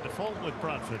 Difficult to find a fault with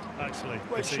Bradford, actually.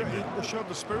 Well, they showed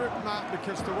the spirit, Matt,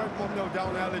 because they went 1-0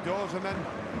 down early doors, and then,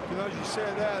 you know, as you say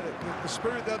there, the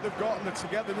spirit that they've got and the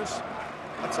togetherness.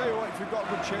 I tell you what, if you've got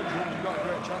a good change room, you've got a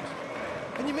great chance.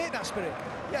 And you make that spirit.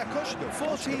 Yeah, of course you do.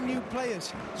 14 new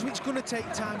players, so it's going to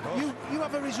take time. You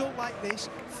have a result like this,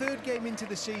 third game into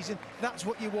the season, that's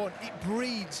what you want. It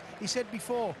breeds. He said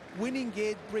before, winning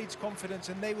here breeds confidence,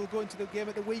 and they will go into the game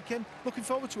at the weekend. Looking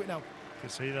forward to it now. You can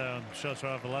see there on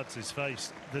Shota Avaladze's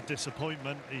face the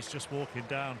disappointment. He's just walking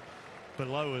down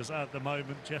below us at the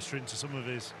moment, gesturing to some of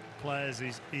his players.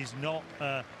 He's not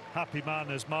a happy man,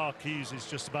 as Mark Hughes is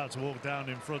just about to walk down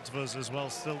in front of us as well,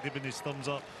 still giving his thumbs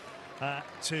up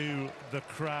to the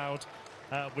crowd.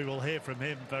 We will hear from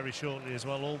him very shortly as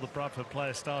well. All the Bradford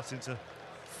players starting to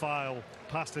file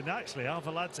past, and actually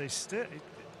Avaladze is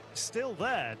still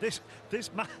there. This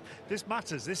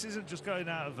matters. This isn't just going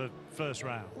out of the first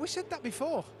round. We said that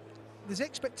before. There's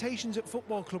expectations at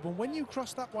football club, and when you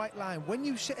cross that white line, when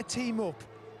you set a team up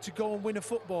to go and win a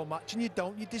football match and you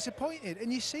don't, you're disappointed.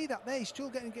 And you see that there. He's still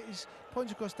getting his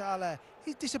points across to Alaire.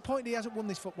 He's disappointed he hasn't won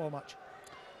this football match.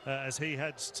 As he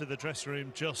heads to the dressing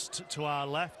room just to our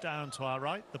left, down to our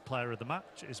right, the player of the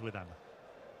match is with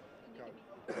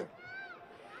Anna.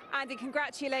 Andy,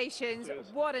 congratulations.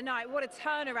 Cheers. What a night, what a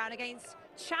turnaround against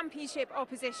championship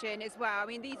opposition as well. I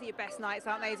mean, these are your best nights,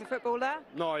 aren't they, as a footballer?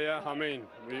 No, yeah, I mean,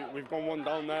 we've gone one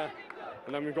down there,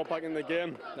 and then we've got back in the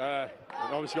game.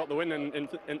 Obviously got the win in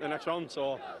the next round,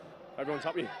 so everyone's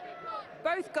happy.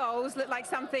 Both goals look like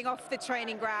something off the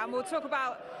training ground. We'll talk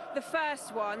about the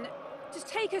first one. Just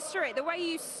take us through it, the way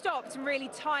you stopped and really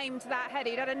timed that header.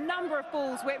 You'd had a number of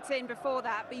balls whipped in before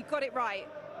that, but you got it right.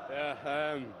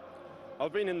 Yeah,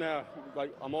 I've been in there,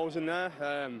 like, I'm always in there,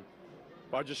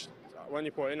 but when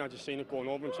you put it in, I just seen it going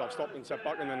over him, so I've stopped and stepped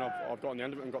back, and then I've got on the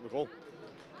end of it and got the goal.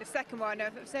 The second one,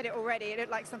 I've said it already, it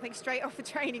looked like something straight off the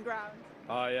training ground.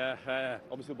 Yeah,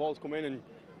 obviously the ball's come in, and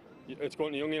it's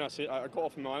going to Young, and I got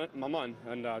off my man,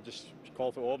 and I just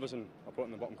called for overs, and I put it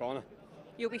in the bottom corner.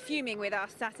 You'll be fuming with our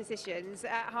statisticians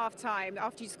at half-time.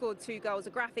 After you scored 2 goals, a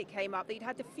graphic came up that you'd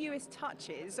had the fewest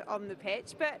touches on the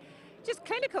pitch, but just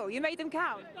clinical, you made them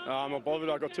count. I'm not bothered,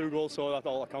 I got 2 goals, so that's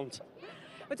all that counts.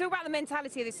 We'll talk about the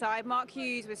mentality of this side. Mark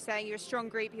Hughes was saying you're a strong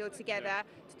group here together. Yeah.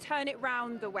 To turn it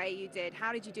round the way you did,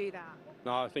 how did you do that?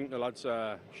 No, I think the lads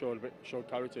showed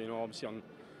character. You know, obviously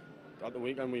at the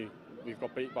weekend we've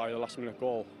got beat by a last-minute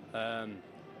goal. I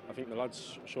think the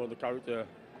lads showed the character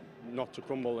not to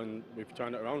crumble, and we've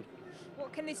turned it around.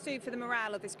 What can this do for the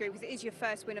morale of this group? Because it is your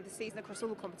first win of the season across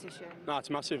all competition. No, it's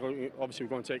massive. Obviously,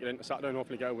 we're going to take it into Saturday and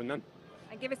hopefully get a win then.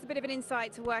 And give us a bit of an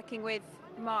insight to working with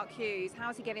Mark Hughes.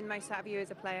 How's he getting the most out of you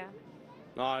as a player?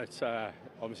 No, it's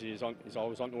obviously he's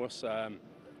always on to us,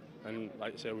 and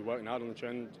like I say, we're working hard on the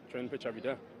training pitch every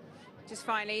day. Just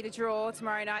finally, the draw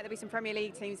tomorrow night. There'll be some Premier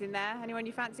League teams in there. Anyone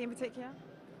you fancy in particular?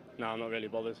 No, I'm not really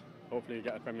bothered. Hopefully, you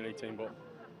get a Premier League team, but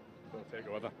we'll take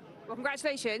it with her. Well,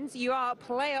 congratulations. You are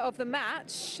player of the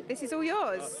match. This is all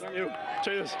yours. Thank you.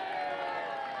 Cheers.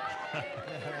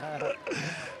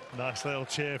 Nice little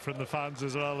cheer from the fans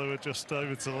as well, who are just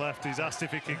over to the left. He's asked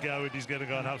if he can go, and he's going to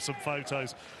go and have some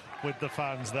photos with the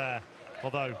fans there.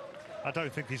 Although I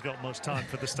don't think he's got much time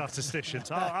for the statisticians.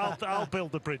 I'll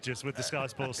build the bridges with the Sky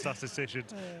Sports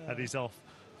statisticians, and he's off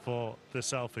for the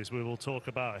selfies. We will talk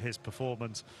about his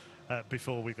performance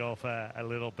before we go off air a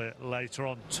little bit later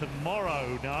on.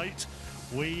 Tomorrow night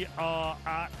we are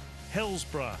at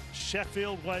Hillsborough.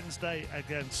 Sheffield Wednesday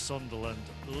against Sunderland.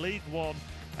 League One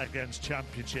against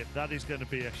Championship. That is going to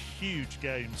be a huge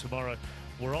game tomorrow.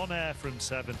 We're on air from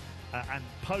 7, and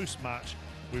post-match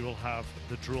we will have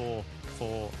the draw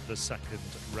for the second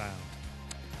round.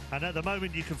 And at the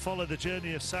moment, you can follow the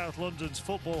journey of South London's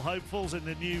football hopefuls in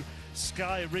the new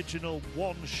Sky Original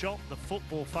One Shot, The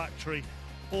Football Factory.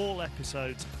 All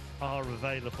episodes are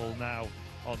available now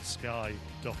on Sky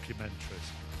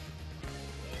Documentaries.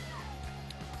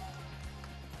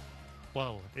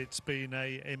 Well, it's been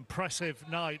an impressive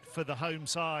night for the home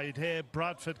side here.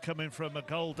 Bradford coming from a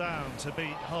goal down to beat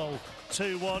Hull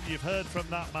 2-1. You've heard from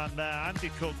that man there,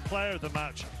 Andy Cook, player of the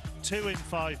match, 2 in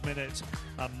 5 minutes,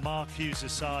 and Mark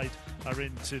Hughes' side are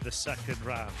into the second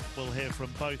round. We'll hear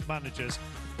from both managers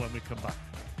when we come back.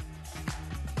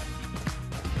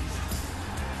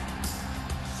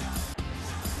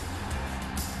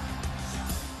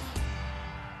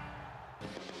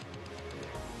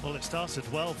 Well, it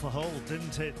started well for Hull,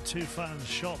 didn't it? Tufan's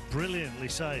shot brilliantly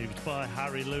saved by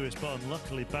Harry Lewis, but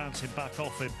unluckily bouncing back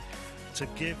off him to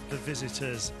give the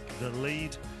visitors the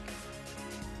lead.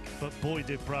 But boy,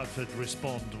 did Bradford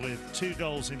respond with 2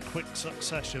 goals in quick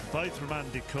succession, both from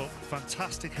Andy Cook.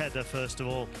 Fantastic header, first of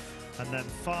all, and then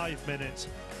 5 minutes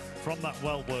from that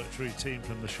well-worked routine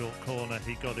from the short corner,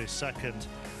 he got his second.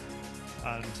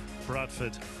 And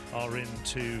Bradford are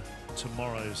into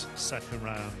tomorrow's second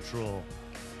round draw.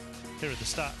 Here are the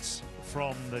stats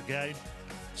from the game.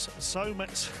 So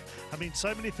much, I mean,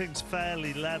 so many things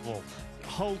fairly level.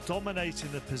 Hull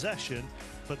dominating the possession,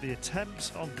 but the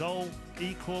attempts on goal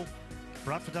equal.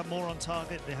 Bradford had more on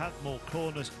target, they had more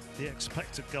corners. The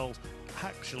expected goals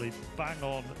actually bang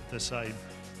on the same,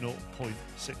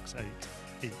 0.68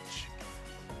 each.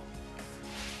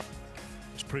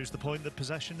 Which proves the point that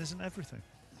possession isn't everything.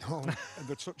 No,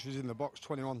 the touches in the box,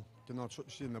 21,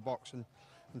 touches in the box, and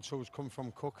two's come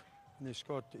from Cook. And he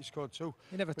scored 2.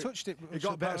 He never touched it. He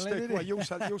got a better stick. Well, you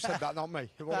said that, not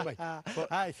me. It wasn't me.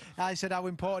 But I said how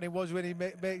important it was when he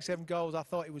makes them goals. I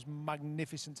thought it was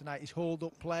magnificent tonight. His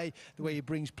hold-up play, the way he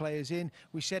brings players in.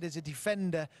 We said as a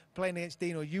defender, playing against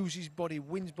Dino, uses his body,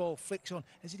 wins ball, flicks on.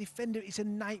 As a defender, it's a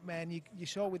nightmare. And you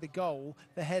saw with the goal,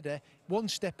 the header, one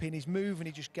step in, his move, and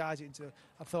he just guides it into...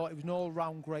 I thought it was an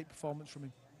all-round great performance from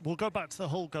him. We'll go back to the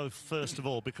Hull goal first of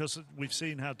all, because we've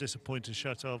seen how disappointed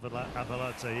Chateau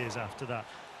Avaladze is after that.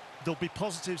 There'll be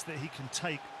positives that he can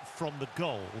take from the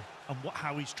goal and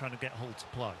how he's trying to get Hull to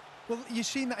play. Well, you've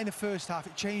seen that in the first half.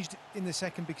 It changed in the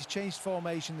second because changed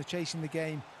formation, they're chasing the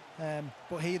game.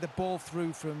 But here, the ball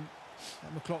through from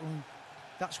McLaughlin,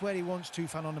 that's where he wants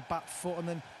Tufan on the back foot. And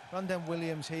then Randon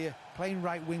Williams here, playing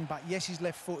right wing back. Yes, he's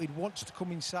left-footed, wants to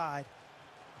come inside.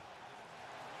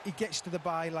 He gets to the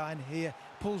byline here,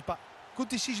 pulls back. Good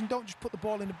decision, don't just put the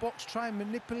ball in the box, try and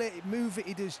manipulate it, move it.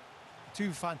 He does.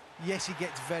 Tufan, yes, he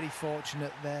gets very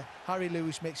fortunate there. Harry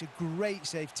Lewis makes a great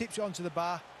save, tips it onto the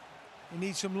bar. He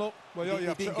needs some luck. Well, all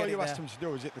you asked him to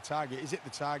do is hit the target. He's hit the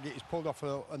target, he's pulled off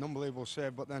an unbelievable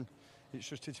save, but then it's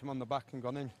just hit him on the back and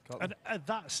gone in. And at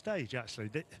that stage, actually,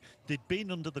 they'd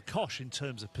been under the cosh in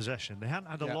terms of possession. They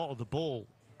hadn't had a lot of the ball,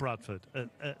 Bradford,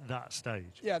 at that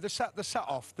stage. Yeah, they sat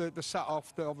off.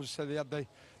 Obviously they had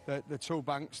the 2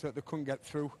 banks that they couldn't get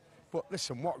through. But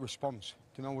listen, what a response.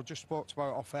 We just spoke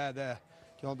about off air there.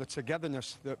 The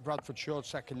togetherness that Bradford showed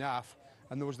second half,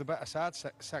 and there was the better side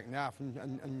second half,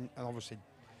 and obviously,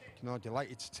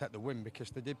 delighted to take the win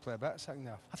because they did play a better second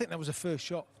half. I think that was the first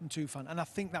shot from Tufan, and I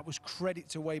think that was credit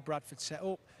to the way Bradford set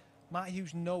up. Mark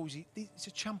Hughes knows it's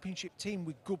a championship team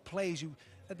with good players who,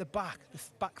 at the back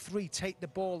 3 take the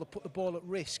ball, they put the ball at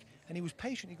risk, and he was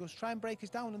patient. He goes, try and break us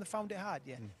down, and they found it hard.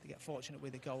 Yeah, they get fortunate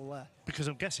with a goal there. Because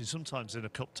I'm guessing sometimes in a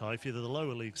cup tie, if you're the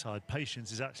lower league side,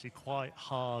 patience is actually quite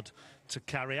hard to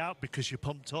carry out because you're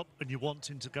pumped up and you're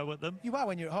wanting to go at them. You are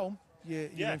when you're at home.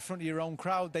 You're in front of your own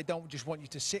crowd. They don't just want you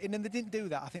to sit in, and they didn't do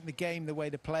that. I think the game, the way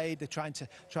they played, they're trying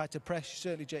to press.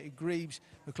 Certainly, Jacob Greaves,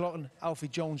 McLaughlin, Alfie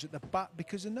Jones at the back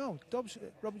because they know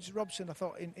Robson. I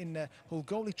thought in Hull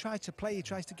goal, he tried to play. He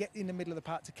tries to get in the middle of the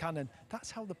park to Cannon. That's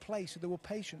how they play. So they were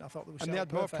patient. I thought they were. And they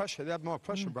had more pressure. They had more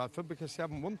pressure, Bradford, because they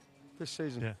haven't won this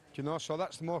season. Yeah. So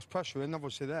that's the most pressure, and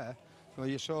obviously there,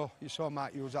 you saw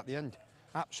Mark Hughes at the end.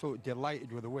 Absolutely delighted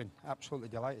with the win. Absolutely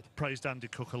delighted. Praised Andy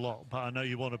Cook a lot, but I know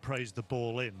you want to praise the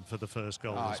ball in for the first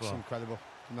goal as well. It's incredible.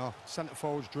 Centre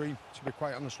forward's dream, to be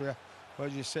quite honest with you. But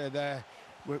as you say there,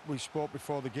 we spoke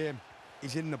before the game.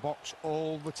 He's in the box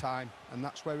all the time, and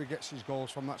that's where he gets his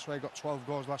goals from. That's where he got 12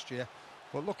 goals last year.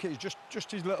 But look, it's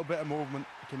just his little bit of movement,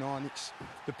 and it's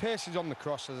the pace is on the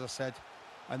cross, as I said,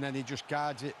 and then he just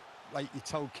guards it like you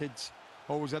tell kids.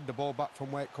 Always head the ball back from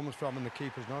where it comes from, and the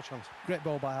keeper's no chance. Great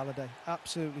ball by Halliday,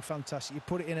 absolutely fantastic. You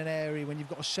put it in an area when you've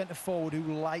got a centre forward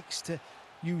who likes to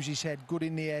use his head, good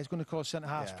in the air, is going to cause centre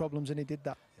halves problems, and he did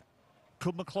that.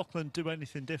 Could McLaughlin do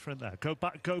anything different there? Go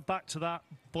back to that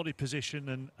body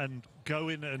position and go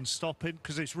in and stop him,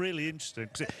 because it's really interesting.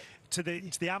 to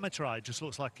the amateur eye, it just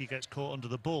looks like he gets caught under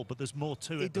the ball, but there's more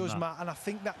to it. It does, Matt, and I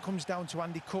think that comes down to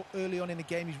Andy Cook early on in the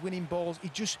game. He's winning balls.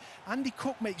 Andy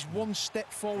Cook makes one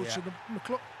step forward, so the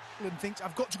McLaughlin thinks,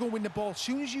 I've got to go and win the ball. As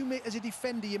soon as you as a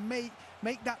defender, you make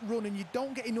that run and you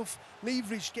don't get enough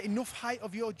leverage, get enough height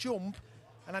of your jump,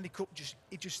 and Andy Cook just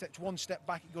steps one step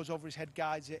back, it goes over his head,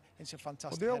 guides it. It's a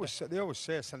fantastic. Well, they always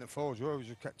say centre forwards, we always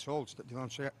get told,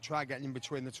 try getting in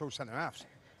between the two centre halves,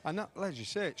 and that, as you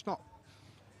say,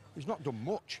 he's not done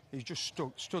much. He's just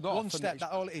stood off. One step,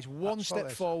 that's all it is. One step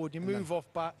forward, you move off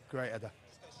back. Great header.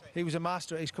 He was a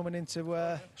master. He's coming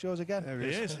into shows again. There he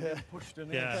is. Pushed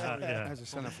in. As a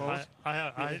centre forward.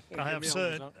 I have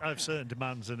certain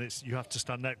demands, and it's you have to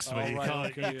stand next to me.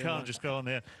 You can't just go on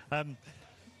there.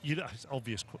 It's an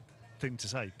obvious thing to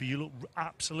say, but you look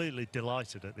absolutely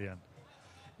delighted at the end.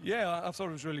 Yeah, I thought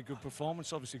it was a really good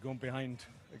performance. Obviously, going behind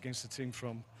against a team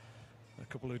from a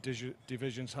couple of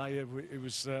divisions higher, it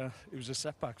was a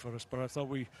setback for us. But I thought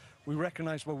we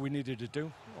recognised what we needed to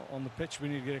do on the pitch. We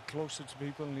need to get closer to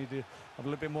people. We need to have a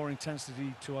little bit more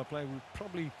intensity to our play. We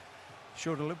probably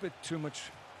showed a little bit too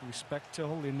much respect to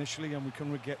Hull initially, and we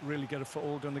couldn't really get a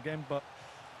foothold on the game. But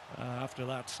after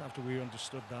we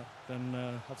understood that, then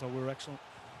I thought we were excellent.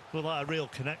 Well, that a real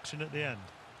connection at the end.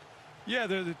 Yeah,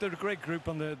 they're a great group,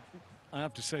 and I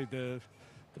have to say the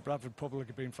Bradford public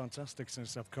have been fantastic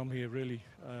since I've come here. Really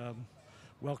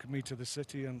welcomed me to the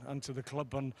city and to the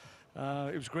club, and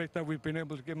it was great that we've been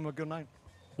able to give them a good night.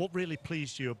 What really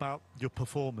pleased you about your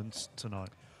performance tonight?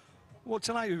 Well,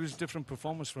 tonight it was a different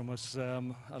performance from us.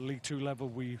 At League Two level,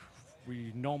 we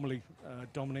normally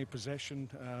dominate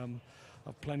possession.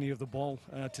 Have plenty of the ball.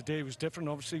 Today was different.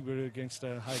 Obviously, we're against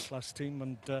a high-class team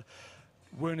and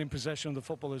weren't in possession of the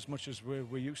football as much as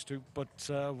we're used to. But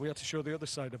we had to show the other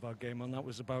side of our game, and that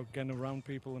was about getting around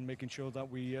people and making sure that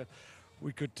we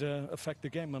could affect the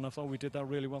game. And I thought we did that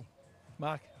really well.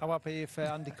 Mark, how happy are you for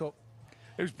Andy Cook?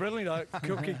 It was brilliant.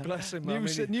 Cookie, bless him.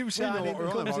 New signing. You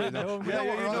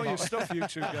know your stuff, you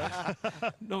two guys.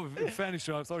 No, in fairness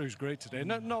to him, I thought he was great today.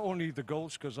 Not only the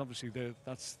goals, because obviously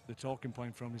that's the talking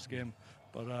point from his game,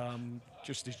 but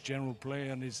just his general play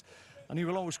and he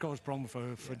will always cause problems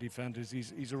for defenders.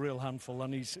 He's a real handful,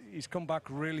 and he's come back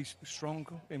really strong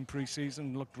in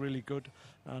pre-season, looked really good,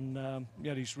 and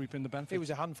he's reaping the benefits. He was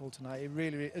a handful tonight. He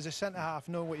really, as a centre half,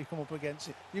 knowing what you come up against,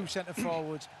 you centre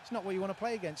forwards, it's not what you want to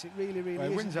play against. It really is. He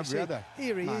wins every header.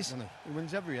 Here he is. He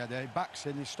wins every header. He backs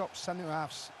in. He stops centre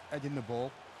halves heading the ball,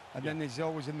 and then he's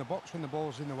always in the box when the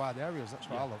ball's in the wide areas. That's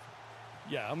what I love.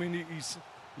 Yeah, I mean he's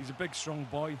a big, strong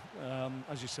boy.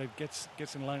 As you said,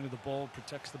 gets in line with the ball,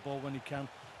 protects the ball when he can,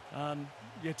 and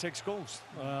takes goals.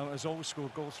 Has always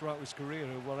scored goals throughout his career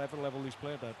at whatever level he's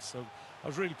played at. So I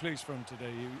was really pleased for him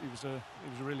today. He was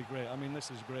really great. I mean, this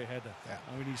is a great header. Yeah.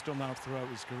 I mean, he's done that throughout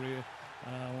his career.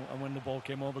 And when the ball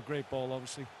came over, great ball,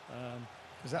 obviously.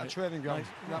 Is that a training ground?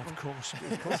 Of course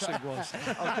it was.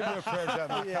 I'll give you a praise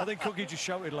there, yeah. I think Cookie just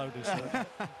shouted loudest.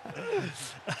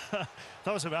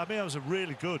 That was a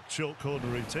really good short corner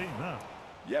routine. That.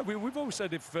 Yeah, we've always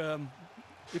said if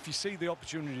you see the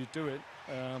opportunity to do it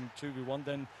 2v1,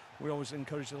 then we always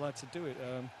encourage the lads to do it.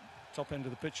 Top end of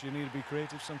the pitch, you need to be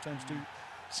creative. Sometimes do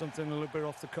something a little bit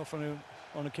off the cuff, and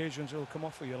on occasions it'll come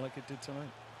off for you like it did tonight.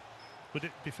 Would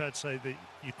it be fair to say that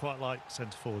you quite like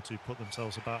centre forwards who put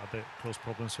themselves about a bit, cause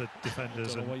problems for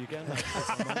defenders? I don't know what you're getting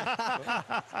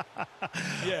at.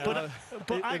 Yeah,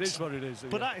 but it is what it is.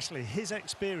 But actually, his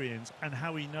experience and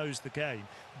how he knows the game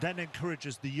then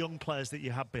encourages the young players that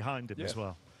you have behind him as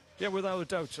well. Yeah, without a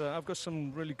doubt. I've got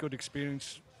some really good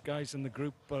experienced guys in the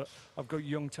group, but I've got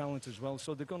young talent as well,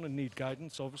 so they're going to need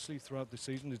guidance, obviously, throughout the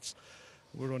season.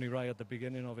 We're only right at the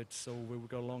beginning of it, so we've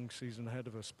got a long season ahead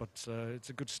of us, but it's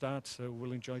a good start, so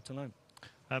we'll enjoy tonight.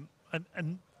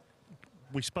 And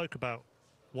we spoke about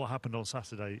what happened on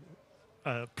Saturday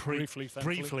briefly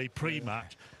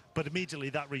pre-match, but immediately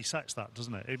that resets that,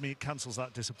 doesn't it? I mean, it cancels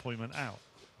that disappointment out.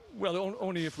 Well,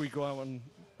 only if we go out and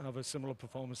have a similar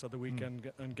performance at the weekend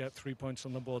and get 3 points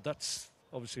on the board. That's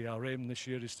obviously our aim this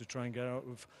year, is to try and get out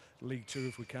of League Two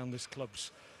if we can. This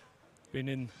club's been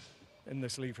in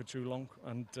this league for too long,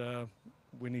 and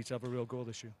we need to have a real go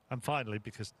this year. And finally,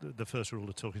 because the first rule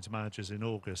of talking to managers in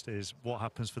August is what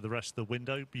happens for the rest of the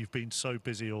window. You've been so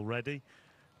busy already.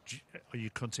 Are you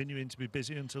continuing to be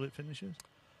busy until it finishes?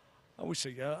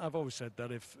 I've always said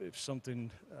that if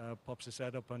something pops its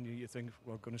head up and you think,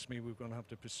 well, goodness me, we're going to have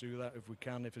to pursue that if we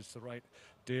can, if it's the right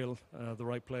deal, the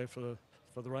right player for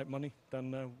the right money,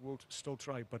 then we'll still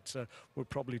try. But we're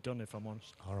probably done, if I'm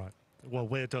honest. All right. Well,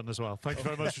 we're done as well. Thank you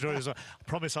very much for joining us. I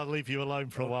promise I'll leave you alone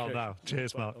for a while now.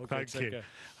 Cheers, Mark. Okay, Thank you.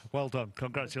 Well done.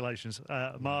 Congratulations.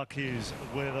 Mark Hughes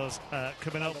with us.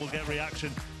 Coming up, we'll get reaction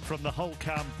from the whole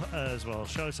camp as well.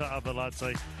 Shota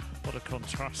Abeladze, what a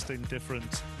contrasting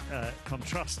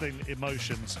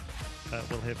emotions.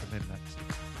 We'll hear from him next.